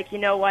I was like, you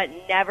know what,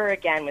 never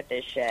again with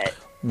this shit.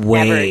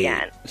 Wait, never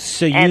again.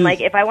 So you and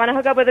like if I want to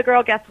hook up with a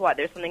girl, guess what?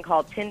 There's something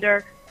called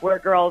Tinder where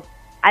girls,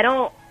 I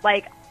don't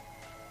like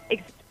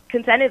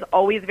consent is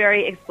always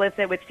very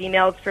explicit with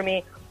females for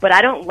me, but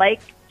I don't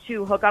like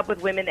to hook up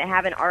with women that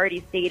haven't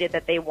already stated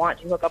that they want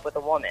to hook up with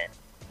a woman.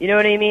 You know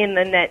what I mean?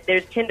 Then that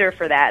there's Tinder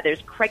for that.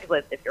 There's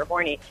Craigslist if you're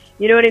horny.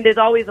 You know what I mean? There's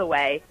always a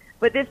way.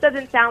 But this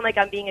doesn't sound like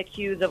I'm being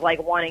accused of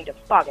like wanting to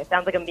fuck. It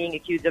sounds like I'm being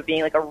accused of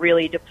being like a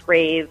really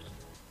depraved,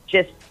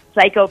 just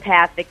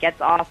psychopath that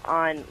gets off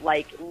on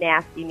like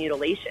nasty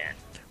mutilation.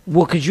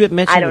 Well, because you had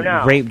I don't mentioned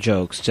know. rape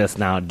jokes just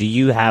now. Do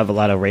you have a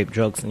lot of rape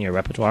jokes in your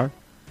repertoire?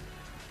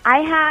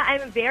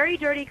 I'm a very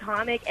dirty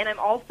comic, and I'm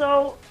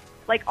also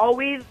like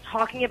always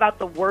talking about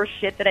the worst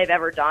shit that I've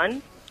ever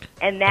done.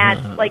 And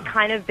that's like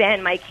kind of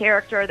been my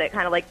character, that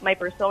kind of like my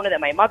persona that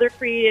my mother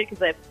created,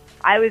 because if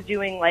I was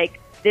doing like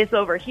this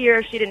over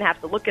here, she didn't have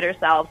to look at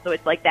herself. So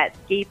it's like that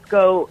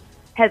scapegoat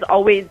has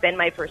always been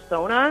my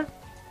persona.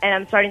 And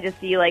I'm starting to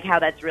see like how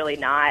that's really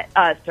not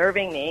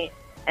serving me.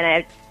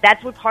 And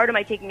that's what part of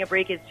my taking a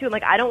break is too. I'm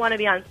like, I don't want to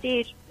be on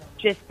stage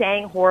just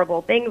saying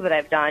horrible things that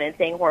I've done and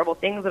saying horrible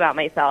things about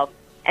myself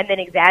and then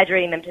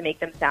exaggerating them to make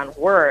them sound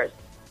worse.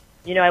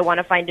 You know, I want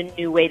to find a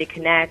new way to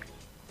connect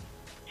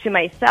to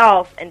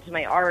myself and to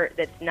my art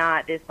that's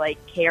not this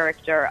like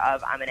character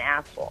of I'm an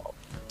asshole.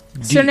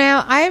 So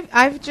now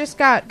I've just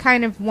got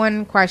kind of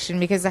one question,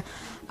 because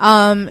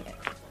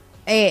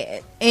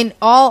in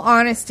all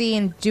honesty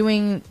and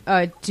doing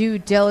due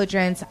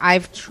diligence,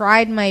 I've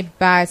tried my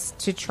best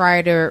to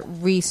try to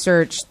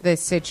research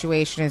this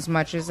situation as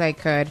much as I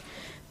could,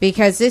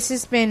 because this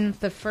has been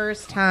the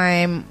first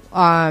time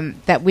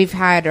that we've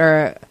had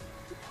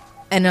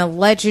an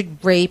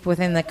alleged rape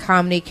within the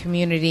comedy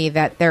community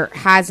that there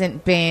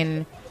hasn't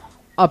been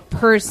a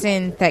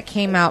person that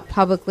came out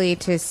publicly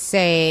to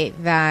say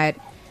that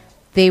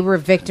they were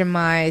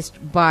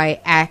victimized by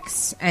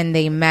X and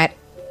they met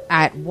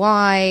at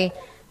Y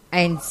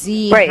and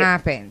Z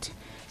happened.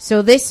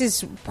 So this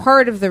is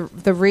part of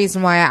the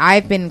reason why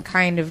I've been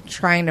kind of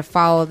trying to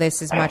follow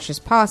this as much as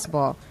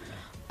possible.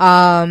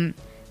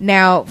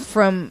 Now,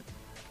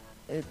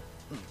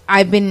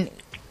 I've been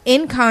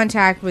in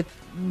contact with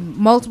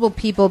multiple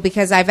people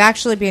because I've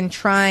actually been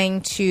trying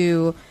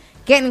to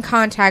get in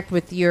contact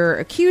with your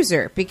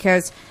accuser,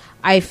 because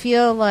I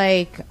feel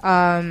like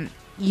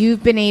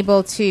you've been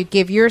able to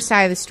give your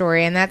side of the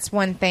story, and that's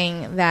one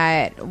thing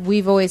that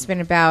we've always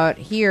been about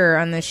here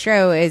on the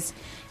show, is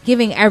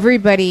giving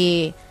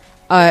everybody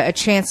a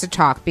chance to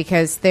talk,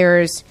 because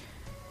there's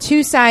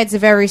two sides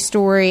of every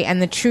story,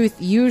 and the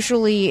truth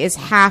usually is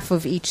half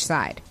of each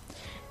side.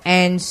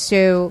 And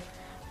so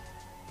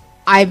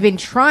I've been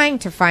trying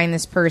to find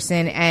this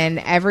person, and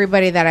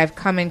everybody that I've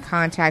come in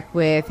contact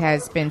with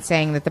has been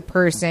saying that the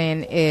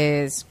person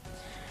is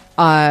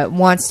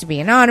wants to be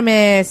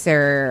anonymous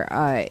or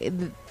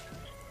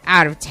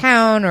out of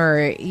town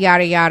or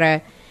yada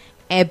yada.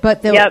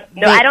 But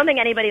I don't think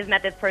anybody's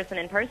met this person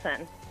in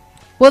person.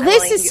 Well,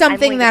 this is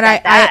something that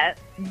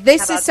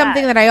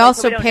I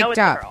also picked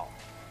up.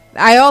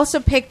 I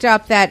also picked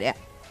up that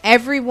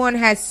everyone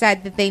has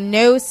said that they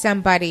know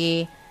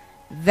somebody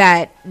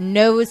that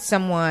knows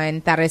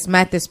someone that has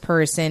met this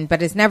person,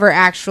 but has never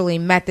actually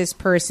met this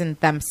person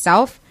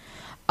themselves.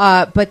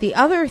 But the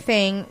other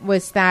thing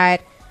was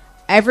that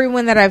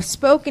everyone that I've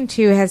spoken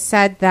to has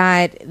said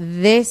that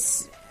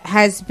this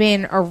has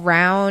been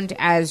around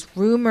as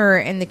rumor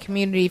in the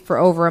community for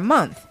over a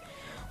month,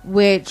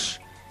 which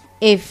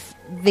if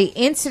the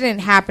incident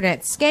happened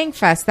at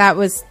Skankfest, that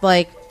was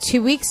like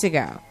 2 weeks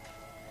ago.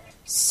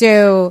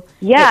 So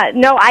I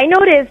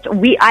noticed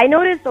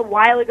a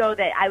while ago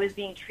that I was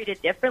being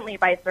treated differently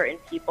by certain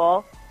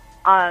people,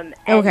 and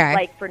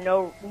like for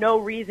no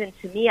reason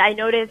to me. I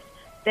noticed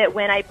that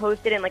when I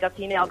posted in like a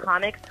female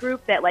comics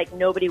group that like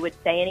nobody would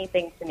say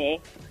anything to me.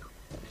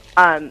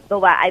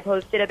 I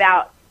posted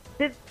about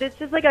this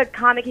is like a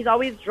comic. He's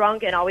always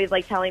drunk and always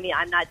like telling me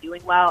I'm not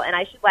doing well, and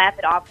I should laugh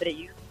it off, but it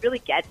really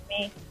gets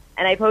me.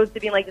 And I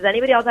posted being like, does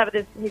anybody else have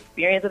this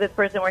experience with this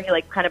person where he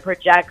like kind of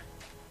projects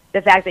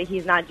the fact that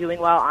he's not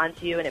doing well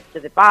onto you, and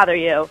does it bother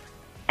you?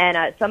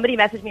 And somebody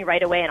messaged me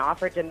right away and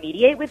offered to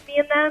mediate with me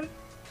and them.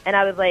 And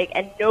I was like,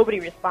 and nobody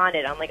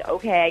responded. I'm like,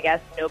 okay, I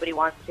guess nobody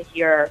wants to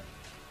hear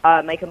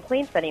my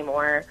complaints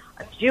anymore.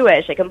 I'm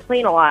Jewish. I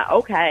complain a lot.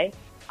 Okay,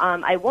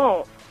 I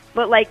won't.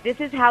 But like,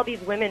 this is how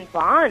these women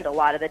bond a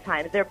lot of the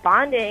times. They're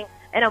bonding,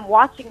 and I'm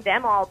watching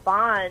them all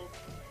bond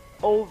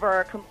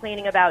over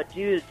complaining about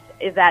Jews.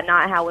 Is that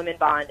not how women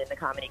bond in the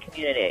comedy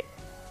community?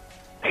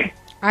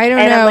 I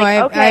don't know.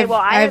 Like,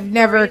 I've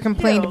never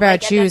complained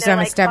about Jews. I'm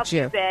a step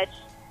Jew. Bitch,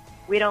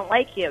 we don't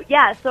like you.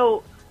 Yeah,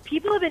 so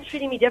people have been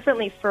treating me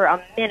differently for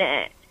a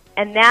minute,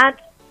 and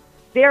that's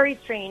very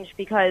strange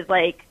because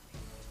like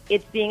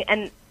it's being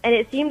and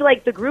it seemed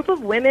like the group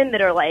of women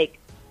that are like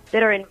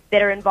that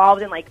are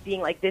involved in like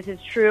being like this is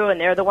true, and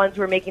they're the ones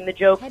who were making the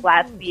jokes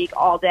last week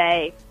all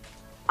day.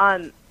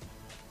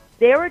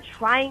 They were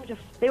trying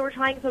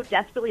so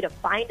desperately to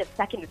find a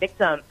second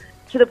victim,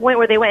 to the point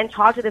where they went and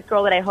talked to this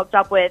girl that I hooked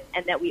up with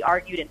and that we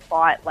argued and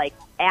fought like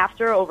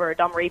after over a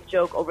dumb rape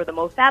joke over the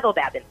Mo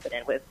Saddlebab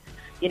incident with,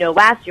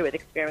 last year with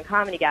Experiment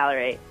Comedy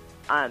Gallery.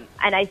 And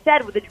I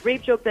said the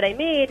rape joke that I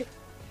made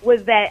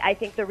was that I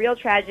think the real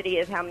tragedy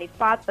is how many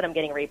spots that I'm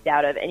getting raped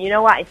out of. And you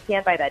know what? I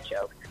stand by that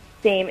joke.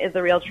 Same is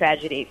the real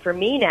tragedy for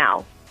me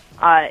now,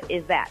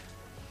 is that.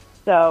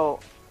 So,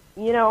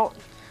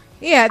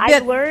 Yeah,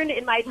 I've learned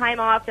in my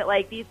time off that,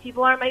 like, these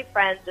people aren't my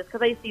friends just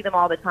because I see them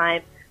all the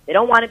time. They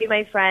don't want to be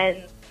my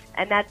friends,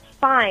 and that's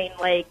fine.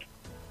 Like,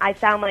 I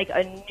found, like,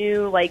 a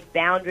new, like,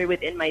 boundary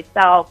within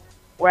myself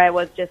where I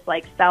was just,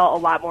 like, felt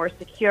a lot more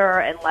secure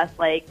and less,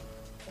 like,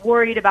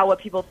 worried about what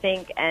people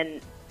think. And,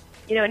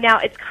 now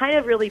it's kind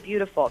of really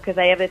beautiful because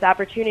I have this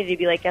opportunity to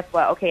be like, guess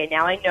what? Okay,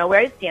 now I know where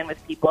I stand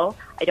with people.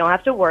 I don't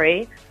have to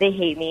worry. They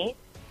hate me.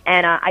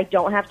 And I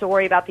don't have to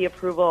worry about the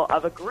approval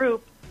of a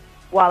group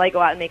while I go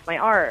out and make my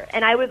art.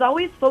 And I was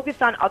always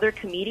focused on other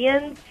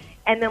comedians,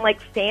 and then, like,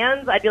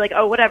 fans, I'd be like,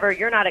 oh, whatever,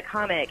 you're not a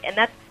comic. And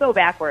that's so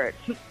backwards.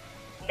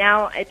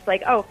 Now it's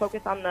like, oh,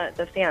 focus on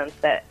the fans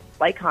that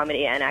like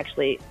comedy and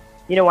actually,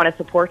 want to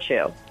support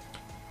you.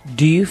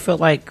 Do you feel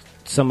like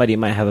somebody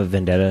might have a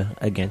vendetta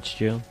against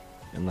you?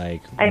 And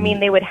I mean,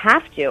 they would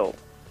have to.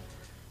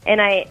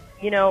 And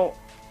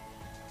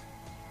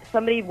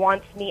somebody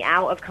wants me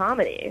out of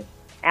comedy,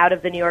 out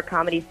of the New York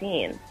comedy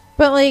scene.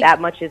 But, like,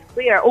 that much is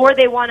clear. Or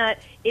they want to,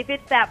 if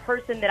it's that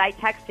person that I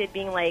texted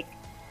being like,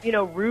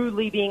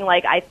 rudely being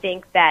like, I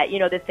think that,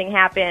 this thing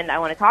happened, I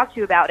want to talk to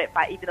you about it,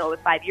 even though it was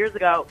 5 years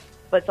ago,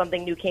 but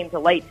something new came to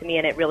light to me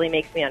and it really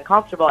makes me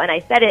uncomfortable. And I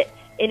said it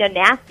in a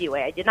nasty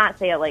way. I did not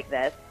say it like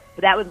this,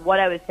 but that was what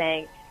I was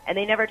saying. And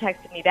they never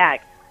texted me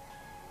back.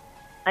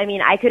 I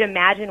mean, I could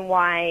imagine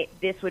why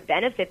this would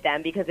benefit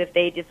them, because if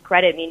they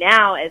discredit me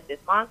now as this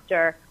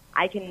monster,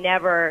 I can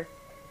never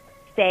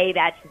say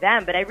that to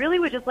them. But I really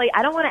would just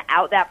I don't want to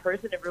out that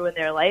person and ruin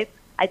their life.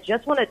 I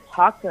just want to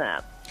talk to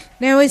them.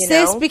 Now, is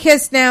this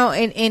because now,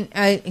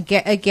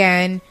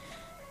 again,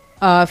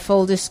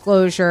 full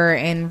disclosure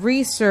and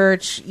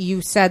research,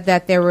 you said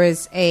that there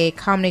was a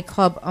comedy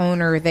club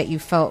owner that you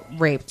felt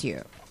raped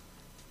you?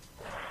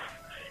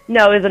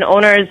 No, it was an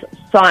owner's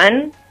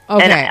son.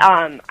 Okay.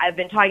 And I've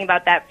been talking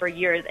about that for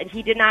years, and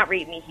he did not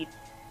rape me. He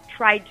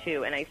tried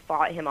to, and I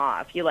fought him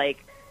off. He,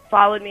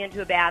 followed me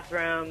into a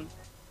bathroom.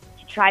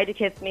 He tried to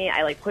kiss me.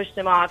 I, pushed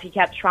him off. He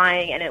kept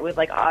trying, and it was,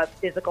 a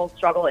physical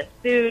struggle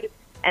ensued.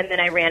 And then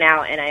I ran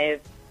out, and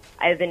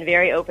I've been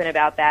very open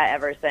about that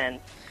ever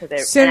since.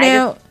 So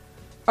now,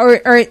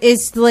 or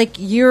is,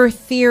 your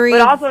theory...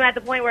 But also I'm at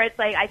the point where it's,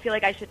 I feel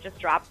like I should just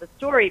drop the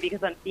story,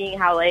 because I'm seeing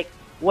how,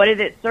 what does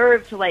it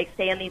serve to,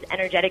 stay in these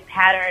energetic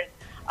patterns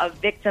of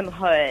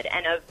victimhood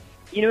and of,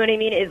 you know what I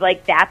mean? Is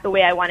that the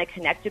way I want to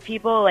connect to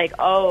people?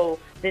 Oh,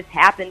 this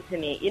happened to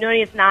me. You know what I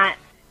mean? It's not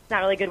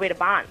really a good way to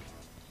bond.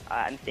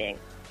 I'm seeing.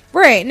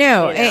 Right.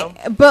 No.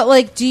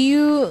 But do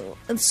you?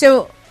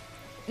 So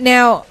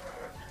now,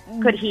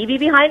 could he be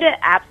behind it?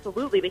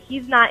 Absolutely. But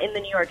he's not in the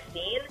New York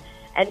scene,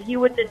 and he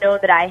wouldn't have known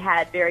that I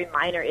had very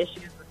minor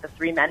issues with the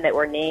three men that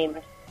were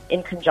named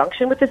in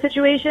conjunction with the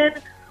situation.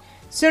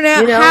 So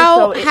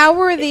now, how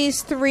were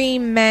these three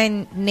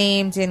men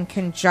named in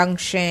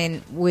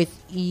conjunction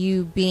with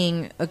you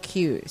being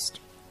accused?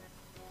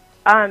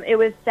 It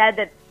was said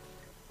that,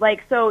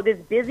 so this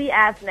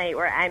busy-ass night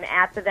where I'm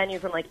at the venue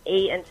from,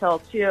 8 until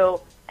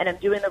 2, and I'm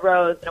doing the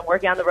roast, and I'm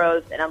working on the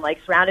roast, and I'm,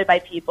 surrounded by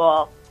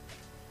people.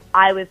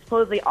 I was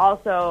supposedly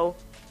also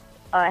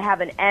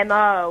have an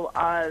MO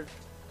of,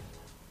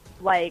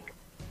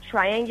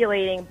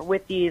 triangulating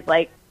with these,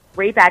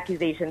 rape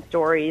accusation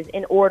stories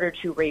in order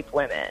to rape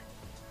women.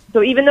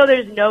 So even though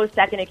there's no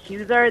second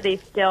accuser, it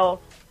still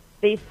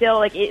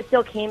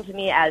came to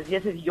me as,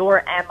 this is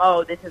your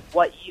MO, this is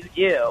what you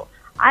do.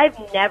 I've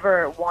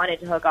never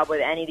wanted to hook up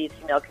with any of these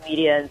female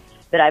comedians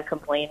that I've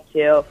complained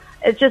to.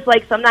 It's just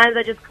sometimes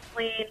I just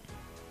complain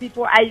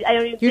before I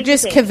don't even. You're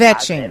just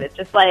kvetching. It's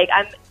just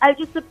I'm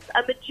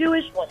a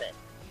Jewish woman.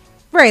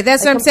 Right,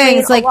 that's what I'm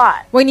saying.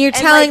 It's when you're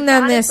telling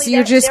them this,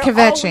 you're just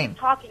kvetching.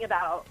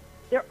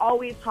 They're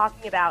always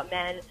talking about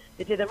men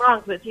that did them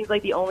wrong, so it seems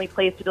like the only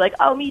place to be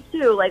oh, me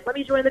too, let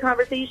me join the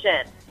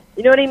conversation.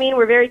 You know what I mean?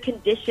 We're very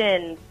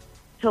conditioned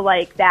to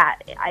that,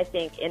 I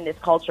think, in this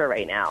culture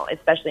right now,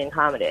 especially in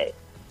comedy.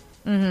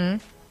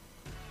 Mm-hmm.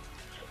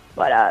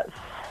 But, I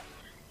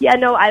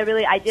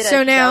did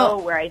a show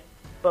where I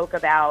spoke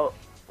about,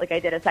 I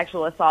did a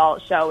sexual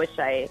assault show, which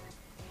I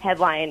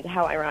headlined,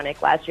 how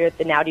ironic, last year at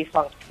the now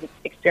defunct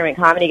Experiment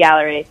Comedy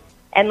Gallery.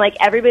 And,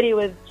 everybody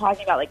was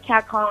talking about,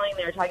 catcalling,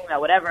 they were talking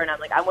about whatever, and I'm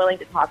I'm willing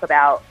to talk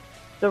about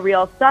the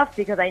real stuff,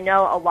 because I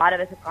know a lot of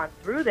us have gone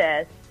through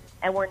this,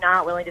 and we're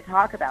not willing to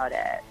talk about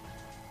it.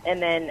 And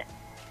then,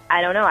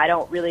 I don't know, I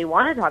don't really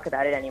want to talk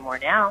about it anymore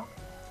now.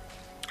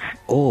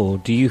 Oh,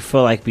 do you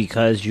feel like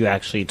because you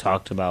actually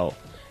talked about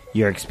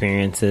your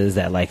experiences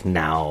that,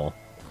 now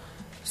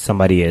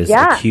somebody is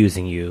Yeah.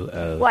 accusing you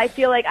of. Well, I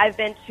feel like I've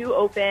been too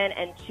open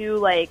and too,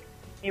 like,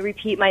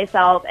 repeat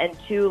myself and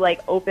too, like,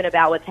 open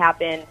about what's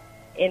happened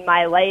in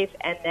my life,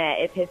 and that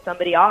it pissed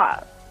somebody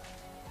off,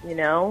 you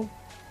know?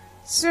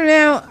 So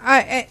now,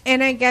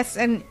 I guess,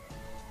 and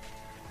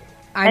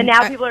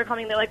now people are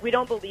coming, they're like, we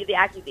don't believe the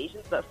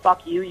accusations, but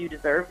fuck you, you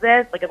deserve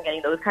this. Like, I'm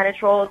getting those kind of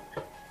trolls.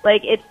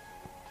 Like, it's,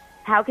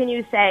 how can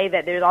you say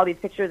that there's all these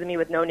pictures of me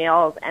with no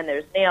nails, and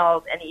there's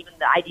nails, and even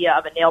the idea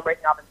of a nail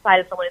breaking off inside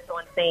of someone is so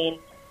insane,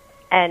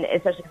 and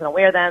especially because I don't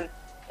wear them.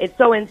 It's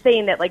so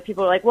insane that, like,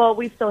 people are like, well,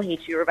 we still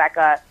hate you,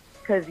 Rebecca,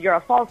 because you're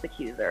a false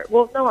accuser.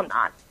 Well, no, I'm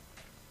not.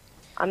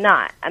 I'm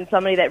not. I'm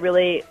somebody that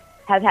really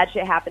has had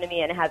shit happen to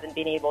me and hasn't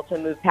been able to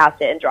move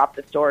past it and drop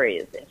the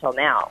stories until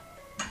now.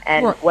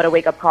 And what a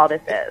wake-up call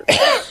this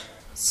is.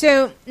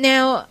 So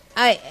now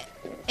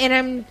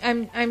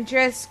I'm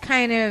just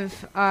kind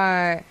of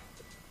I'm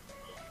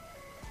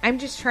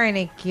just trying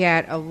to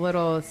get a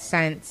little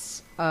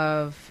sense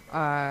of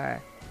a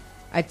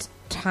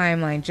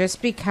timeline,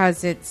 just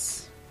because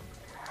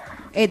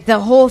the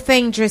whole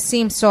thing just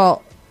seems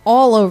so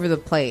all over the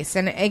place.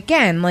 And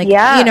again, like, you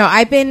know,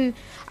 I've been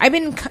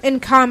in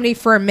comedy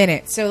for a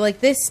minute, so like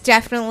this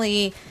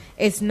definitely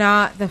is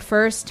not the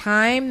first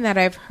time that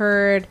I've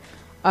heard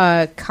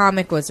a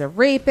comic was a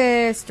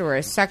rapist or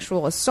a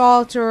sexual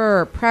assaulter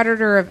or a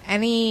predator of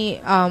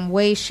any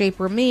way,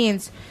 shape, or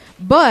means.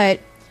 But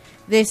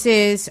this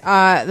is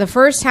the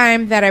first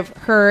time that I've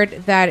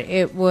heard that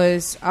it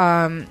was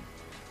a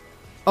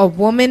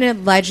woman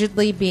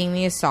allegedly being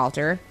the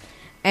assaulter.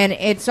 And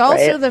it's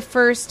also the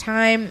first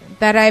time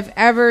that I've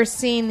ever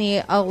seen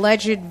the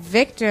alleged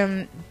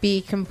victim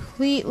be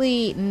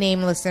completely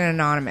nameless and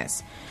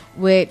anonymous,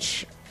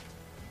 which,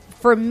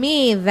 for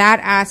me, that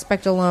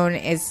aspect alone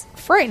is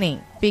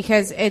frightening,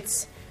 because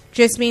it's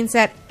just means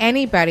that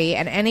anybody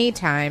at any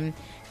time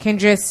can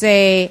just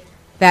say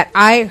that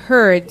I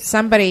heard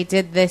somebody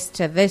did this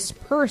to this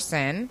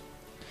person,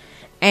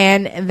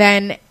 and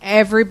then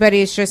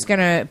everybody's just going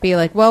to be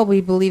like, well,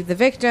 we believe the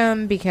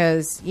victim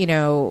because, you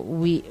know,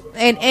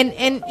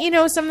 and you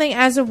know, something,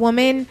 as a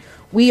woman,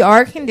 we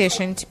are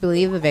conditioned to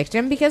believe the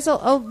victim because a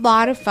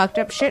lot of fucked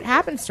up shit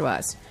happens to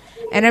us.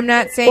 And I'm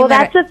not saying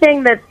that's the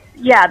thing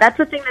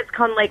that's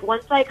come, like,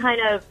 once I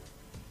kind of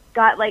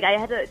got, like,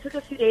 it took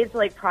a few days to,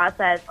 like,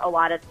 process a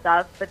lot of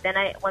stuff, but then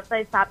once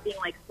I stopped being,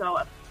 like, so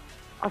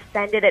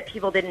offended that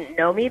people didn't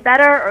know me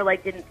better or,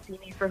 like, didn't see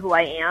me for who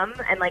I am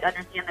and, like,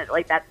 understand that,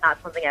 like, that's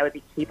not something I would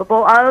be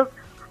capable of,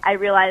 I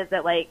realized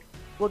that, like,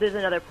 well, there's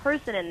another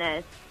person in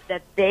this,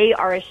 that they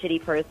are a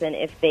shitty person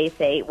if they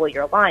say, well,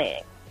 you're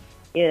lying,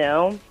 you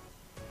know?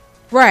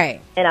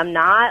 Right. And I'm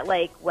not,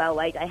 like, well,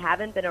 like, I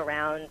haven't been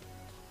around.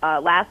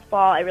 Last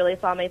fall, I really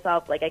saw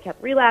myself, like, I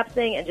kept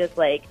relapsing and just,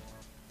 like,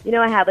 you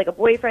know, I had, like, a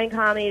boyfriend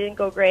comedy, didn't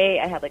go great.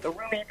 I had, like, a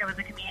roommate that was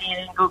a comedian,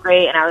 didn't go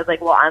great. And I was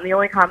like, well, I'm the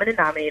only common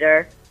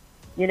denominator,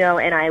 you know,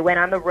 and I went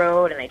on the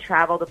road and I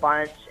traveled a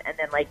bunch. And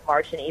then, like,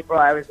 March and April,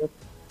 I was just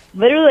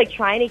literally, like,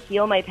 trying to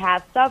heal my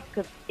past stuff,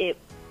 because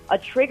a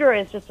trigger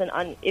is just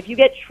if you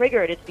get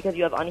triggered, it's because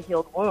you have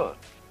unhealed wounds.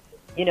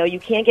 You know, you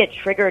can't get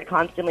triggered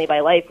constantly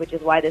by life, which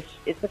is why this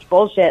is such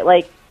bullshit.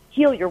 Like,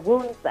 heal your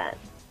wounds then.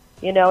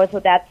 You know, and so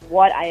that's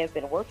what I have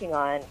been working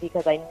on,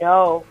 because I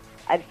know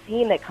I've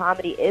seen that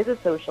comedy is a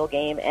social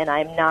game, and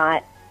I'm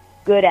not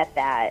good at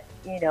that,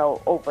 you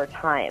know, over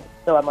time.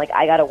 So I'm like,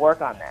 I got to work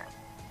on this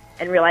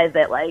and realize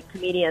that, like,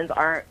 comedians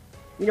aren't,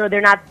 you know,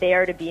 they're not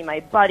there to be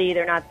my buddy.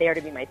 They're not there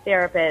to be my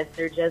therapist.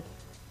 They're just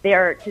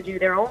there to do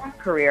their own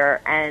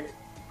career. And,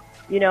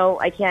 you know,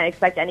 I can't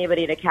expect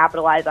anybody to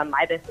capitalize on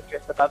my best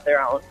interests above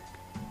their own.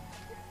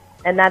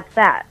 And that's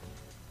that,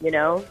 you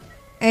know?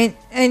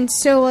 And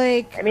so,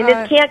 like, I mean,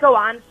 this can't go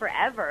on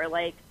forever.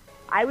 Like,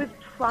 I was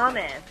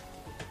promised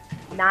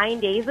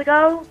 9 days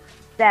ago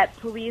that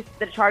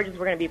the charges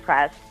were going to be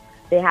pressed.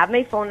 They have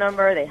my phone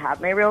number. They have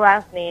my real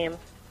last name.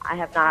 I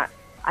have not.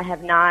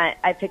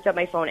 I picked up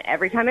my phone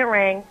every time it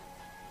rang.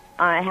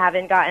 I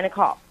haven't gotten a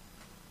call.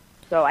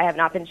 So I have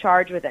not been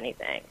charged with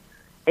anything,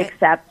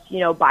 except, you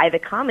know, by the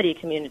comedy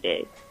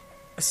community.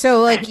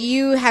 So, like,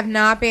 you have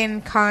not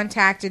been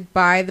contacted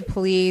by the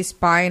police,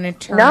 by an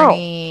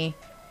attorney?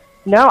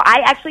 No,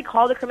 I actually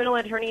called a criminal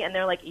attorney, and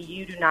they're like,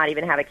 you do not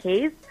even have a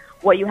case.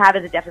 What you have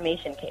is a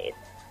defamation case.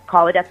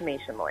 Call a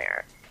defamation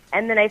lawyer.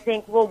 And then I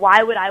think, well,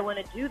 why would I want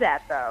to do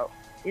that, though?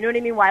 You know what I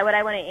mean? Why would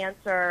I want to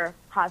answer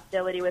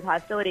hostility with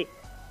hostility?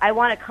 I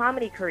want a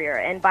comedy career,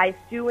 and by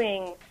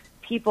suing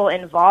people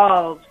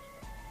involved,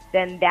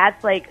 then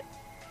that's like,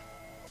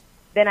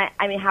 then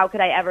I mean, how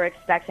could I ever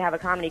expect to have a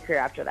comedy career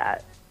after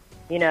that?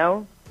 You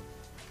know?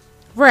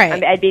 Right. I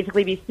mean, I'd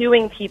basically be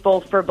suing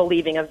people for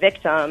believing a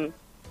victim,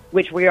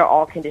 which we are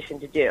all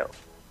conditioned to do.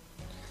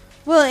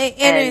 Well,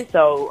 I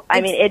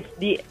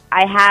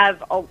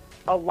have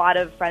a lot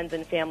of friends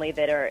and family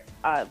that are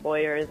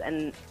lawyers,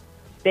 and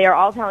they are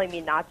all telling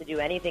me not to do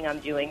anything I'm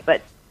doing,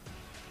 but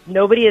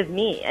nobody is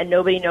me, and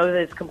nobody knows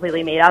that it's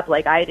completely made up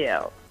like I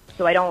do.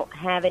 So I don't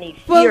have any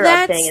fear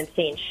of saying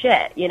insane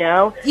shit, you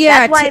know?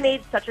 Yeah, that's why I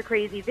made such a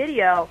crazy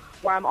video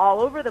where I'm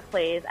all over the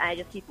place and I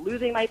just keep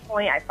losing my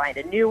point. I find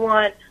a new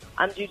one.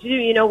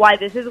 You know why?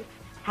 This is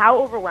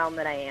how overwhelmed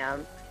that I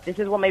am. This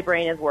is what my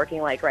brain is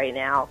working like right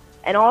now.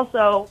 And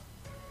also,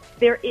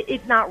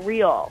 it's not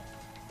real.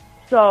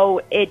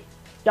 So it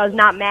does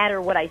not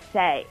matter what I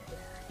say.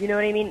 You know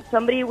what I mean?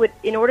 Somebody would,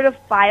 in order to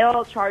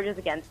file charges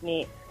against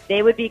me,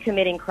 they would be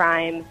committing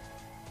crimes,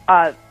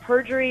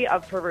 perjury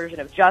of perversion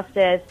of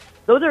justice.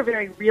 Those are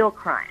very real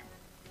crimes.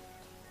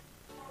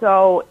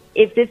 So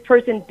if this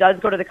person does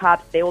go to the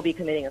cops, they will be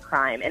committing a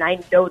crime, and I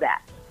know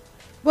that.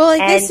 Well,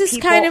 And this is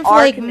people kind of are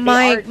like committing-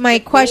 are my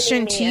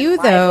question to defaming me you,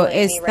 and though, libeling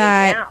is me right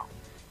that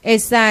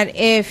now.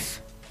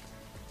 if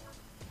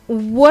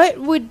what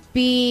would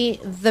be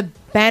the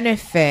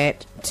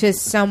benefit to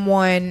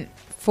someone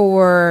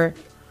for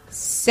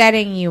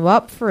setting you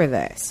up for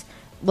this?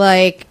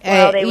 Like,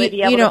 Well, they would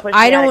be able to push me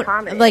I out of don't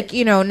comedy. like,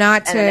 not and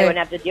then they to wouldn't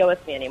have to deal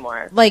with me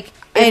anymore. like,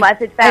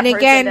 Unless it's that and person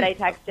again, that I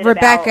texted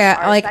Rebecca,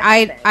 about our like,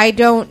 sex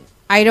thing.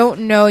 I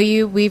don't know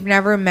you. We've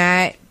never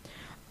met.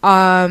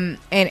 And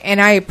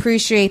I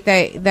appreciate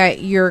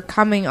that you're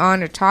coming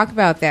on to talk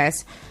about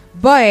this,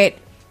 but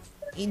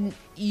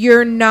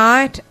you're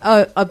not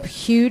a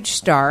huge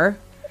star.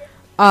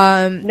 No,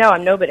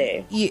 I'm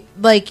nobody.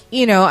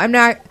 I'm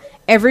not.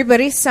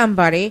 Everybody's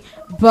somebody,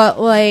 but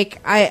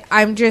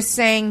I'm just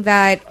saying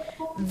that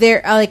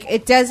there,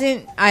 it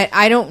doesn't.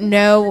 I don't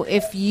know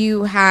if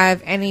you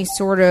have any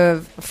sort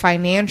of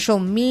financial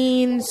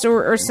means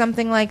or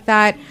something like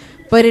that,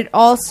 but it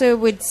also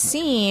would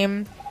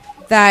seem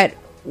that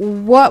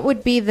what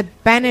would be the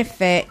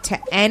benefit to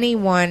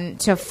anyone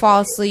to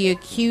falsely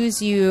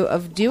accuse you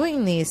of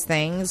doing these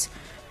things?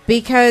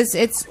 Because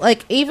it's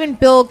like even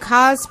Bill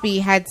Cosby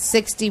had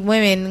 60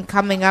 women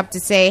coming up to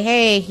say,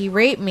 hey, he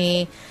raped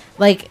me.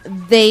 Like,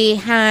 they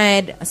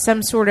had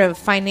some sort of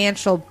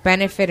financial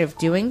benefit of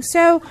doing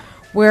so,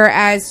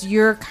 whereas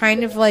you're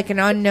kind of like an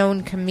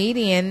unknown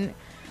comedian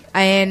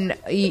and,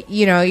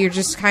 you're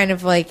just kind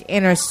of like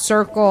in a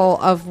circle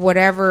of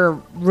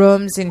whatever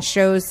rooms and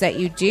shows that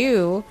you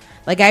do.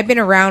 Like, I've been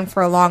around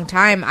for a long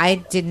time. I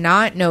did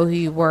not know who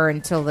you were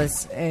until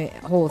this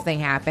whole thing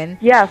happened.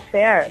 Yeah,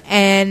 fair.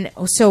 And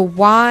so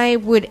why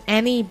would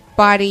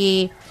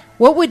anybody...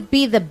 What would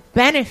be the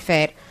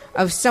benefit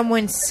of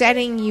someone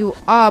setting you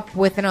up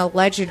with an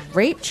alleged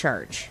rape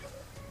charge?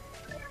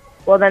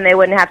 Well, then they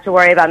wouldn't have to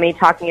worry about me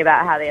talking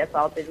about how they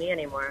assaulted me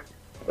anymore.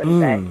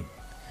 Wouldn't they?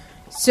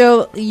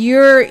 So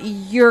you're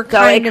So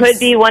kind it of... could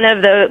be one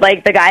of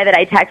the guy that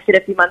I texted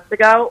a few months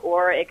ago,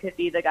 or it could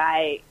be the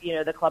guy,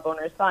 the club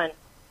owner's son,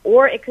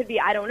 or it could be,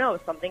 I don't know,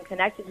 something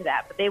connected to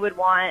that. But they would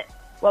want,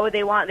 what would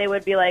they want? They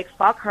would be like,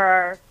 fuck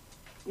her.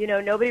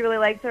 Nobody really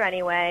likes her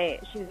anyway.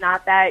 She's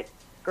not that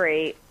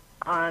great.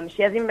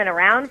 She hasn't even been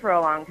around for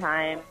a long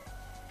time.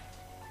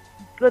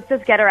 Let's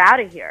just get her out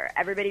of here.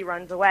 Everybody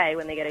runs away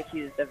when they get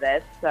accused of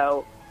this,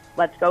 so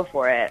let's go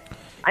for it.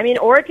 I mean,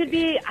 or it could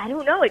be, I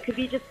don't know, it could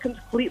be just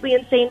completely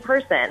insane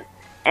person.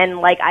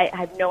 And, I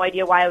had no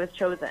idea why I was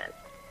chosen.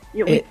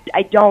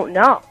 I don't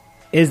know.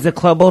 Is the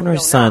club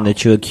owner's son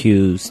that you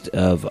accused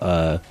of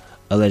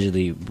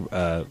allegedly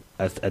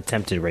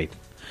attempted rape,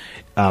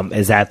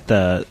 is that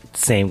the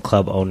same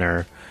club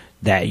owner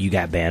that you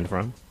got banned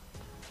from?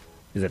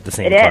 Is it the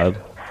same club?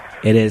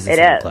 It is the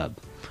same club.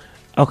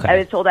 Okay. I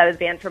was told I was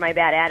banned for my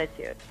bad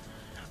attitude.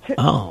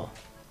 Oh.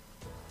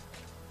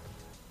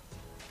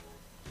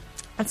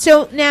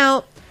 So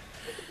now,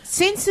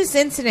 since this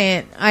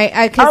incident,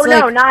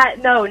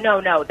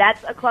 no.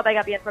 That's a club I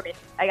got banned from.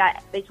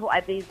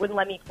 They wouldn't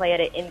let me play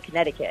it in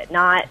Connecticut,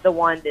 not the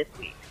one this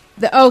week.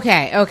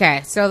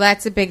 Okay. So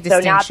that's a big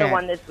distinction. So not the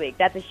one this week.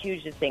 That's a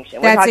huge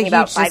distinction. That's We're talking a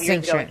about huge 5 years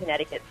ago distinction. in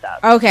Connecticut stuff.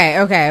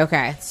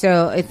 Okay.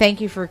 So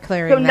thank you for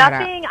clearing that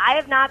up. I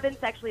have not been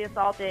sexually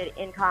assaulted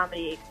in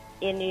comedy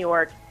in New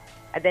York.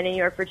 I've been in New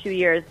York for 2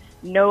 years.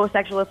 No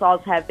sexual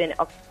assaults have been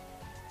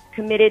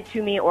committed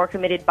to me or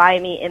committed by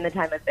me in the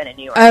time I've been in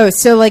New York. Oh,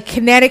 so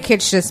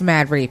Connecticut's just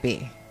mad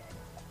rapey.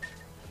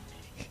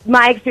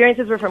 My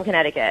experiences were from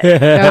Connecticut.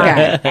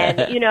 Okay.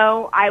 And,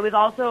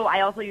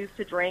 I also used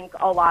to drink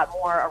a lot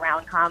more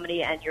around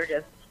comedy, and you're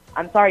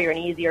an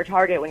easier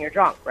target when you're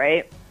drunk,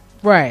 right?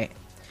 Right.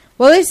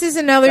 Well, this is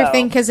another So-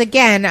 thing, because,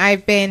 again,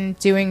 I've been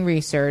doing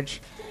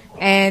research.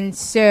 And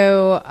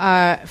so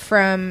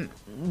from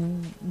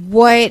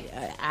what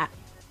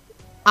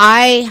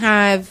I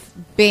have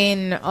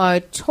been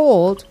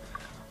told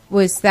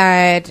was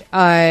that,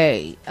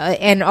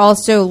 and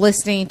also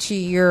listening to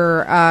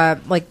your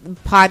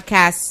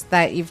podcasts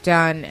that you've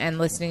done and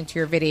listening to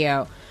your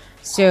video.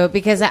 So,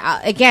 because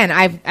again,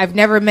 I've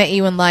never met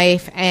you in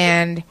life,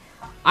 and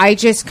I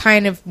just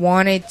kind of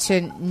wanted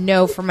to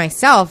know for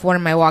myself, what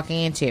am I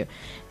walking into?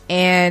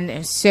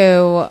 And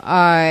so,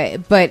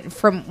 but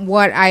from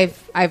what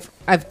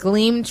I've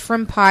gleaned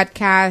from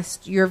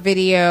podcast, your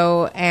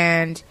video,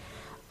 and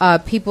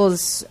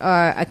people's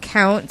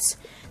accounts,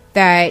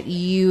 that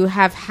you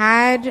have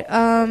had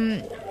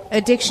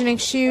addiction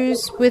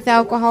issues with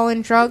alcohol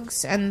and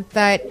drugs, and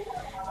that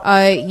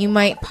you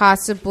might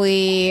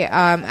possibly,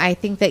 I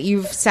think that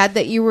you've said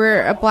that you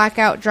were a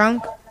blackout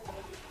drunk.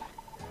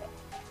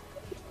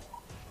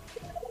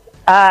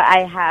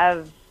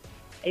 I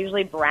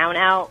usually brown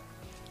out.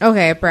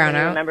 Okay, I brown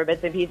don't out. remember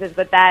bits and pieces,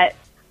 but that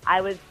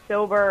I was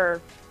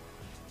sober.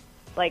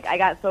 Like, I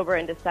got sober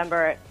in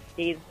December,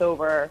 stayed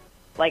sober.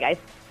 Like, I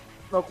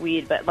smoke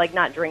weed, but, like,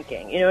 not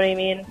drinking. You know what I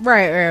mean?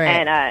 Right.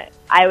 And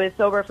I was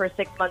sober for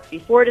 6 months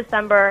before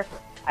December.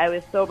 I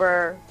was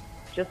sober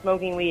just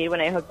smoking weed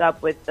when I hooked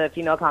up with the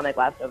female comic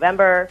last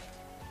November.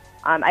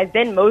 I've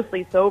been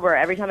mostly sober.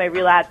 Every time I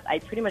relapse, I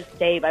pretty much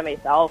stay by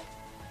myself.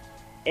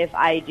 If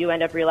I do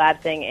end up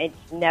relapsing,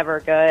 it's never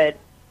good.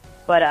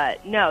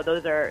 But, no,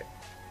 those are...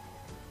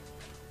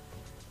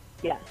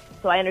 Yes.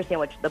 So I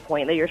understand the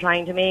point that you're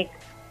trying to make,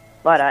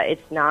 but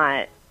it's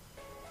not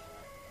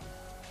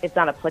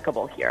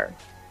applicable here.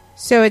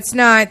 So it's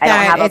not I don't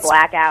that have it's a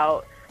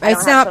blackout.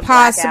 it's not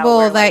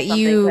possible that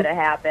you could have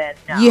happened.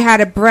 No, you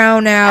had a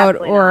brownout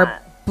absolutely or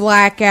not.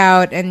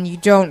 blackout and you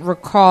don't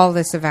recall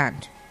this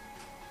event.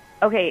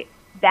 Okay,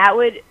 that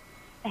would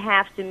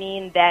have to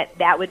mean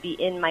that would be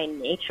in my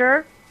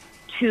nature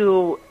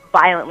to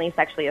violently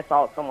sexually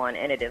assault someone,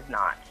 and it is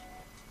not.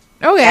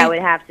 Okay. That would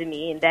have to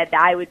mean that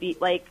I would be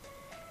like,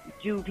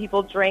 do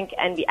people drink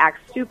and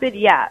act stupid?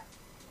 Yeah.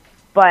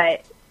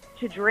 But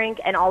to drink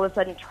and all of a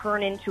sudden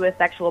turn into a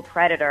sexual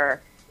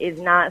predator is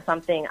not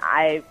something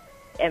I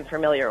am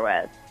familiar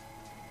with.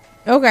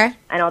 Okay.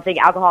 I don't think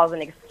alcohol is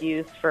an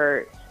excuse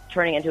for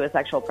turning into a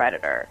sexual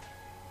predator.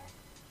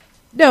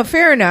 No,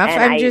 fair enough.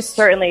 And I'm I just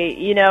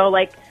certainly,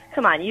 like,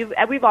 come on,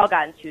 we've all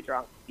gotten too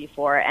drunk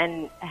before,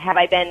 and have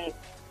I been,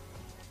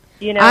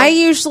 I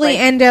usually like-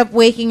 end up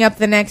waking up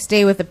the next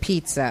day with a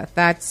pizza.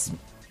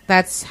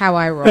 That's how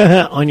I roll.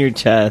 On your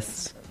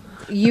chest.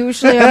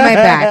 Usually on my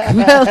back.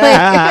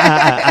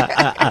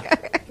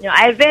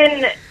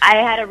 I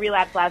had a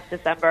relapse last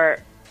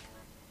December,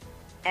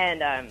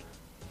 and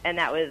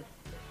that was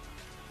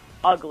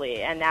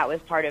ugly, and that was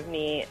part of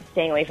me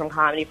staying away from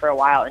comedy for a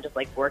while and just,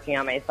 like, working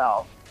on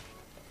myself.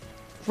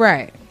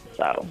 Right.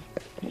 So,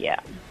 yeah.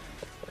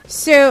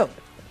 So,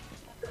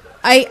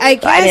 I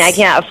guess... I mean, I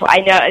can't... I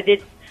know...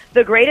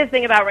 The greatest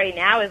thing about right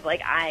now is,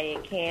 like, I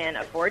can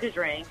afford to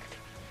drink,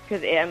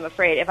 because I'm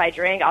afraid if I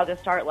drink, I'll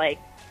just start, like,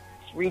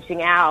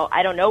 reaching out.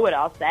 I don't know what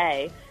I'll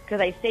say,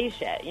 because I say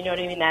shit. You know what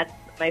I mean? That's...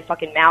 My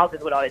fucking mouth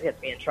is what always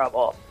gets me in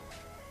trouble.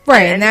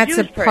 Right, and that's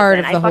a Jewish part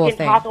of person, the whole I fucking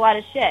thing. talk a lot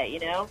of shit, you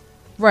know?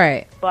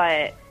 Right.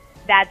 But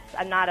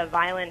I'm not a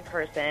violent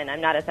person. I'm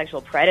not a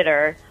sexual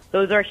predator.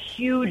 Those are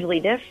hugely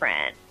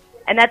different.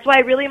 And that's why I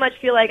really much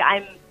feel like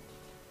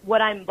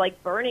what I'm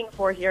like burning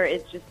for here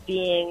is just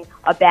being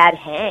a bad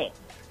hang.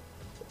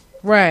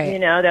 Right. You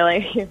know, they're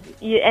like,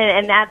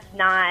 and that's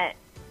not,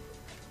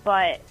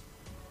 but,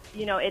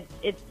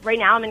 it's right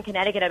now I'm in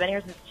Connecticut. I've been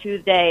here since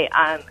Tuesday.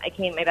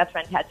 My best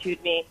friend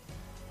tattooed me,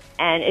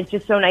 and it's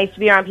just so nice to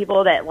be around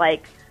people that,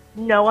 like,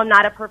 know I'm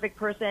not a perfect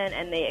person,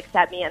 and they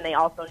accept me, and they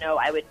also know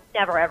I would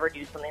never ever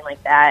do something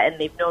like that, and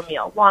they've known me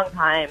a long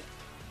time.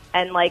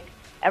 And, like,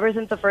 ever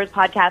since the first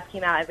podcast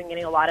came out, I've been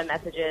getting a lot of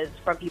messages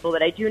from people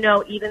that I do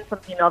know, even some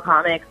female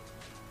comics.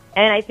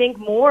 And I think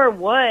more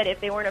would,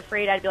 if they weren't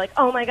afraid, I'd be like,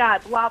 oh my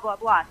God, blah, blah,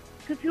 blah.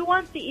 Because who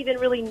wants to even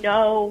really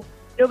know?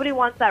 Nobody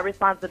wants that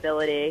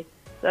responsibility.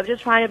 So I'm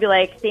just trying to be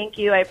like, thank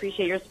you, I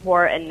appreciate your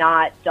support, and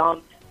not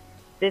dump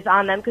this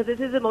on them, because this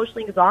is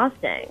emotionally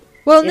exhausting.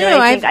 Well, no,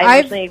 I've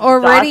already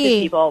exhausted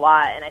people a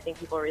lot, and I think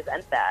people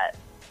resent that.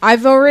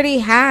 I've already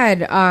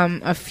had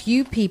a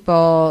few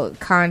people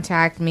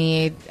contact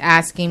me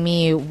asking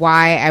me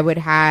why I would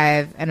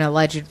have an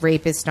alleged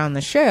rapist on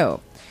the show,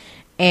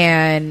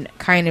 and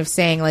kind of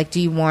saying, like, do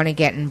you want to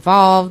get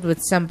involved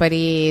with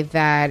somebody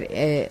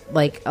that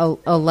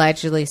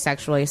allegedly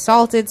sexually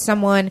assaulted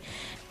someone?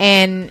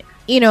 And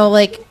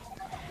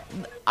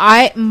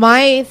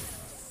my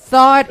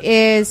thought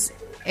is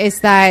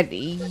that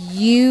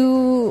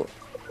you,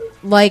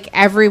 like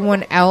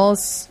everyone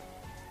else,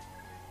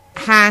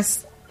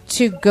 has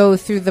to go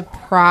through the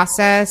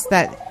process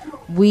that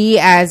we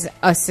as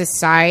a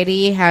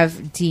society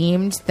have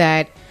deemed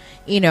that,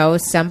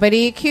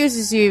 somebody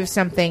accuses you of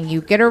something,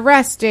 you get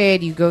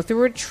arrested, you go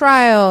through a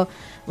trial,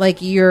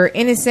 like, you're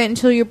innocent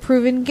until you're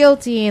proven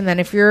guilty, and then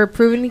if you're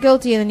proven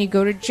guilty, then you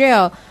go to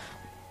jail.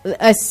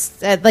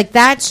 Like,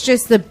 that's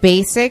just the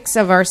basics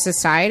of our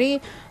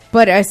society.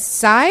 But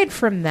aside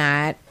from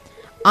that,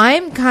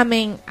 I'm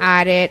coming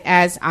at it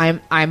as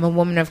I'm a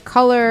woman of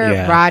color.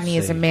 Yeah, Rodney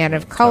is a man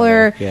of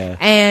color. Yeah.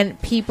 And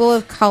people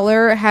of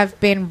color have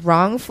been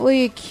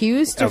wrongfully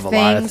accused of a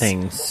lot of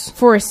things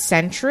for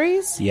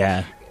centuries.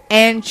 Yeah.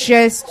 And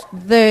just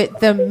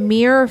the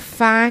mere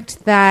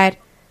fact that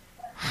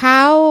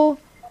how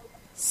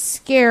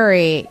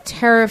scary,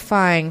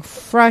 terrifying,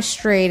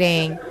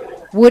 frustrating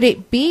would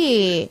it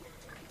be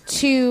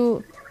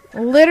to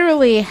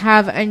literally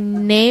have a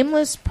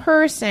nameless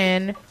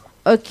person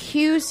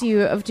accuse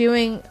you of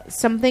doing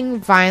something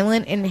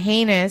violent and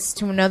heinous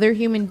to another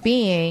human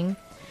being,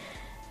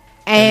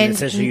 and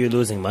essentially you're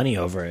losing money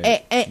over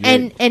it,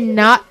 and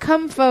not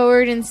come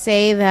forward and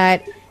say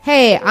that,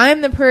 hey, I'm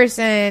the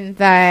person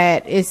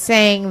that is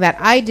saying that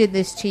I did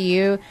this to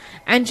you,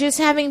 and just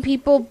having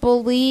people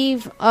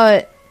believe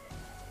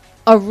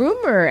a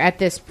rumor at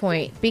this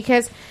point,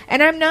 because,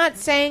 and I'm not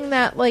saying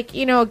that, like,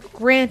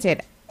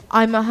 granted,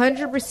 I'm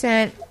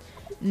 100%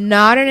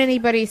 not on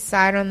anybody's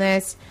side on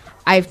this.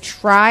 I've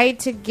tried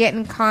to get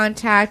in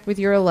contact with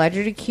your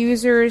alleged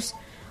accusers.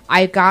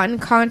 I've gotten in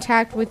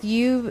contact with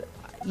you.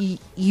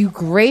 You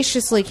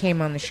graciously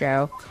came on the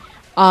show.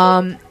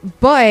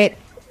 But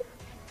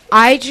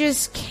I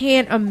just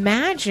can't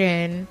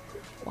imagine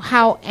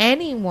how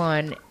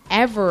anyone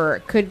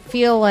ever could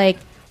feel like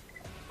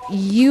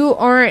you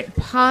aren't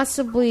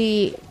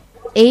possibly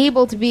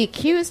able to be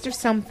accused of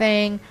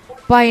something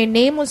by a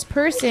nameless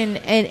person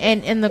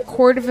and the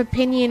court of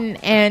opinion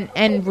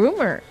and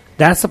rumor.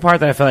 That's the part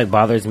that I feel like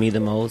bothers me the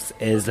most,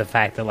 is the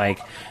fact that, like,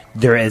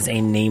 there is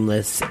a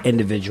nameless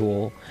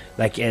individual.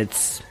 Like,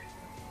 it's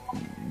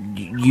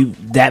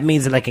that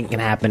means that, like, it can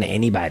happen to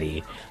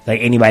anybody.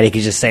 Like, anybody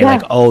could just say,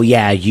 like, oh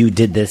yeah, you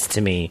did this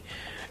to me,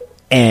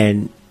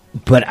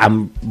 but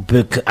I'm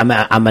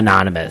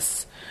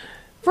anonymous.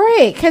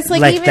 Right, because,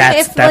 like, even if,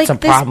 that's like, a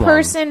this problem.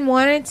 person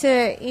wanted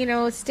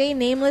to, stay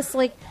nameless,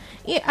 like,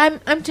 yeah,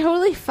 I'm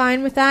totally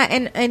fine with that.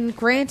 And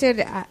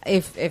granted,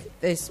 if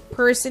this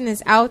person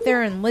is out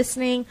there and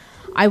listening,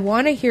 I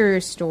want to hear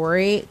your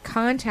story.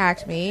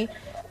 Contact me,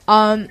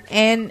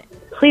 and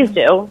please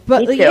do.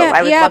 But me too.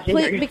 I would love to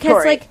hear your because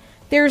story. like,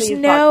 there's Please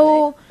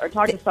no talk to me, or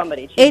talk to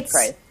somebody. Jesus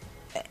Christ.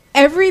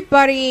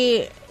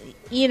 Everybody,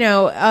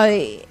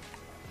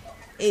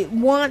 it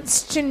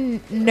wants to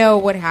know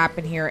what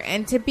happened here.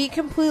 And to be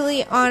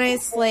completely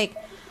honest, like,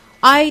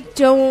 I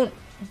don't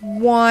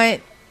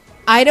want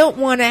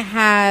to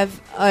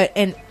have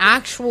an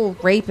actual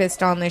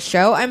rapist on this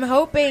show. I'm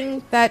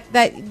hoping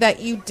that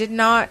you did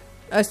not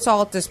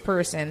assault this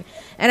person.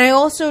 And I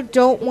also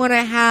don't want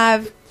to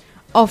have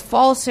a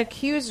false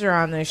accuser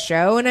on this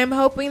show. And I'm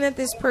hoping that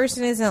this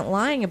person isn't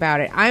lying about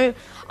it.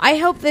 I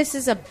hope this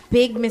is a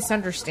big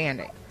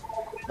misunderstanding.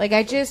 Like,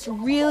 I just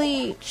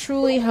really,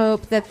 truly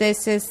hope that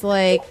this is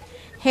like,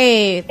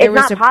 hey, it's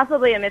not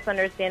possibly a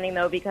misunderstanding,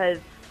 though, because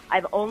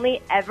I've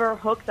only ever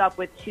hooked up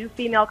with 2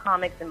 female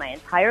comics in my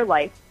entire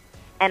life,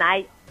 and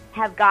I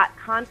have got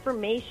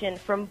confirmation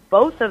from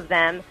both of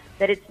them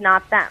that it's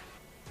not them.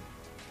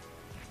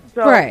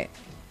 So right.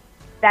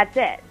 That's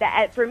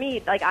it. For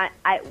me, like,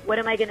 I what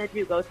am I going to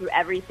do? Go through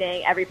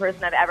everything, every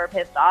person I've ever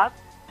pissed off?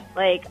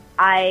 Like,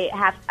 I'm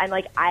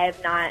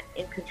not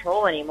in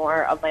control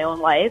anymore of my own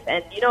life,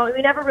 and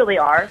we never really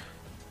are.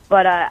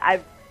 But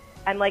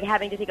I'm like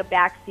having to take a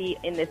back seat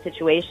in this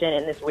situation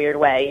in this weird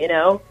way,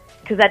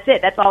 because that's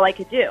it. That's all I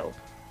could do.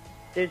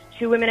 There's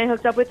 2 women I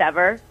hooked up with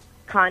ever,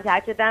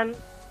 contacted them,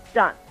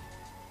 done.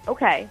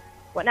 Okay,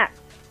 what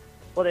next?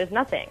 Well, there's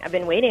nothing. I've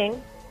been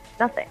waiting,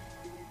 nothing.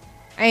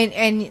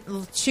 And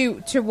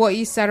to what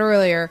you said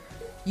earlier,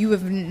 you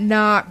have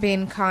not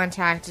been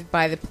contacted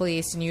by the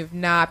police, and you have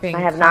not been.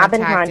 I have not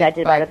been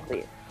contacted by the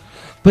police.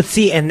 But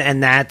see,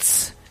 and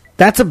that's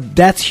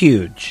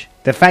huge.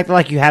 The fact that,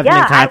 like, you haven't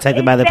been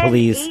contacted by the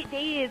police. It's been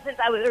 8 days since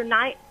I was, or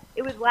 9.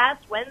 It was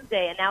last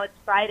Wednesday, and now it's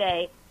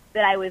Friday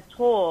that I was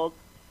told.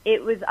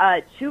 It was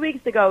 2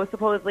 weeks ago,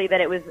 supposedly,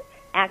 that it was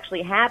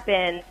actually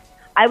happened.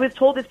 I was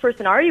told this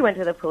person already went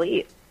to the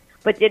police,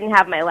 but didn't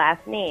have my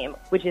last name,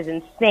 which is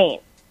insane.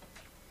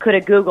 Could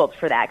have Googled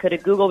for that. Could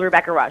have Googled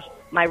Rebecca Rush.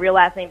 My real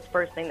last name's the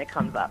first thing that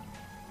comes up.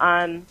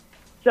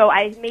 So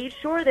I made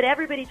sure that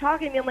everybody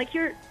talking to me, I'm like,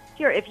 here,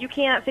 if you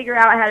can't figure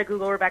out how to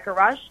Google Rebecca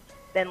Rush,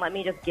 then let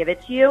me just give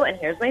it to you, and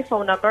here's my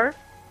phone number.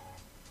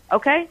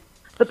 Okay?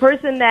 The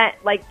person that,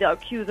 like, the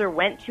accuser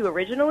went to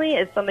originally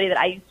is somebody that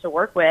I used to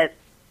work with.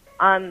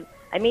 I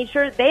made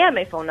sure they had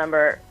my phone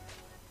number.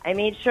 I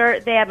made sure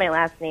they had my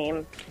last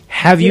name.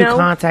 Have you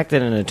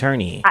contacted an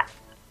attorney?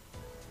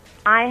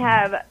 I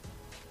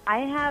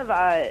have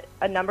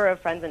a number of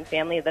friends and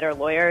family that are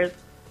lawyers,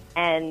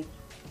 and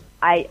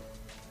I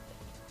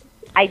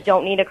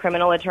don't need a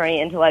criminal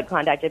attorney until I'm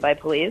contacted by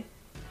police.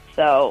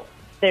 So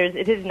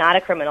it is not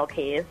a criminal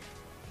case,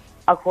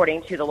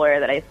 according to the lawyer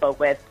that I spoke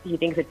with. He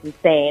thinks it's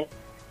insane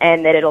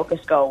and that it'll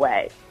just go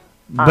away.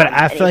 But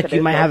I feel like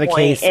you might have a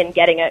case in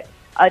getting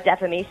a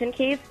defamation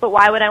case. But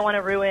why would I want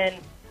to ruin?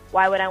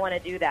 Why would I want to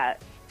do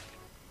that?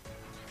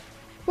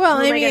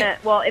 Well,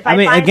 if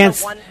I find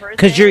against, one person,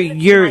 because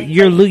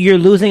you're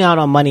losing out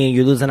on money, and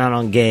you're losing out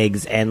on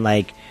gigs, and,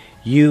 like,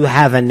 you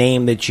have a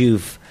name that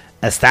you've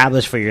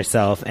established for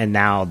yourself, and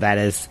now that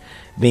is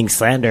being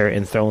slandered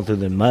and thrown through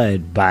the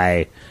mud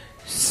by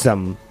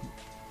some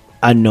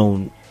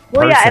unknown person.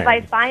 Well, yeah, if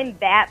I find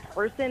that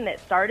person that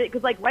started,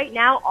 because, like, right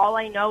now, all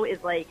I know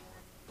is, like,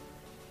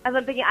 as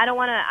I'm thinking, I don't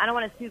want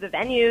to sue the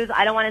venues.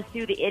 I don't want to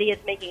sue the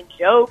idiots making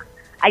jokes.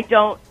 I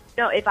don't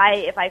know if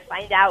I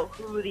find out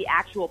who the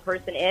actual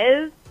person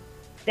is,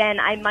 then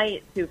I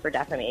might sue for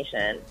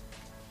defamation.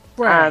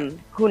 Right.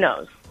 Who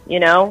knows?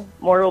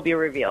 More will be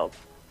revealed.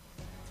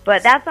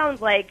 But that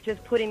sounds like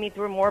just putting me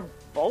through more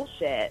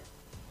bullshit.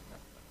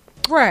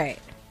 Right.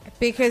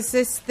 Because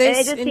this and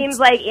it just seems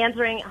like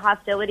answering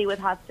hostility with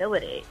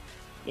hostility,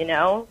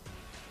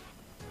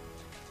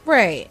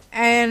 Right.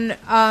 And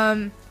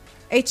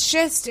it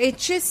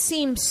just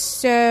seems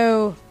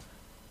so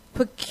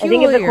peculiar. I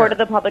think if the court of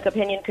the public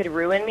opinion could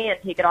ruin me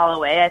and take it all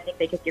away, I think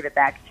they could give it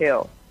back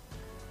too.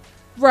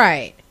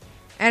 Right.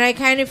 And I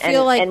kind of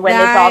feel like and when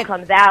that... this all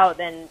comes out,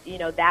 then,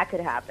 that could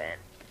happen.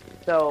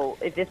 So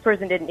if this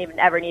person didn't even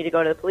ever need to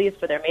go to the police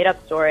for their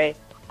made-up story,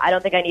 I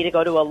don't think I need to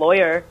go to a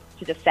lawyer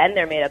to defend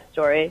their made-up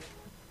story.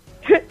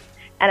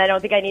 And I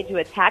don't think I need to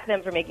attack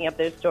them for making up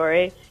their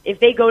story. If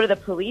they go to the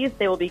police,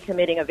 they will be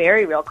committing a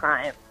very real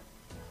crime.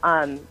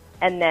 And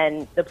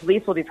then the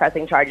police will be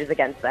pressing charges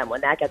against them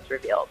when that gets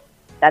revealed.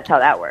 That's how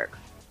that works.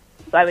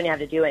 So I wouldn't have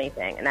to do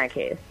anything in that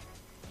case.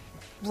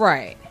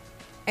 Right.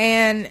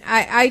 And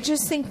I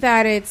just think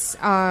that it's,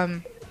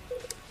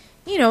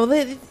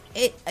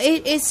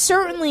 it's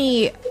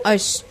certainly a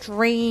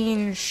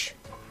strange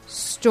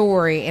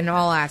story in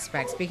all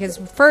aspects. Because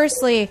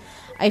firstly,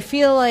 I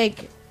feel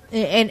like,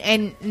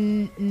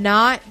 and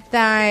not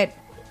that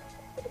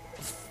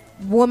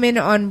woman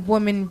on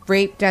woman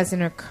rape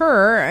doesn't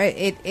occur.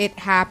 It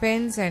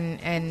happens,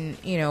 and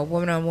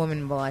woman on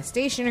woman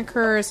molestation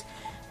occurs.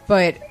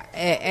 But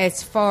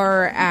as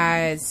far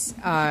as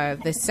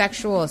the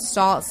sexual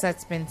assaults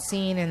that's been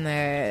seen in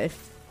the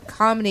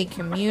comedy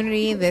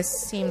community, this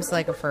seems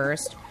like a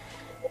first.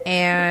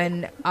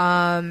 And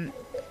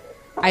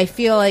I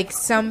feel like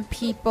some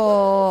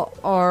people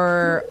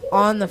are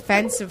on the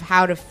fence of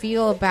how to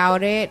feel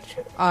about it.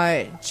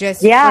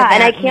 Just yeah,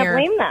 and I can't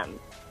blame them.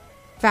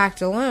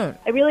 Fact alone.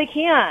 I really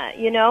can't.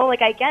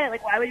 I get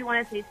it. Why would you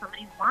want to say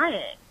somebody's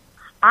lying?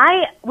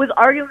 I was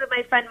arguing with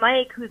my friend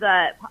Mike, who's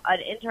an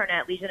intern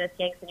at Legion of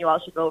Skanks, and you all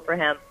should vote for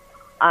him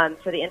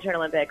for the Intern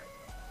Olympics.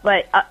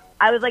 But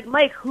I was like,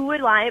 Mike, who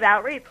would lie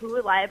about rape? Who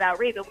would lie about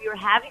rape? And we were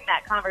having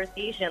that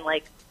conversation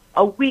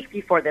a week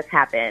before this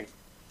happened,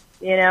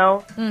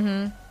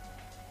 Mm-hmm.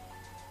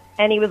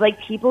 And he was like,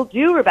 people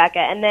do, Rebecca.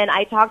 And then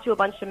I talked to a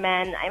bunch of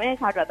men. I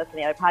talked about this in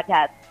the other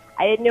podcast.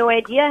 I had no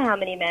idea how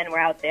many men were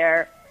out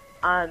there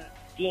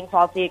being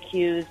falsely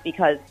accused,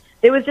 because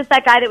there was just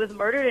that guy that was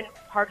murdered in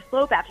Park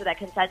Slope after that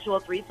consensual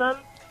threesome.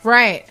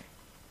 Right.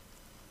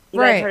 You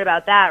guys heard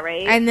about that,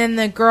 right? And then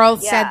the girl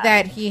said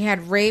that he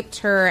had raped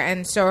her,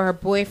 and so her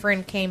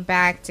boyfriend came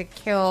back to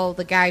kill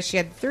the guy she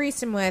had the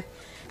threesome with.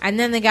 And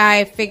then the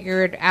guy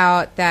figured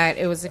out that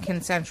it was a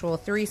consensual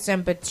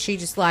threesome, but she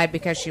just lied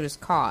because she was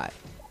caught.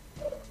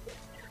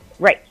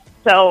 Right.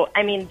 So,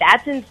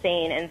 that's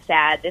insane and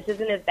sad. This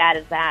isn't as bad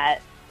as that.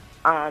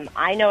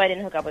 I know I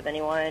didn't hook up with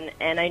anyone,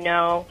 and I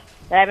know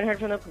that I haven't heard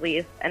from the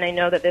police, and I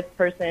know that this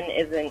person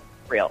isn't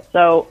real.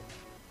 So,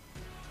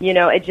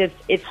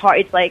 it's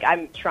hard. It's like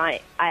I'm trying.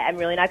 I'm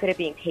really not good at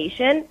being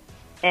patient,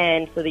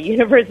 and so the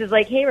universe is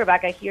like, hey,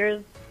 Rebecca,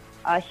 here's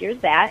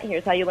that.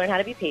 Here's how you learn how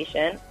to be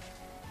patient.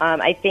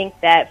 I think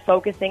that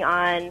focusing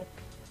on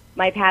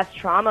my past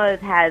traumas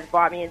has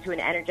brought me into an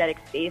energetic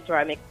space where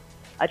I'm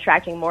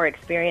attracting more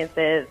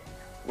experiences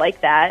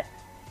like that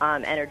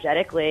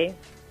energetically,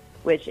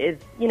 which is,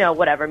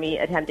 whatever, me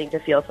attempting to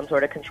feel some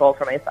sort of control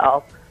for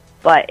myself.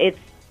 But it's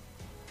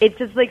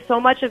just so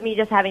much of me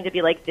just having to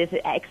be this,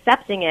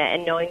 accepting it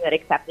and knowing that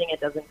accepting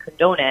it doesn't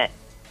condone it,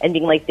 and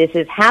being this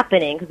is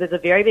happening, because there's a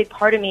very big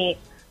part of me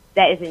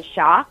that is in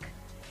shock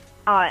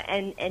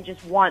and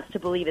just wants to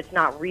believe it's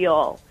not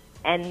real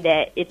and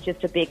that it's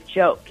just a big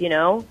joke,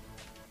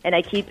 and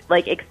I keep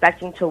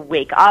expecting to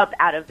wake up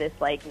out of this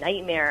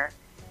nightmare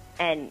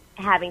and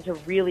having to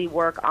really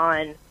work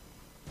on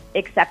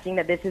accepting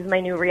that this is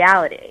my new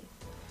reality,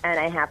 and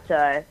I have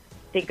to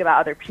think about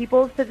other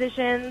people's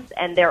positions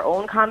and their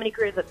own comedy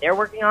careers that they're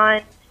working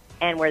on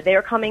and where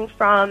they're coming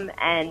from,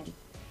 and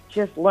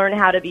just learn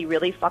how to be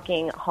really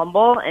fucking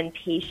humble and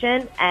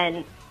patient,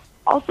 and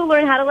also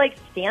learn how to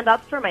stand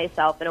up for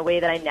myself in a way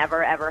that I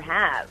never ever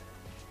have,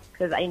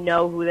 because I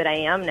know who that I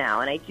am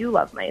now, and I do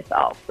love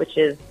myself, which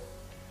is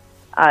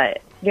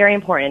very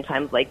important in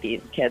times like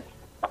these, kids.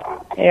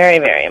 Very,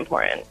 very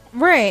important.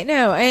 Right.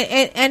 No,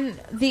 and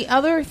the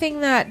other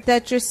thing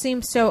that just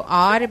seems so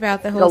odd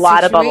about the whole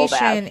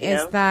situation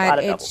is that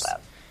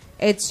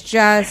it's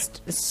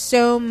just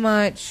so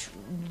much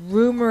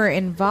rumor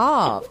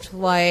involved.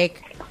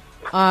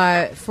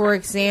 For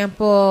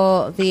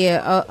example,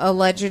 the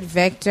alleged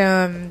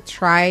victim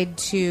tried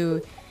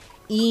to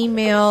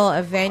email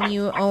a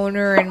venue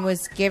owner and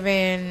was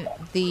given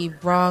the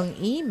wrong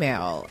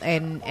email,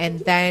 and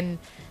then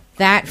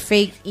that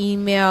fake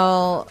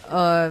email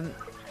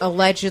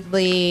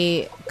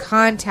allegedly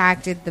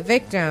contacted the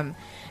victim.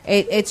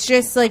 It's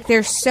just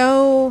there's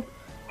so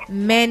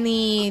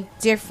many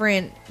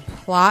different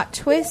plot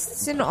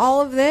twists in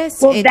all of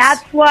this. Well,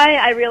 that's why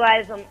I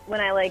realized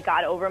when I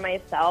got over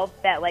myself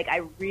that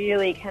I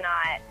really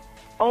cannot.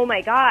 Oh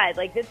my God!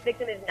 This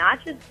victim is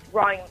not just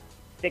wrong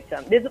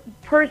victim. This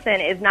person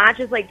is not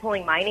just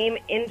pulling my name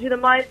into the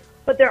mud,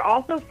 but they're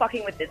also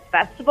fucking with this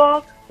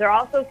festival. They're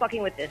also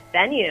fucking with this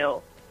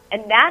venue.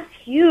 And that's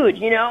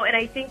huge, And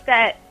I think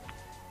that,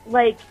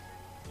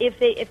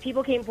 if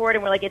people came forward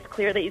and were it's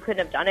clear that you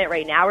couldn't have done it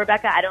right now,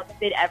 Rebecca, I don't think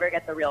they'd ever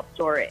get the real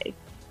story.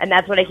 And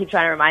that's what I keep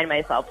trying to remind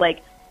myself.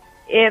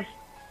 If,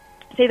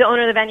 say, the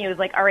owner of the venue is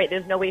all right,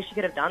 there's no way she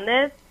could have done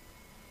this,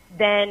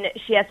 then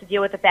she has to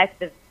deal with the fact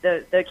that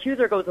the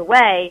accuser goes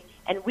away,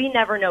 and we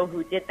never know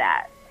who did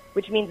that,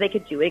 which means they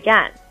could do it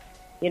again.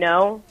 You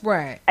know?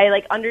 Right.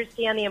 I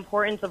understand the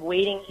importance of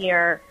waiting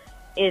here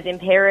is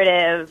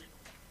imperative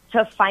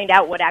to find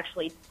out what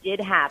actually did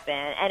happen.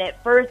 And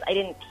at first I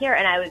didn't care,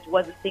 and I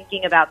wasn't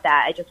thinking about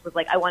that. I just was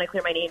like, I want to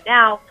clear my name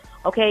now.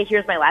 Okay,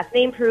 here's my last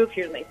name proof.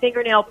 Here's my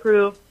fingernail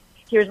proof.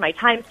 Here's my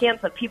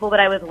timestamps of people that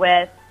I was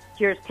with.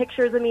 Here's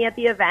pictures of me at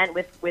the event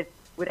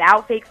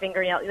without fake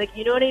fingernails.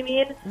 You know what I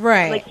mean?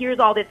 Right. Here's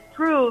all this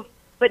proof,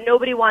 but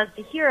nobody wants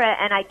to hear it,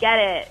 and I get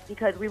it,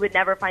 because we would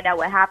never find out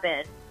what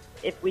happened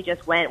if we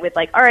just went with,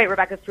 all right,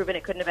 Rebecca's proven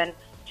she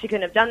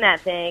couldn't have done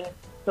that thing,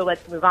 so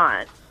let's move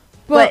on.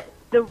 But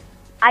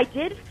I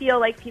did feel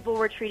like people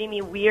were treating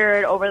me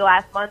weird over the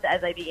last month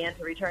as I began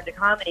to return to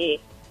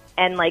comedy,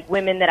 and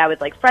women that I was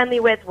friendly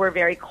with were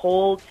very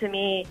cold to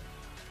me,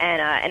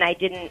 and I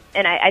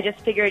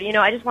just figured,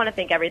 I just want to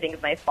think everything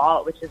is my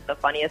fault, which is the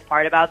funniest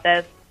part about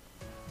this.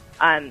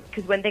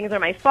 Because when things are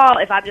my fault,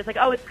 if I'm just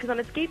oh, it's because I'm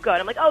a scapegoat,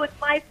 I'm oh,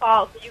 it's my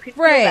fault, so you can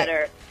feel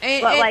better.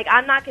 But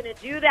I'm not going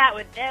to do that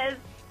with this,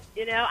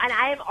 and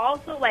I am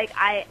also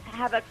I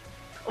have a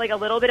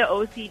little bit of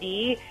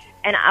OCD.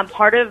 And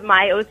part of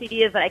my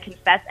OCD is that I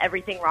confess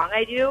everything wrong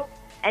I do.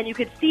 And you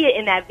could see it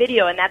in that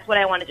video, and that's what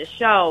I wanted to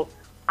show.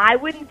 I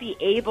wouldn't be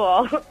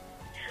able...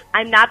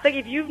 I'm not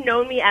if you've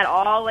known me at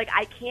all,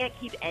 I can't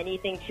keep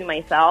anything to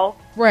myself.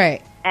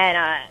 Right.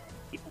 And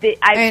there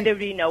would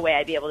be no way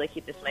I'd be able to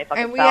keep this to my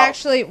fucking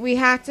self. And we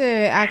have to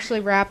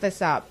actually wrap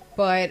this up.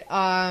 But,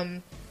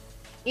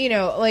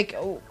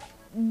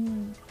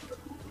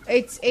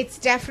 it's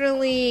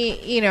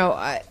definitely,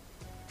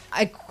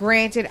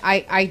 granted,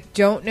 I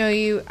don't know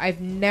you.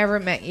 I've never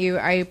met you.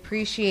 I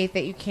appreciate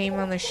that you came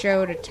on the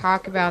show to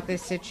talk about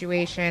this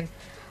situation.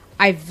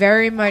 I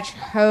very much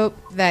hope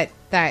that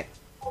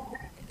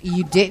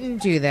you didn't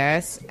do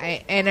this.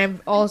 And I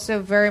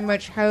also very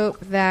much hope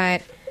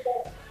that,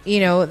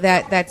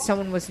 that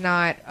someone was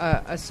not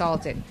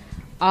assaulted.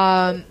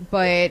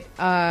 But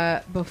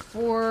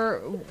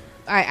before...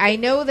 I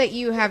know that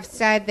you have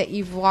said that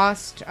you've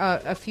lost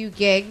a few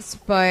gigs,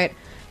 but...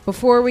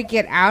 Before we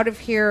get out of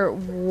here,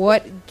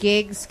 what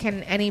gigs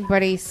can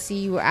anybody see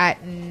you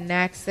at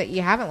next that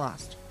you haven't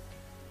lost?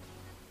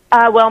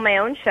 Well, my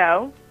own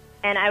show,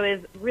 and I was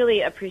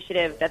really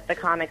appreciative that the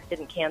comics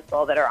didn't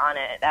cancel that are on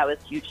it. That was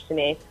huge to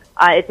me.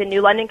 It's in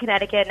New London,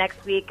 Connecticut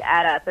next week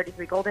at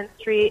 33 Golden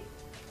Street.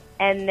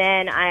 And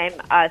then I'm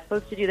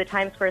supposed to do the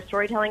Times Square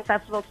Storytelling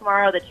Festival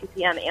tomorrow, the 2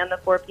 p.m. and the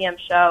 4 p.m.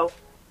 show.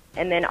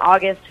 And then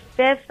August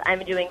 5th,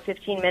 I'm doing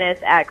 15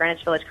 minutes at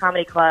Greenwich Village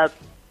Comedy Club.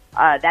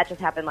 That just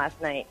happened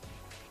last night.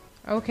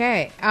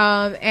 Okay.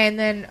 And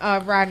then,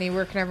 Rodney,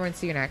 where can everyone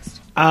see you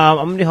next? I'm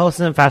going to be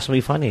hosting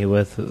Fashionably Funny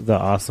with the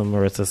awesome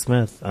Marissa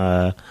Smith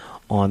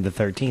on the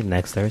 13th,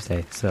 next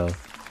Thursday.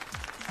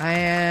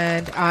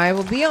 And I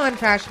will be on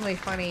Fashionably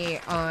Funny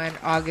on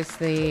August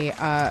the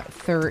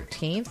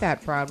 13th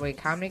at Broadway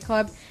Comedy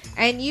Club.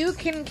 And you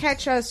can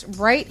catch us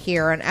right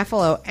here on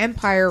FLO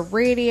Empire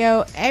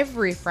Radio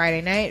every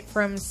Friday night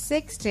from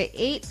 6 to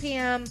 8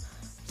 p.m.,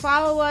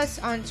 Follow us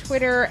on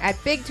Twitter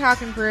at Big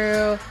Talkin'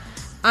 Brew.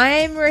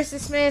 I'm Marissa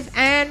Smith,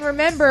 and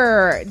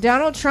remember,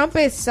 Donald Trump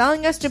is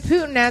selling us to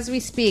Putin as we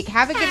speak.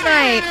 Have a good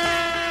night.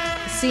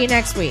 See you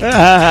next week.